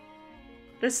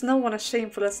 There's no one as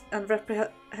shameful and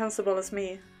reprehensible as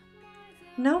me.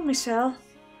 No, Michel,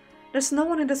 there's no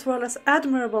one in this world as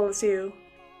admirable as you.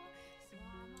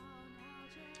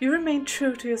 You remained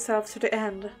true to yourself to the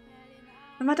end,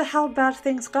 no matter how bad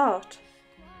things got.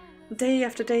 Day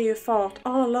after day you fought,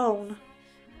 all alone,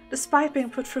 despite being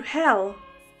put through hell.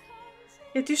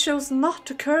 Yet you chose not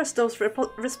to curse those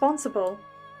responsible.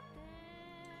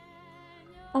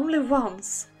 Only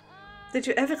once did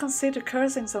you ever consider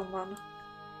cursing someone,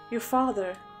 your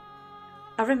father.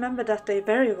 I remember that day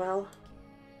very well.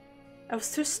 I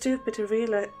was too stupid to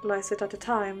realize it at the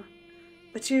time,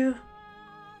 but you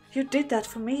did that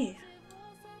for me.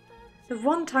 The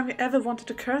one time you ever wanted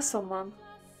to curse someone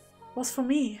was for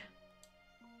me.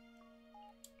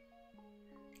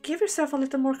 Give yourself a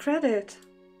little more credit.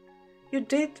 You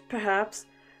did, perhaps,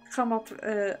 come up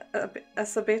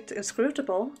as a bit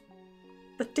inscrutable,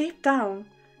 but deep down,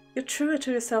 you're truer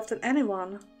to yourself than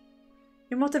anyone.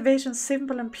 Your motivation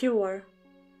simple and pure,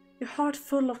 your heart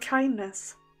full of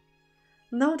kindness.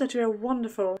 Know that you're a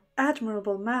wonderful,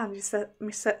 admirable man,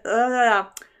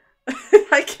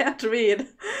 I can't read.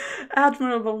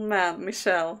 Admirable man,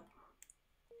 Michel.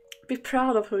 Be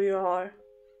proud of who you are.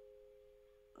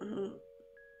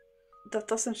 That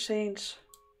doesn't change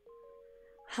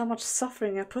how much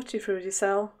suffering I put you through,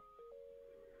 Giselle.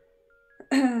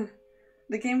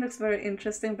 The game looks very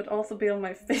interesting, but also beyond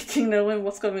my faking knowing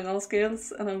what's going on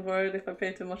skills, and I'm worried if I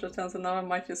pay too much attention now I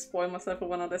might just spoil myself for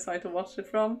when I decide to watch it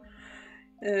from.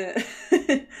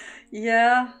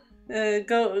 Yeah,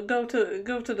 go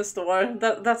to the store.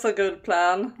 That's a good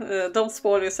plan. Don't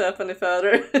spoil yourself any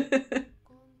further.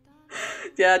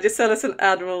 Yeah, Giselle is an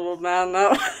admirable man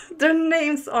now. Their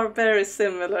names are very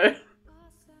similar.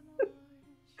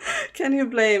 Can you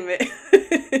blame me?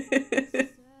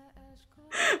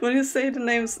 When you say the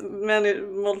names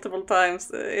multiple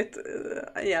times,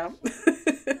 yeah.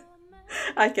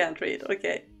 I can't read,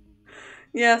 okay.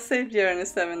 Yeah, safe journey,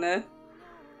 Stamina.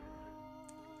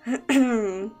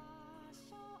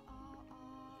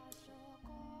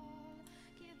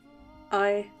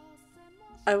 I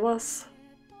was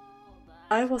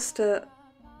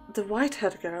the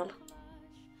white-haired girl.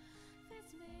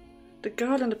 The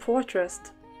girl in the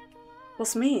portrait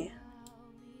was me.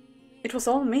 It was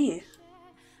all me.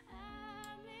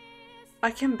 I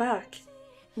came back,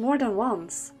 more than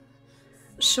once,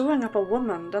 showing up a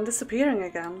woman, then disappearing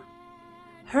again,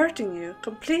 hurting you,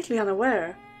 completely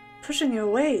unaware, pushing you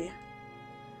away,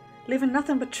 leaving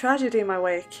nothing but tragedy in my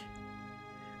wake.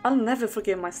 I'll never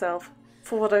forgive myself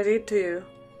for what I did to you.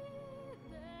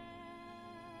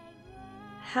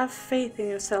 Have faith in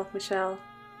yourself, Michel.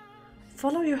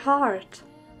 Follow your heart.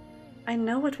 I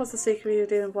know it was a secret you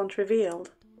didn't want revealed,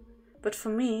 but for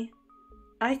me,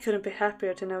 I couldn't be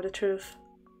happier to know the truth,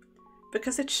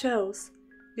 because it shows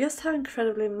just how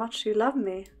incredibly much you love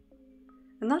me.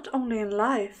 And not only in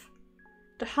life,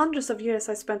 the hundreds of years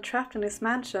I spent trapped in this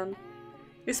mansion,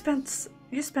 you spent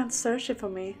You spent searching for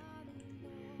me.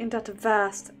 In that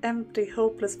vast, empty,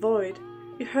 hopeless void,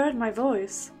 you heard my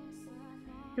voice.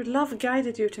 Your love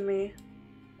guided you to me.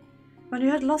 When you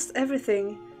had lost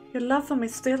everything, your love for me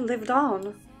still lived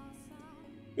on.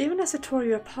 Even as it tore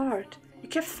you apart, you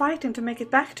kept fighting to make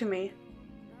it back to me.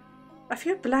 A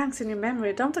few blanks in your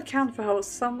memory don't account for how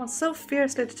someone so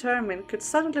fiercely determined could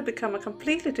suddenly become a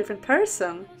completely different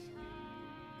person.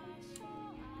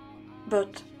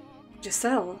 But,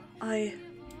 Giselle,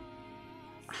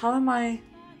 how am I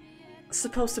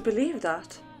supposed to believe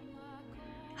that?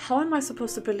 How am I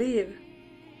supposed to believe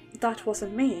that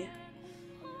wasn't me,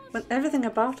 when everything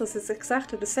about us is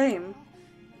exactly the same?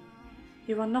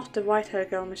 You are not the white-haired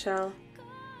girl, Michel.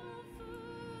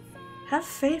 Have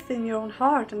faith in your own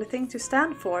heart and the things you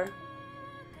stand for.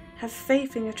 Have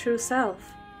faith in your true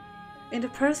self, in the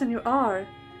person you are,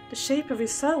 the shape of your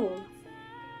soul.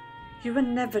 You were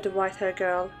never the white-haired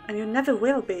girl, and you never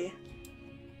will be.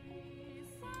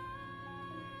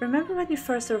 Remember when you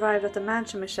first arrived at the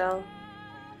mansion, Michel?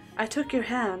 I took your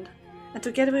hand, and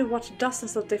together we watched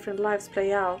dozens of different lives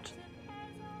play out.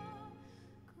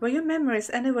 Were your memories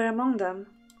anywhere among them?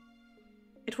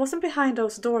 It wasn't behind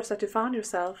those doors that you found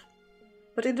yourself,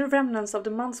 but in the remnants of the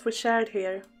months we shared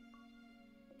here.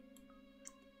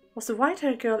 Was the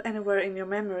white-haired girl anywhere in your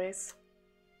memories?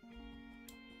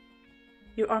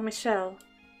 You are Michel,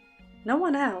 no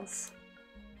one else.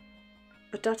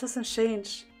 But that doesn't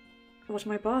change what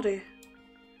my body.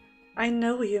 I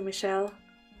know you, Michel.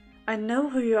 I know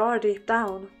who you are deep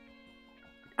down.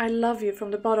 I love you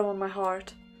from the bottom of my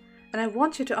heart, and I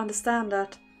want you to understand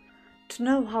that, to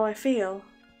know how I feel.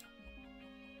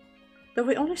 Though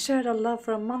we only shared our love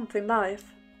for a month in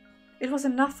life, it was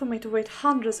enough for me to wait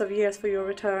hundreds of years for your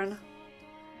return.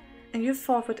 And you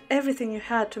fought with everything you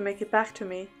had to make it back to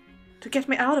me, to get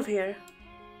me out of here.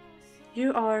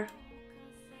 You are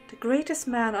the greatest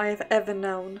man I have ever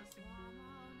known.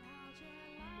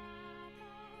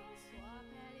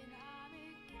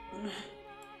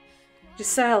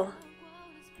 Giselle,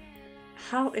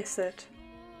 how is it?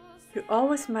 You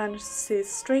always manage to see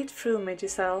straight through me,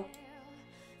 Giselle.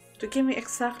 To give me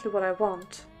exactly what I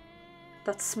want.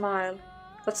 That smile,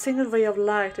 that single ray of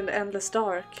light in the endless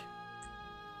dark.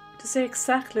 To say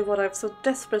exactly what I've so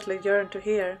desperately yearned to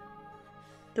hear.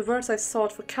 The words I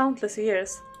sought for countless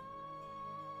years.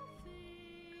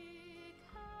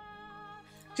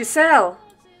 Giselle!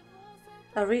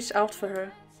 I reached out for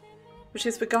her, but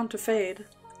she's begun to fade,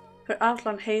 her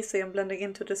outline hazy and blending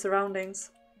into the surroundings,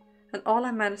 and all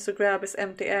I manage to grab is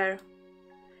empty air.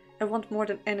 I want more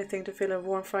than anything to feel her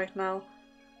warmth right now,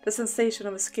 the sensation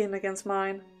of her skin against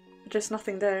mine, but there's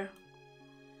nothing there.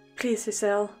 Please,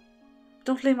 Giselle,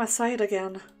 don't leave my side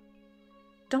again.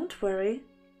 Don't worry,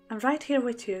 I'm right here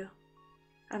with you.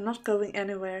 I'm not going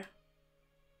anywhere.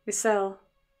 Giselle,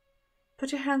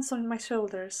 put your hands on my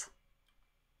shoulders.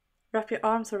 Wrap your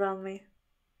arms around me.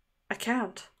 I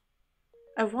can't.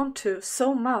 I want to,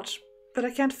 so much, but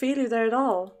I can't feel you there at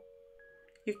all.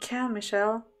 You can,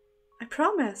 Michel. I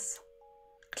promise.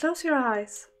 Close your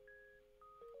eyes.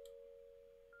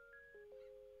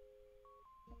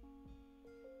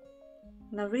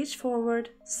 Now reach forward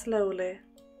slowly.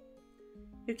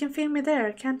 You can feel me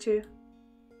there, can't you?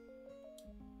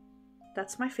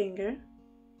 That's my finger,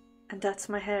 and that's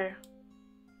my hair.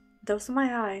 Those are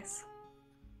my eyes,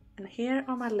 and here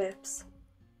are my lips.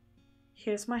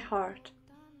 Here's my heart,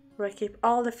 where I keep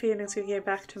all the feelings you gave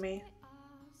back to me,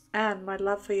 and my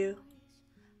love for you.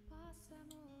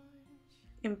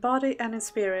 In body and in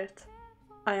spirit,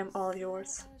 I am all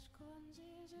yours.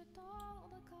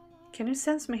 Can you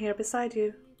sense me here beside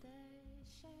you?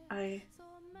 I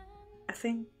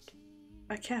think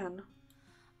I can.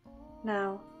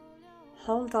 Now,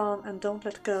 hold on and don't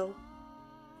let go.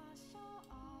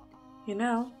 You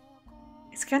know,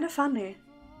 it's kind of funny.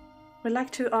 We're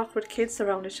like two awkward kids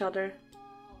around each other,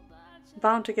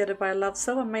 bound together by a love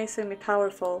so amazingly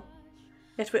powerful,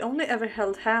 yet we only ever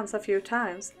held hands a few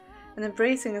times, and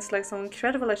embracing is like some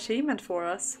incredible achievement for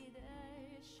us.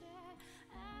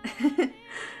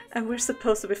 And we're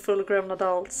supposed to be full-grown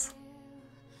adults.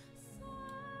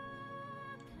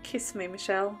 Kiss me,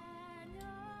 Michel.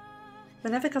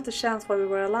 We never got the chance while we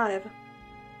were alive.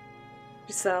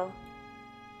 Giselle,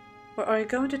 or are you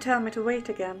going to tell me to wait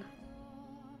again?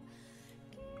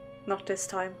 Not this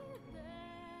time.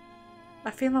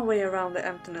 I feel my way around the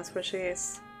emptiness where she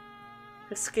is.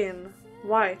 Her skin,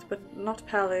 white but not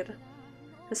pallid.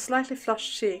 Her slightly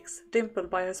flushed cheeks, dimpled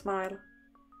by her smile.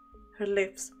 Her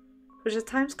lips, which at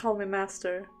times call me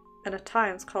master, and at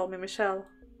times call me Michel.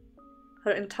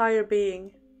 Her entire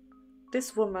being.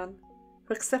 This woman,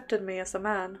 who accepted me as a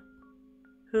man.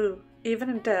 Who, even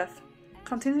in death,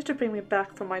 continue to bring me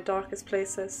back from my darkest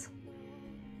places.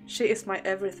 She is my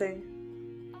everything.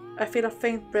 I feel a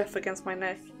faint breath against my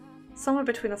neck, somewhere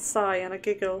between a sigh and a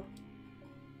giggle.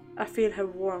 I feel her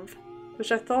warmth,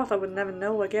 which I thought I would never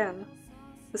know again,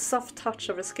 the soft touch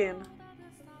of her skin.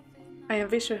 I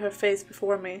envision her face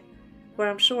before me, where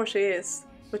I'm sure she is,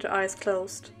 with her eyes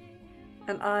closed,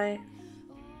 and I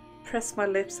press my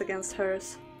lips against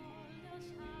hers.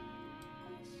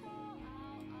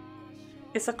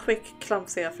 It's a quick,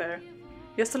 clumsy affair,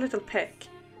 just a little peck,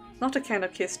 not the kind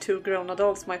of kiss two grown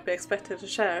adults might be expected to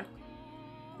share,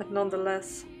 but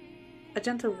nonetheless, a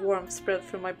gentle warmth spread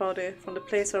through my body from the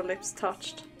place our lips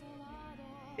touched.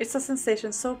 It's a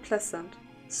sensation so pleasant,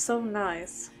 so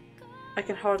nice, I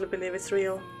can hardly believe it's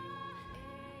real.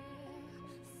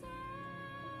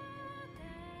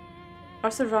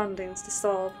 Our surroundings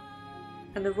dissolve,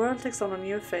 and the world takes on a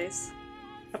new face,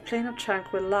 a plane of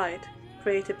tranquil light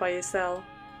created by Michel,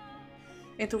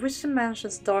 into which the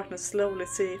mansion's darkness slowly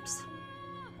seeps.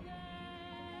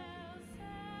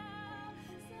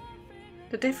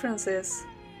 The difference is,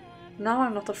 now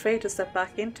I'm not afraid to step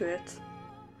back into it.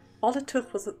 All it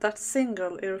took was that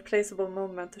single, irreplaceable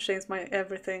moment to change my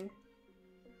everything.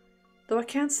 Though I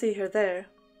can't see her there,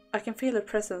 I can feel her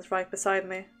presence right beside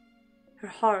me, her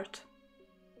heart,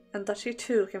 and that she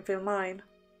too can feel mine.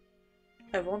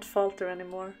 I won't falter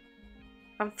anymore.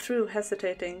 I'm through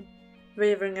hesitating,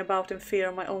 wavering about in fear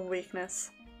of my own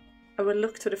weakness. I will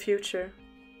look to the future.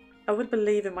 I will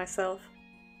believe in myself,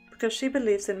 because she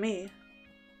believes in me.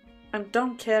 I'm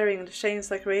done carrying the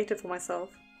chains I created for myself.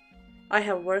 I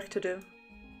have work to do.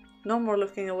 No more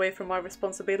looking away from my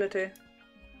responsibility.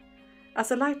 As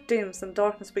the light dims and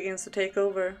darkness begins to take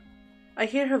over, I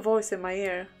hear her voice in my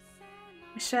ear.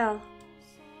 Michel,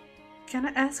 can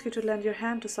I ask you to lend your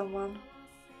hand to someone?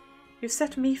 You've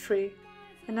set me free,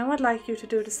 and now I'd like you to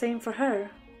do the same for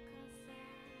her.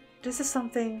 This is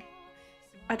something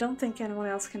I don't think anyone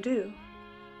else can do.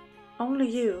 Only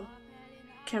you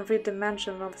can rid the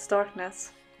mansion of its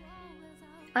darkness.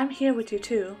 I'm here with you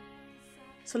too,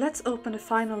 so let's open the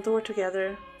final door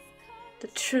together. The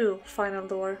true final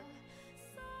door.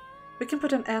 We can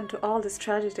put an end to all this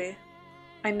tragedy.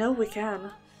 I know we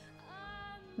can.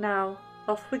 Now,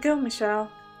 off we go,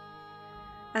 Michel.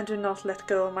 And do not let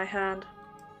go of my hand.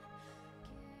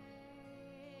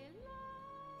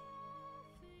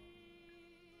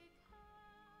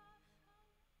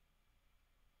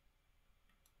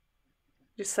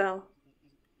 Michel.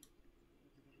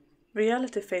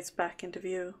 Reality fades back into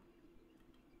view.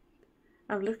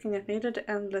 I'm looking at neither the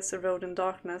endless eroding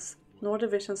darkness nor the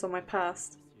visions of my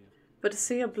past, but a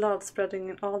sea of blood spreading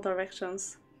in all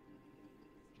directions.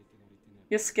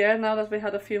 You're scared now that we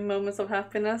had a few moments of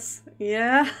happiness?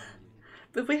 Yeah,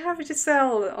 but we have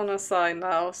Giselle on our side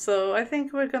now, so I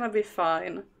think we're gonna be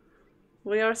fine.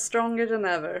 We are stronger than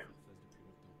ever.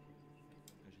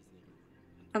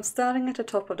 I'm standing at the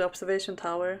top of the observation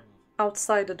tower,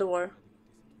 outside the door.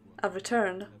 I've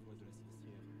returned.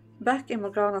 Back in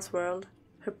Morgana's world,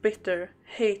 her bitter,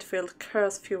 hate-filled,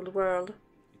 curse-fueled world.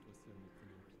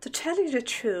 To tell you the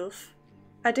truth,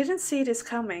 I didn't see this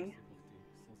coming.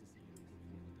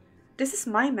 This is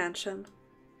my mansion,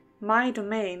 my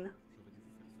domain.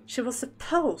 She was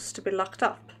supposed to be locked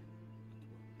up,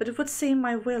 but it would seem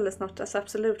my will is not as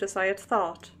absolute as I had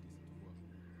thought.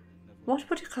 What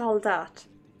would you call that?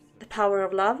 The power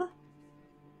of love?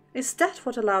 Is that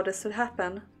what allowed this to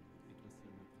happen?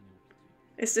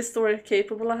 Is this story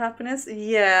capable of happiness?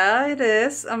 Yeah, it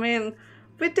is. I mean,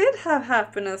 we did have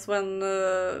happiness when,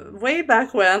 way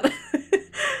back when.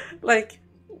 Like,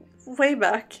 way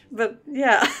back, but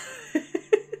yeah.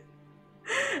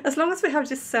 As long as we have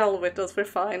Giselle with us, we're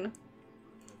fine.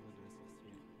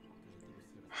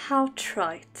 How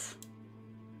trite.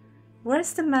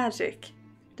 Where's the magic?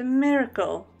 The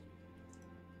miracle?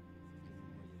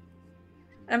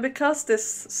 And because this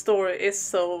story is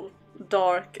so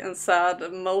dark and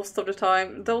sad most of the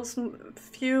time, those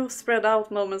few spread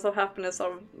out moments of happiness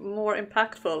are more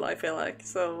impactful, I feel like.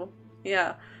 So,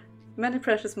 yeah. Many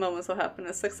precious moments of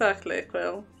happiness, exactly,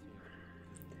 Quill.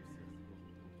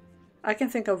 I can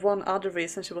think of one other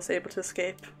reason she was able to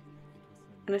escape.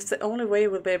 And it's the only way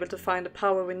we'll be able to find the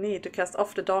power we need to cast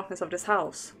off the darkness of this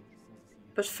house.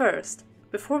 But first,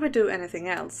 before we do anything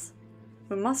else,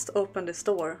 we must open this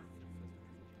door.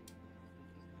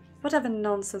 Whatever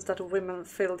nonsense that women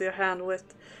filled your hand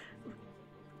with.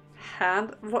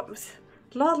 Hand? What?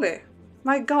 Lolly!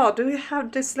 My god, do you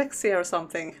have dyslexia or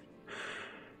something?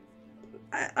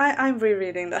 I'm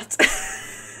rereading that.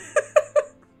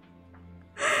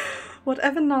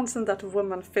 Whatever nonsense that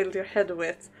woman filled your head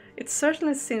with, it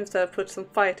certainly seems to have put some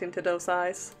fight into those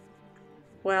eyes.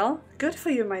 Well, good for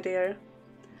you, my dear.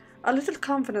 A little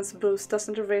confidence boost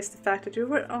doesn't erase the fact that you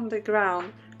were on the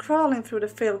ground, crawling through the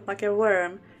filth like a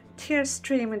worm, tears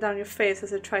streaming down your face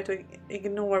as you try to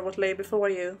ignore what lay before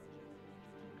you.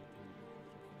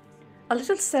 A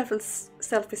little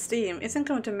self-esteem isn't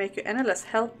going to make you any less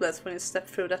helpless when you step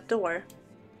through that door.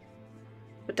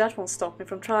 But that won't stop me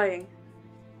from trying.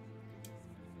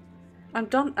 I'm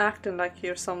done acting like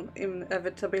you're some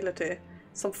inevitability,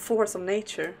 some force of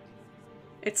nature.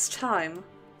 It's time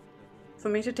for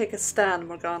me to take a stand,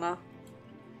 Morgana.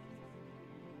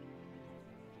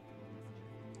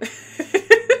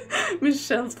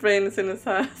 Michel's brain is in his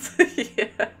hands.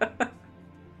 Yeah.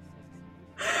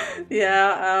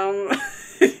 Yeah,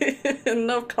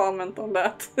 no comment on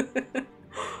that.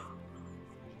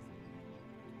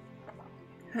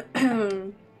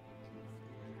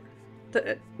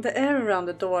 The air around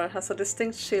the door has a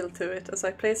distinct chill to it as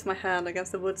I place my hand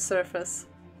against the wood surface.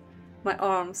 My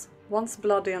arms, once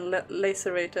bloody and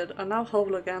lacerated, are now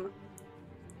whole again.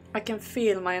 I can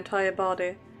feel my entire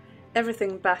body,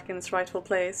 everything back in its rightful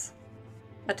place.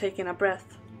 I take in a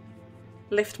breath,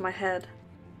 lift my head,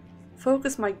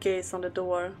 focus my gaze on the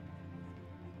door,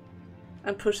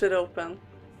 and push it open.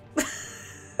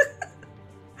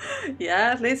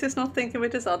 Yeah, at least he's not thinking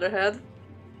with his other head.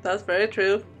 That's very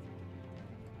true.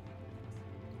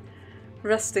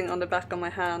 Resting on the back of my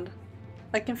hand,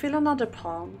 I can feel another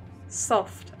palm,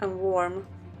 soft and warm.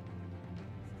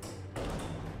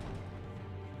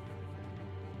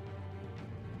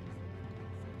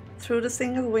 Through the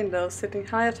single window sitting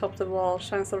high atop the wall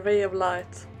shines a ray of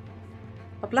light.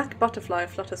 A black butterfly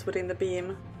flutters within the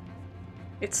beam.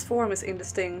 Its form is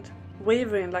indistinct,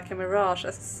 wavering like a mirage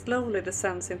as it slowly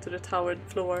descends into the towered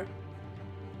floor.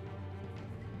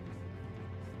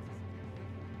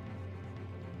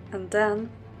 And then,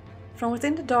 from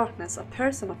within the darkness, a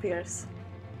person appears.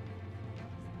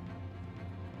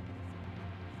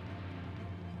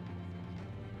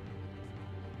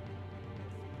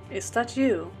 Is that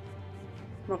you,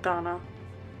 Morgana?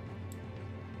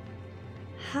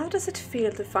 How does it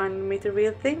feel to finally meet the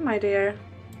real thing, my dear?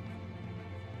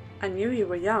 I knew you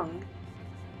were young,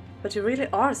 but you really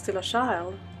are still a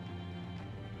child.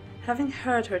 Having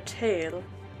heard her tale,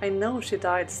 I know she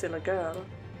died still a girl,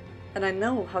 and I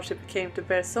know how she became to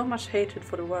bear so much hatred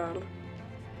for the world.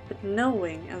 But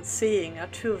knowing and seeing are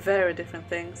two very different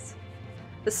things.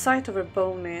 The sight of her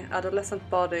bony, adolescent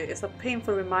body is a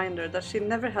painful reminder that she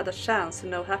never had a chance to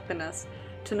know happiness,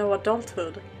 to know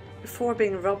adulthood, before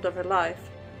being robbed of her life.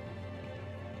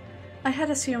 I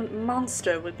had assumed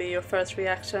monster would be your first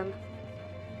reaction.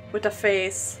 With a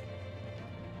face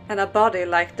and a body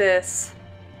like this.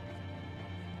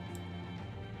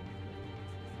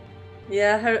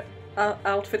 Yeah, her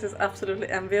outfit is absolutely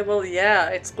enviable. Yeah,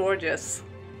 it's gorgeous.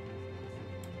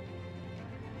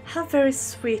 How very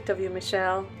sweet of you,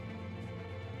 Michel.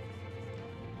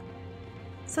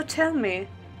 So tell me,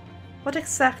 what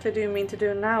exactly do you mean to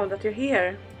do now that you're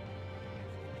here?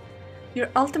 Your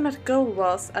ultimate goal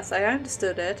was, as I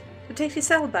understood it, to take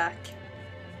Giselle back.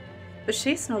 But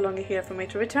she's no longer here for me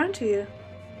to return to you.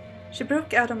 She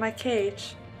broke out of my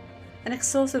cage and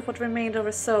exhausted what remained of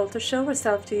her soul to show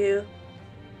herself to you.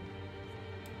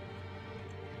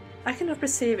 I cannot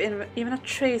perceive even a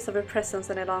trace of her presence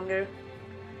any longer,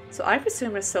 so I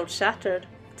presume her soul shattered,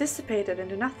 dissipated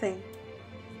into nothing.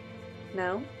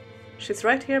 No, she's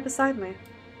right here beside me.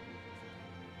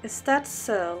 Is that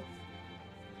so?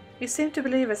 You seem to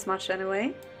believe as much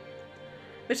anyway,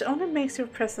 which only makes your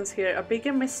presence here a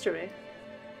bigger mystery.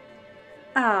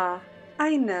 Ah,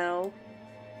 I know.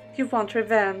 You want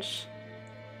revenge.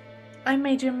 I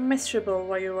made you miserable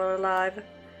while you were alive,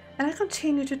 and I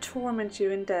continue to torment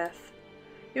you in death.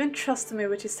 You entrusted me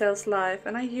with Giselle's life,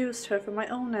 and I used her for my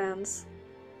own ends.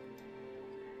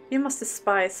 You must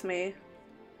despise me.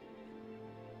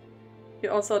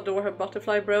 You also adore her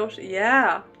butterfly brooch?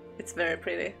 Yeah, it's very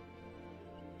pretty.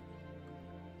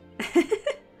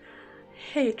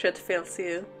 Hatred fills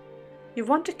you. You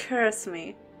want to curse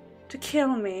me, to kill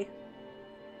me.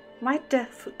 My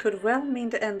death could well mean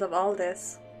the end of all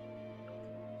this.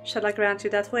 Shall I grant you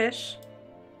that wish?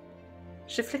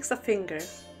 She flicks a finger,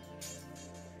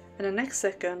 and the next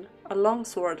second a long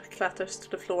sword clatters to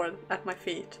the floor at my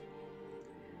feet.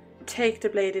 Take the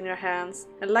blade in your hands,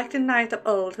 and like the knight of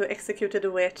old who executed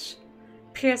the witch,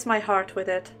 pierce my heart with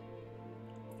it.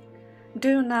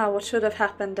 Do now what should have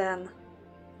happened then.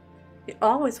 You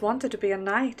always wanted to be a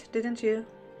knight, didn't you?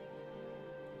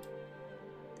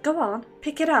 Go on,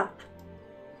 pick it up.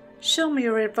 Show me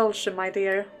your revulsion, my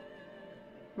dear.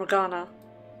 Morgana,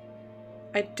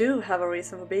 I do have a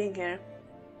reason for being here.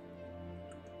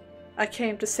 I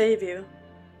came to save you.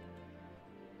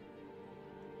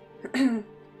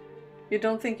 You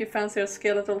don't think you fancy her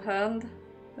skeletal hand?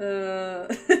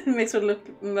 It makes her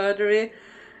look murdery.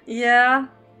 Yeah,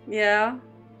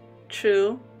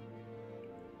 true.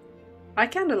 I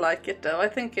kinda like it though. I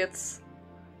think it's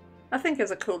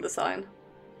a cool design.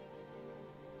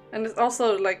 And it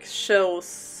also like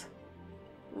shows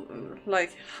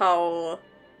like how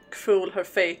cruel her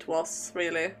fate was,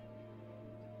 really.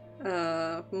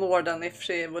 More than if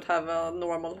she would have a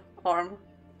normal arm.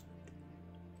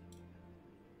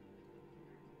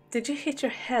 Did you hit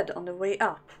your head on the way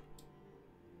up?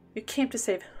 You came to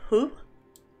save who?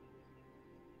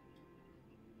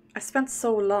 I spent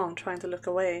so long trying to look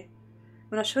away,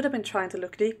 when I should have been trying to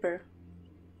look deeper.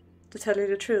 To tell you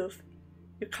the truth,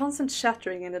 your constant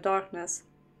shattering in the darkness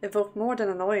evoked more than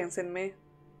annoyance in me.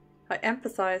 I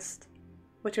empathized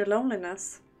with your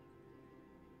loneliness.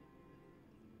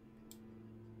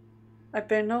 I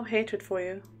bear no hatred for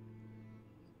you.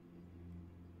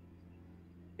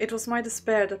 It was my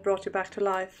despair that brought you back to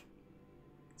life,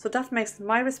 so that makes it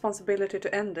my responsibility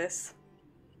to end this.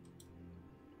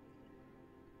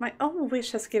 My own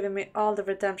wish has given me all the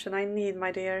redemption I need,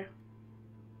 my dear.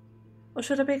 Or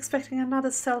should I be expecting another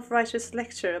self-righteous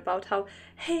lecture about how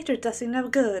hatred does you no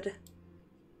good?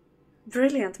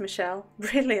 Brilliant, Michel,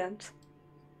 brilliant.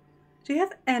 Do you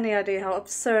have any idea how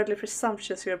absurdly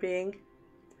presumptuous you're being?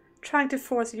 Trying to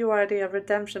force your idea of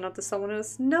redemption onto someone who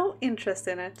has no interest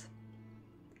in it.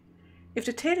 If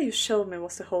the tale you showed me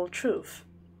was the whole truth,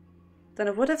 then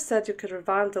I would have said you could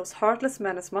revile those heartless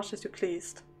men as much as you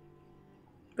pleased.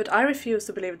 But I refuse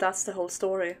to believe that's the whole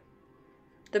story.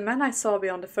 The men I saw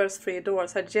beyond the first 3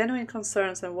 doors had genuine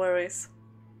concerns and worries.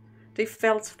 They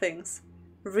felt things,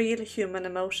 real human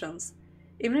emotions,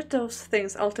 even if those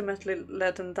things ultimately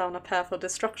led them down a path of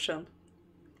destruction.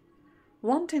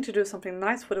 Wanting to do something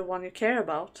nice for the one you care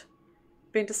about,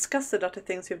 being disgusted at the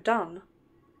things you've done,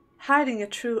 hiding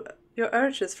your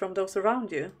urges from those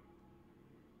around you.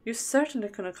 You certainly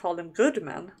couldn't call them good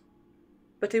men,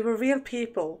 but they were real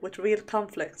people with real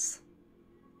conflicts.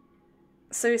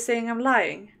 So you're saying I'm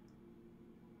lying?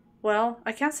 Well,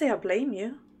 I can't say I blame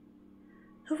you.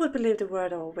 Who would believe the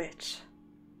word of a witch?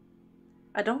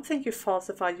 I don't think you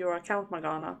falsified your account,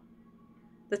 Morgana.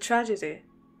 The tragedy,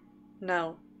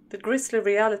 no, the grisly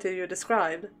reality you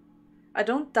described, I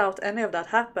don't doubt any of that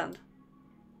happened.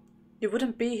 You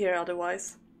wouldn't be here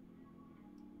otherwise.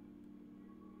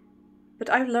 But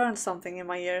I've learned something in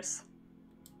my years.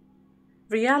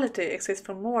 Reality exists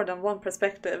from more than one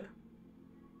perspective.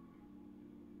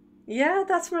 Yeah,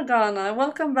 that's Morgana.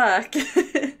 Welcome back.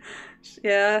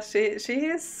 Yeah, she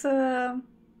is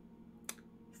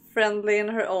friendly in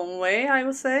her own way, I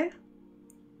would say.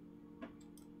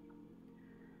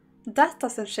 That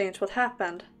doesn't change what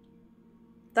happened.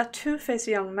 That two-faced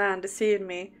young man deceived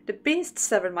me, the beast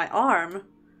severed my arm,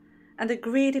 and the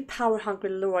greedy, power-hungry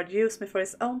lord used me for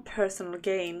his own personal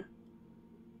gain.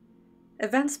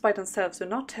 Events by themselves do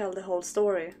not tell the whole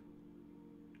story.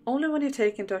 Only when you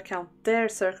take into account their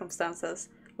circumstances,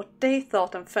 what they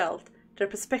thought and felt, their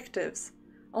perspectives,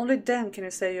 only then can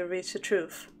you say you reach the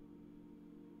truth.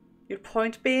 Your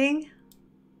point being?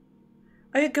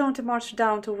 Are you going to march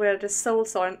down to where the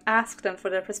souls are and ask them for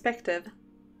their perspective?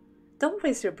 Don't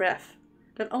waste your breath.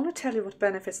 They'll only tell you what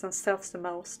benefits themselves the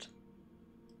most.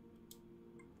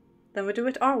 Then we do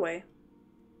it our way.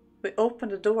 We open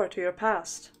the door to your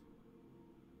past.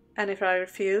 And if I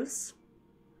refuse?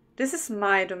 This is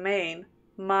my domain,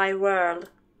 my world.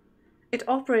 It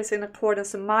operates in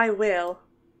accordance to my will.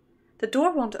 The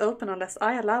door won't open unless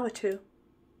I allow it to.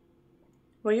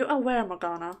 Were you aware,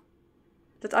 Morgana,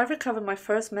 that I recovered my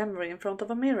first memory in front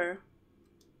of a mirror?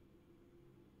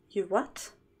 You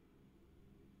what?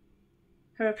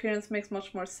 Her appearance makes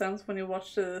much more sense when you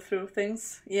watch through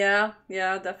things. Yeah,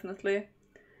 definitely.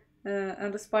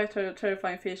 And despite her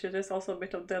terrifying feature, there's also a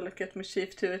bit of delicate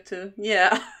mischief to it too.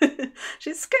 Yeah,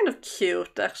 she's kind of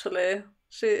cute actually.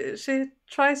 She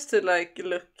tries to like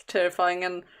look terrifying,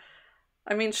 and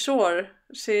I mean, sure,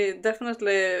 she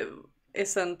definitely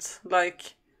isn't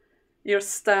like your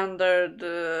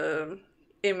standard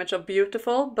image of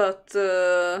beautiful, but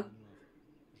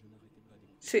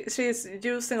she's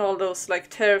using all those like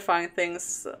terrifying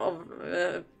things of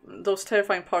those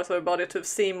terrifying parts of her body to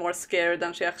seem more scary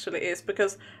than she actually is,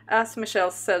 because as Michel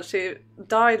said, she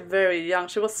died very young.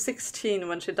 She was 16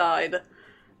 when she died,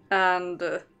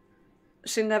 and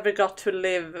she never got to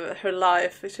live her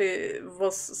life. She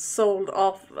was sold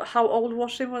off. How old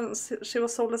was she when she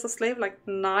was sold as a slave? Like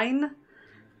 9?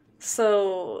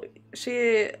 So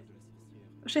she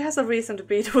has a reason to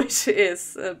be the way she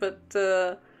is,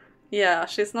 but yeah,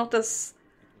 she's not as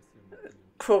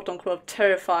quote-unquote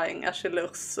terrifying as she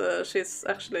looks. She's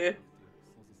actually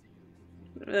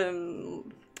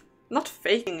not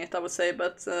faking it, I would say,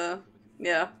 but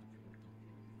yeah.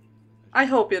 I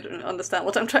hope you understand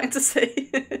what I'm trying to say.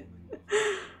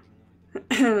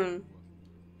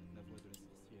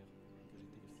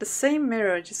 The same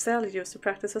mirror Giselle used to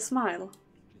practice a smile.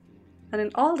 And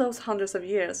in all those hundreds of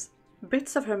years,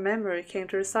 bits of her memory came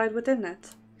to reside within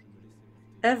it.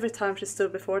 Every time she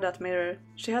stood before that mirror,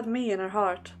 she had me in her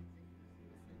heart.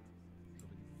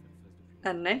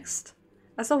 And next,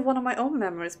 I saw one of my own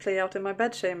memories play out in my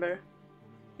bedchamber.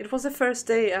 It was the first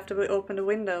day after we opened the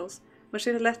windows, when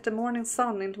she let the morning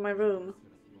sun into my room.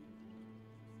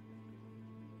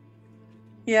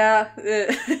 Yeah,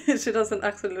 she doesn't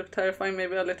actually look terrifying,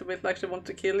 maybe a little bit like she wants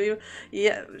to kill you.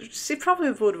 Yeah, she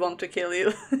probably would want to kill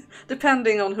you,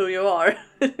 depending on who you are.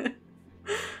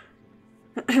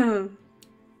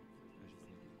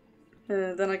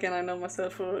 Then again, I know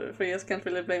myself for years, can't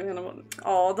really blame anyone.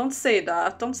 Oh, don't say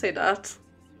that, don't say that.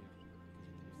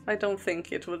 I don't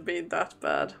think it would be that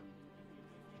bad.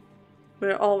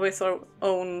 We're always our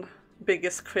own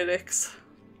biggest critics.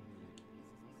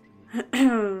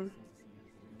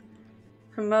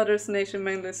 Her mother's nation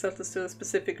mainly settles to a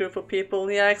specific group of people.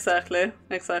 Yeah, exactly,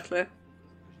 exactly.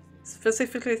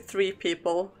 Specifically 3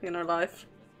 people in her life.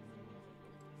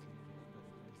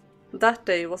 That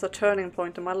day was a turning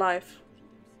point in my life.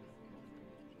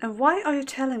 And why are you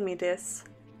telling me this?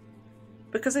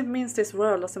 Because it means this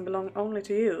world doesn't belong only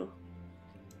to you.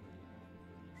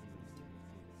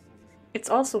 It's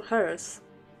also hers,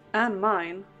 and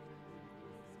mine.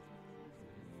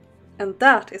 And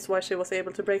that is why she was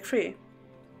able to break free.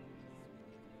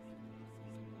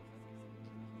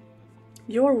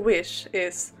 Your wish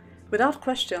is, without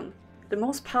question, the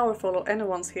most powerful of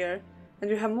anyone's here, and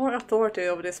you have more authority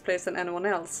over this place than anyone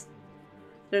else.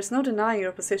 There is no denying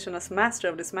your position as master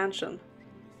of this mansion.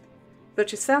 But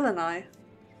Giselle and I,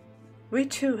 we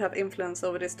too have influence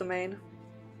over this domain.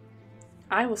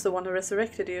 I was the one who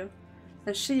resurrected you,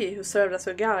 and she who served as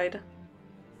your guide.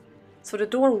 So the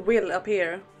door will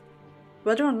appear,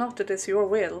 whether or not it is your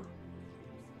will.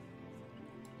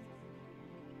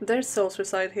 Their souls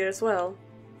reside here as well.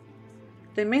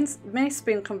 They may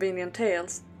spin convenient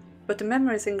tales, but the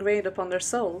memories engraved upon their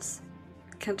souls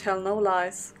can tell no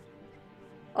lies.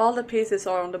 All the pieces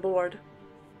are on the board.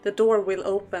 The door will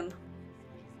open.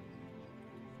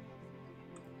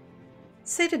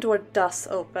 Say the door does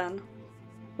open.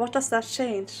 What does that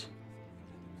change?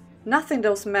 Nothing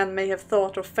those men may have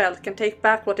thought or felt can take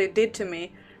back what they did to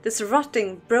me, this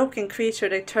rotting, broken creature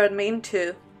they turned me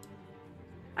into.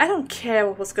 I don't care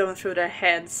what was going through their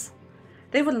heads.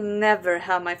 They will never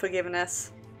have my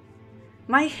forgiveness.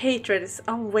 My hatred is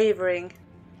unwavering.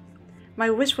 My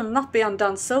wish will not be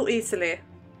undone so easily.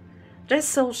 Their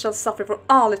souls shall suffer for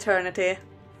all eternity.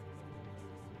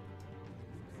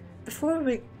 Before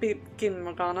we begin,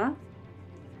 Morgana,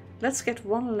 let's get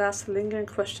one last lingering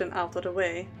question out of the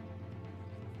way.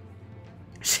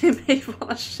 She may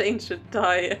want to change her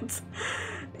diet.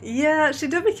 Yeah, she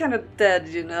do be kind of dead,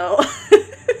 you know.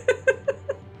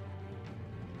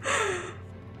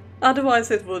 Otherwise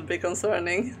it would be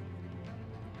concerning.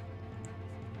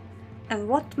 And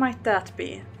what might that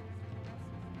be?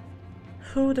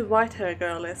 Who the white-haired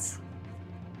girl is?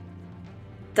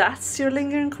 That's your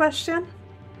lingering question?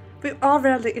 We've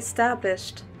already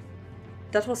established.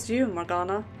 That was you,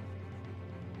 Morgana.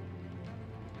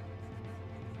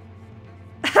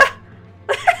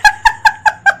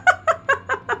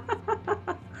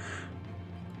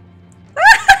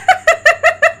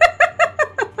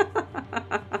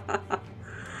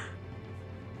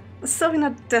 So in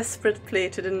a desperate plea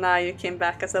to deny you came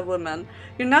back as a woman,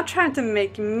 you're now trying to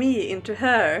make me into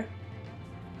her.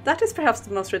 That is perhaps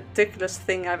the most ridiculous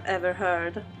thing I've ever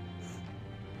heard.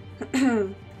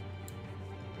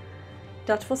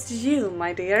 That was you,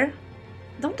 my dear.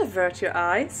 Don't avert your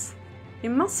eyes. You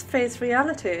must face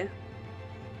reality.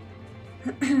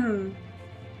 You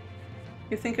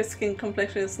think your skin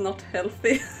complexion is not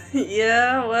healthy?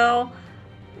 Yeah, well...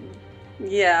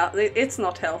 yeah, it's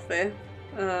not healthy.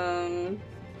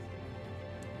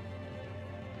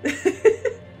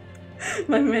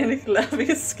 My manic laughing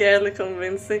is scarcely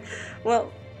convincing.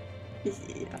 Well, yeah,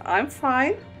 I'm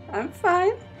fine. I'm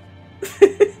fine.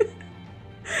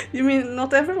 You mean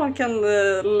not everyone can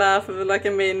laugh like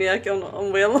a maniac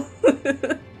on will?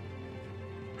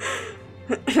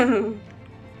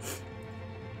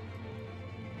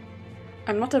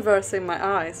 I'm not aversing my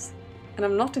eyes, and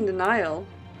I'm not in denial.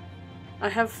 I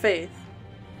have faith.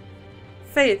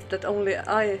 Faith that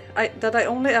I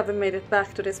only ever made it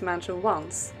back to this mansion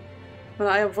once, when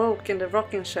I awoke in the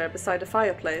rocking chair beside the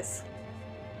fireplace.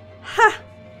 Ha!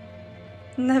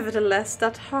 Nevertheless,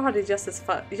 that hardly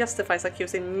justifies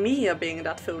accusing me of being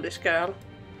that foolish girl.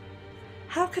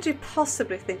 How could you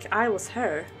possibly think I was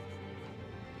her?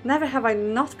 Never have I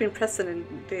not been present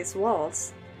in these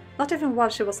walls, not even while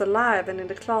she was alive and in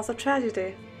the claws of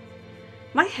tragedy.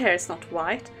 My hair is not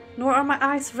white, nor are my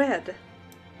eyes red.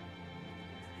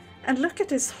 And look at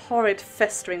this horrid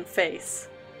festering face.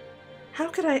 How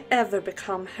could I ever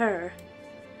become her?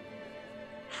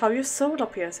 How your soul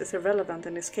appears is irrelevant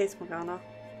in this case, Morgana.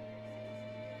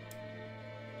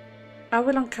 I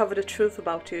will uncover the truth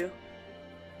about you.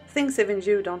 Things even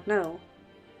you don't know.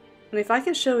 And if I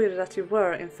can show you that you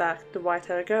were, in fact, the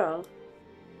white-haired girl,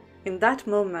 in that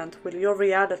moment will your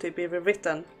reality be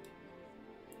rewritten.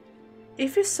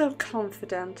 If you're so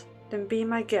confident, then be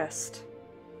my guest.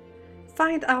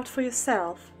 Find out for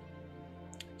yourself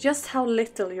just how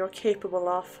little you're capable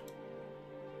of.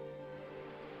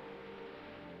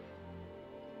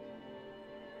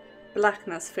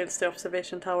 Blackness fills the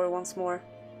observation tower once more.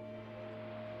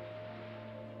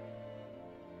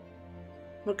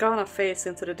 Morgana fades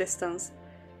into the distance,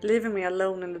 leaving me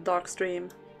alone in the dark stream.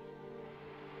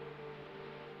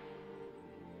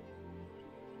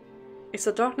 It's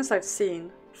a darkness I've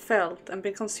seen, felt, and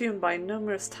been consumed by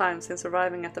numerous times since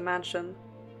arriving at the mansion.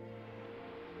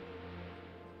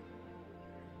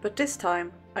 But this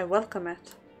time, I welcome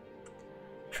it,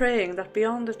 praying that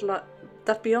beyond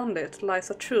it lies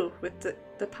a truth with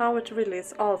the power to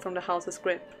release all from the house's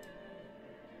grip.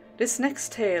 This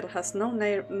next tale has no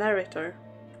narrator.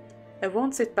 I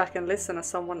won't sit back and listen as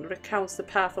someone recounts the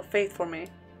path of fate for me.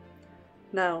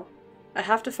 No, I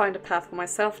have to find a path for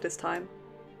myself this time.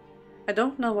 I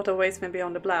don't know what awaits me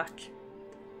beyond the black,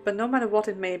 but no matter what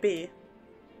it may be,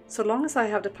 so long as I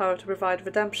have the power to provide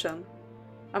redemption,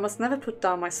 I must never put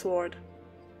down my sword.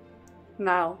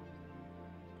 Now,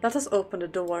 let us open the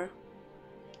door,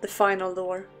 the final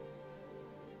door.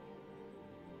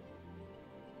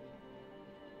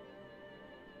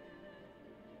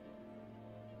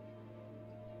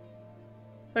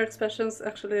 Her expressions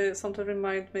actually sometimes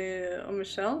remind me of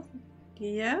Michel.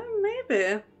 Yeah,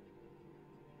 maybe.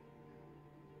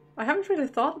 I haven't really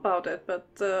thought about it, but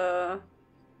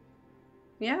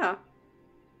yeah.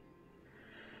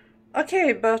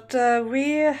 Okay, but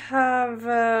we have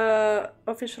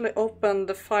officially opened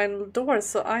the final door,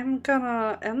 so I'm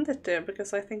gonna end it there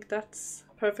because I think that's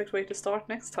a perfect way to start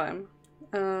next time.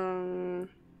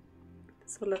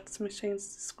 So let me change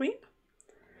the screen.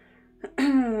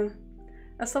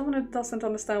 As someone who doesn't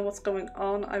understand what's going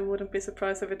on, I wouldn't be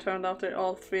surprised if it turned out they're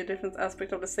all three different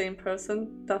aspects of the same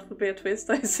person. That would be a twist,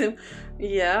 I assume.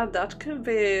 Yeah, that could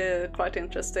be quite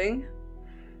interesting.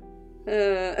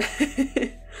 And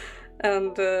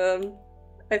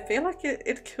I feel like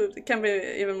it can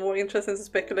be even more interesting to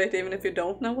speculate even if you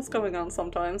don't know what's going on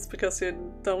sometimes, because you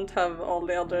don't have all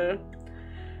the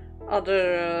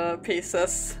other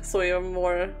pieces, so you're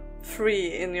more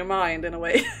free in your mind in a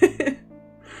way.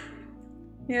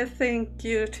 Yeah, thank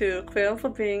you to Quill for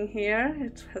being here.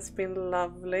 It has been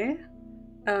lovely.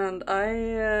 And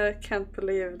I can't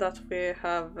believe that we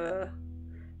have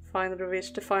finally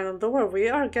reached the final door. We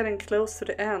are getting close to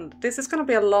the end. This is going to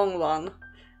be a long one,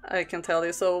 I can tell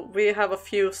you. So we have a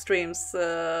few streams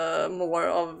more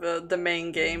of the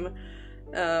main game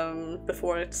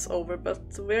before it's over. But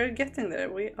we're getting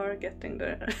there. We are getting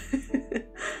there.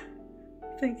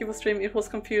 Thank you for streaming. It was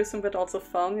confusing but also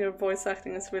fun. Your voice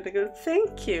acting is really good.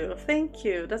 Thank you, thank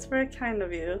you. That's very kind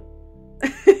of you.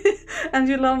 And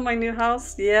you love my new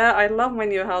house? Yeah, I love my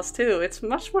new house too. It's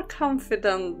much more comfy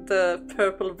than the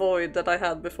purple void that I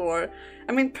had before.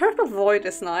 I mean, purple void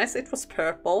is nice. It was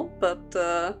purple, but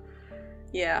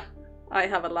yeah, I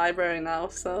have a library now,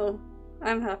 so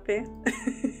I'm happy.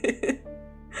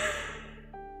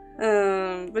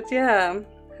 But yeah.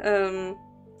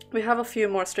 We have a few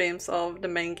more streams of the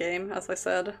main game, as I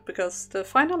said, because the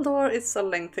final door is a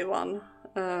lengthy one.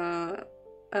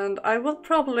 And I will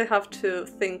probably have to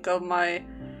think of my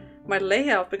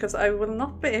layout, because I will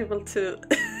not be able to...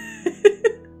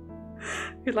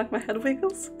 You like my head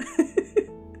wiggles?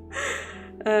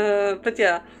 But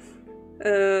yeah,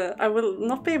 I will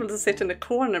not be able to sit in the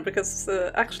corner, because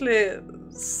actually,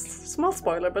 small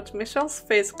spoiler, but Michel's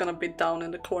face is gonna be down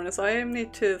in the corner, so I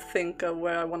need to think of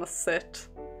where I want to sit.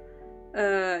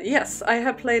 Yes, I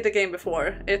have played the game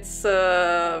before. It's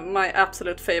my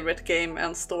absolute favorite game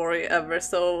and story ever,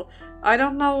 so I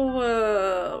don't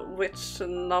know which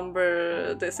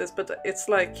number this is, but it's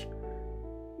like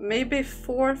maybe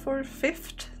 4th or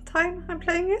 5th time I'm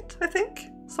playing it, I think.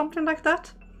 Something like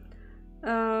that.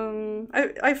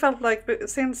 I felt like,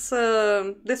 since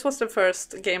this was the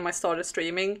first game I started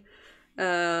streaming,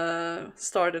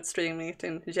 Started streaming it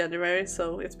in January,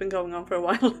 so it's been going on for a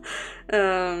while.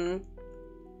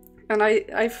 And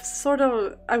I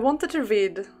wanted to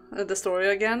read the story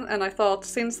again, and I thought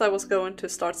since I was going to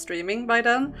start streaming by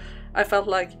then, I felt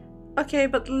like, okay,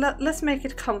 but let's make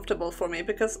it comfortable for me,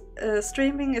 because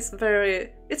streaming is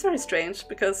very strange,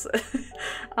 because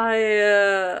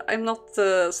I'm not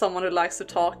someone who likes to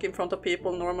talk in front of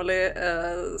people normally.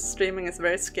 Streaming is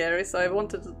very scary, so I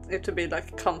wanted it to be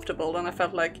like comfortable, and I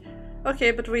felt like,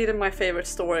 okay, but reading my favorite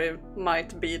story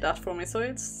might be that for me, so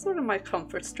it's sort of my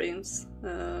comfort streams,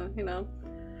 you know.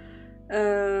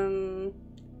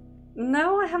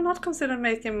 No, I have not considered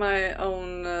making my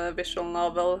own visual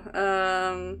novel.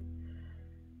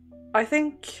 I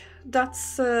think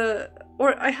that's,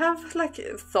 or I have like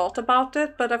thought about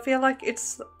it, but I feel like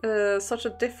it's such a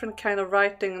different kind of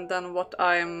writing than what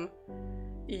I'm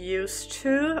used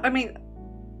to. I mean,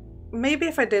 maybe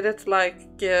if I did it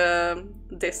like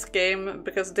this game,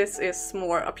 because this is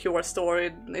more a pure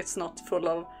story, it's not full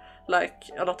of like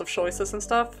a lot of choices and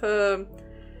stuff,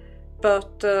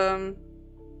 but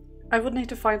I would need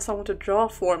to find someone to draw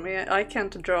for me. I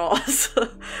can't draw, so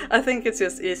I think it's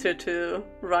just easier to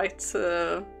write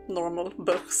normal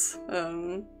books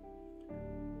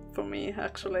for me,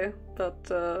 actually. But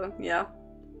yeah.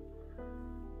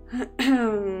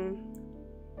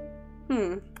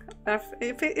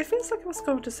 It feels like I was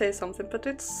going to say something, but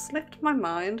it slipped my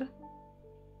mind.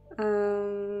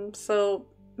 So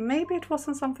maybe it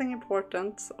wasn't something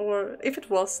important, or if it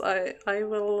was, I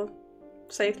will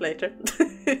say it later.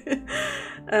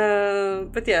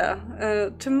 But yeah,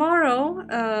 tomorrow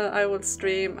I will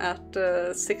stream at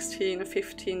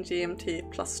 16:15 GMT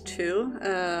 +2.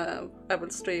 I will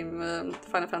stream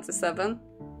Final Fantasy 7.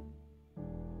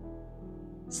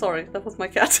 Sorry, that was my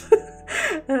cat.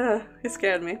 He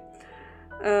scared me.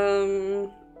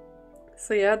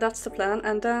 So yeah, that's the plan.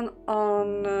 And then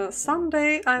on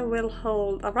Sunday I will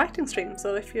hold a writing stream.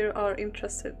 So if you are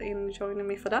interested in joining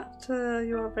me for that,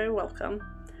 you are very welcome.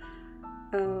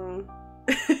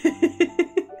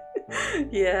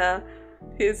 Yeah,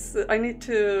 I need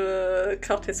to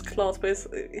cut his claws, but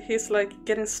he's like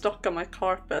getting stuck on my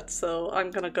carpet, so I'm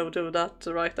gonna go do that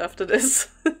right after this.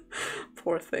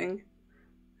 Poor thing.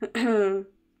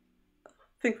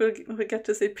 Think we get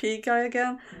to see P-Guy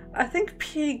again. I think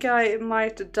P-Guy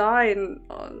might die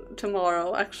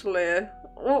tomorrow, actually.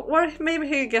 Or maybe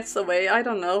he gets away, I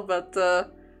don't know, but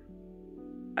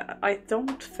I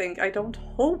don't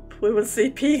hope we will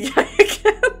see P-Guy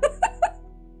again.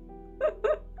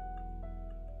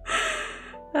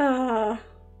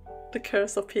 The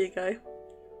curse of P-Guy.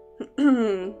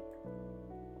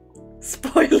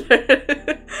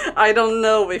 Spoiler! I don't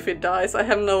know if he dies, I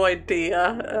have no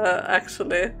idea,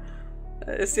 actually.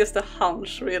 It's just a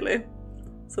hunch, really.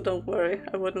 So don't worry,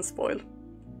 I wouldn't spoil.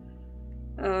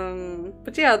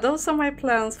 But yeah, those are my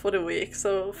plans for the week.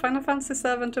 So Final Fantasy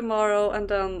 7 tomorrow, and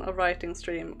then a writing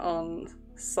stream on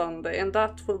Sunday. And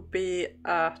that will be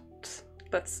at,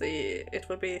 let's see, it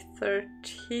will be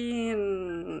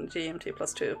 13 GMT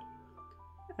 +2.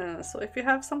 So if you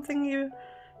have something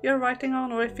you're writing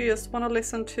on, or if you just want to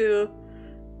listen to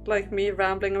like me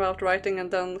rambling about writing and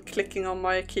then clicking on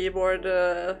my keyboard,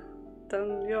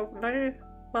 then you're very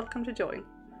welcome to join.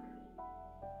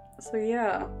 So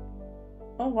yeah.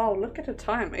 Oh wow, look at the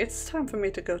time. It's time for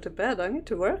me to go to bed. I need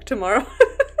to work tomorrow.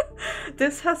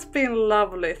 This has been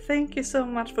lovely. Thank you so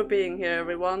much for being here,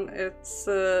 everyone. It's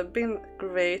been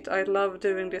great. I love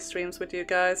doing these streams with you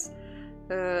guys.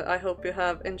 I hope you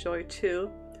have enjoyed too.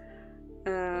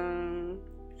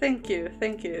 Thank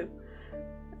you.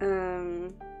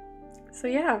 So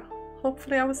yeah,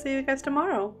 hopefully I will see you guys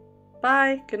tomorrow.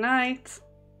 Bye, good night.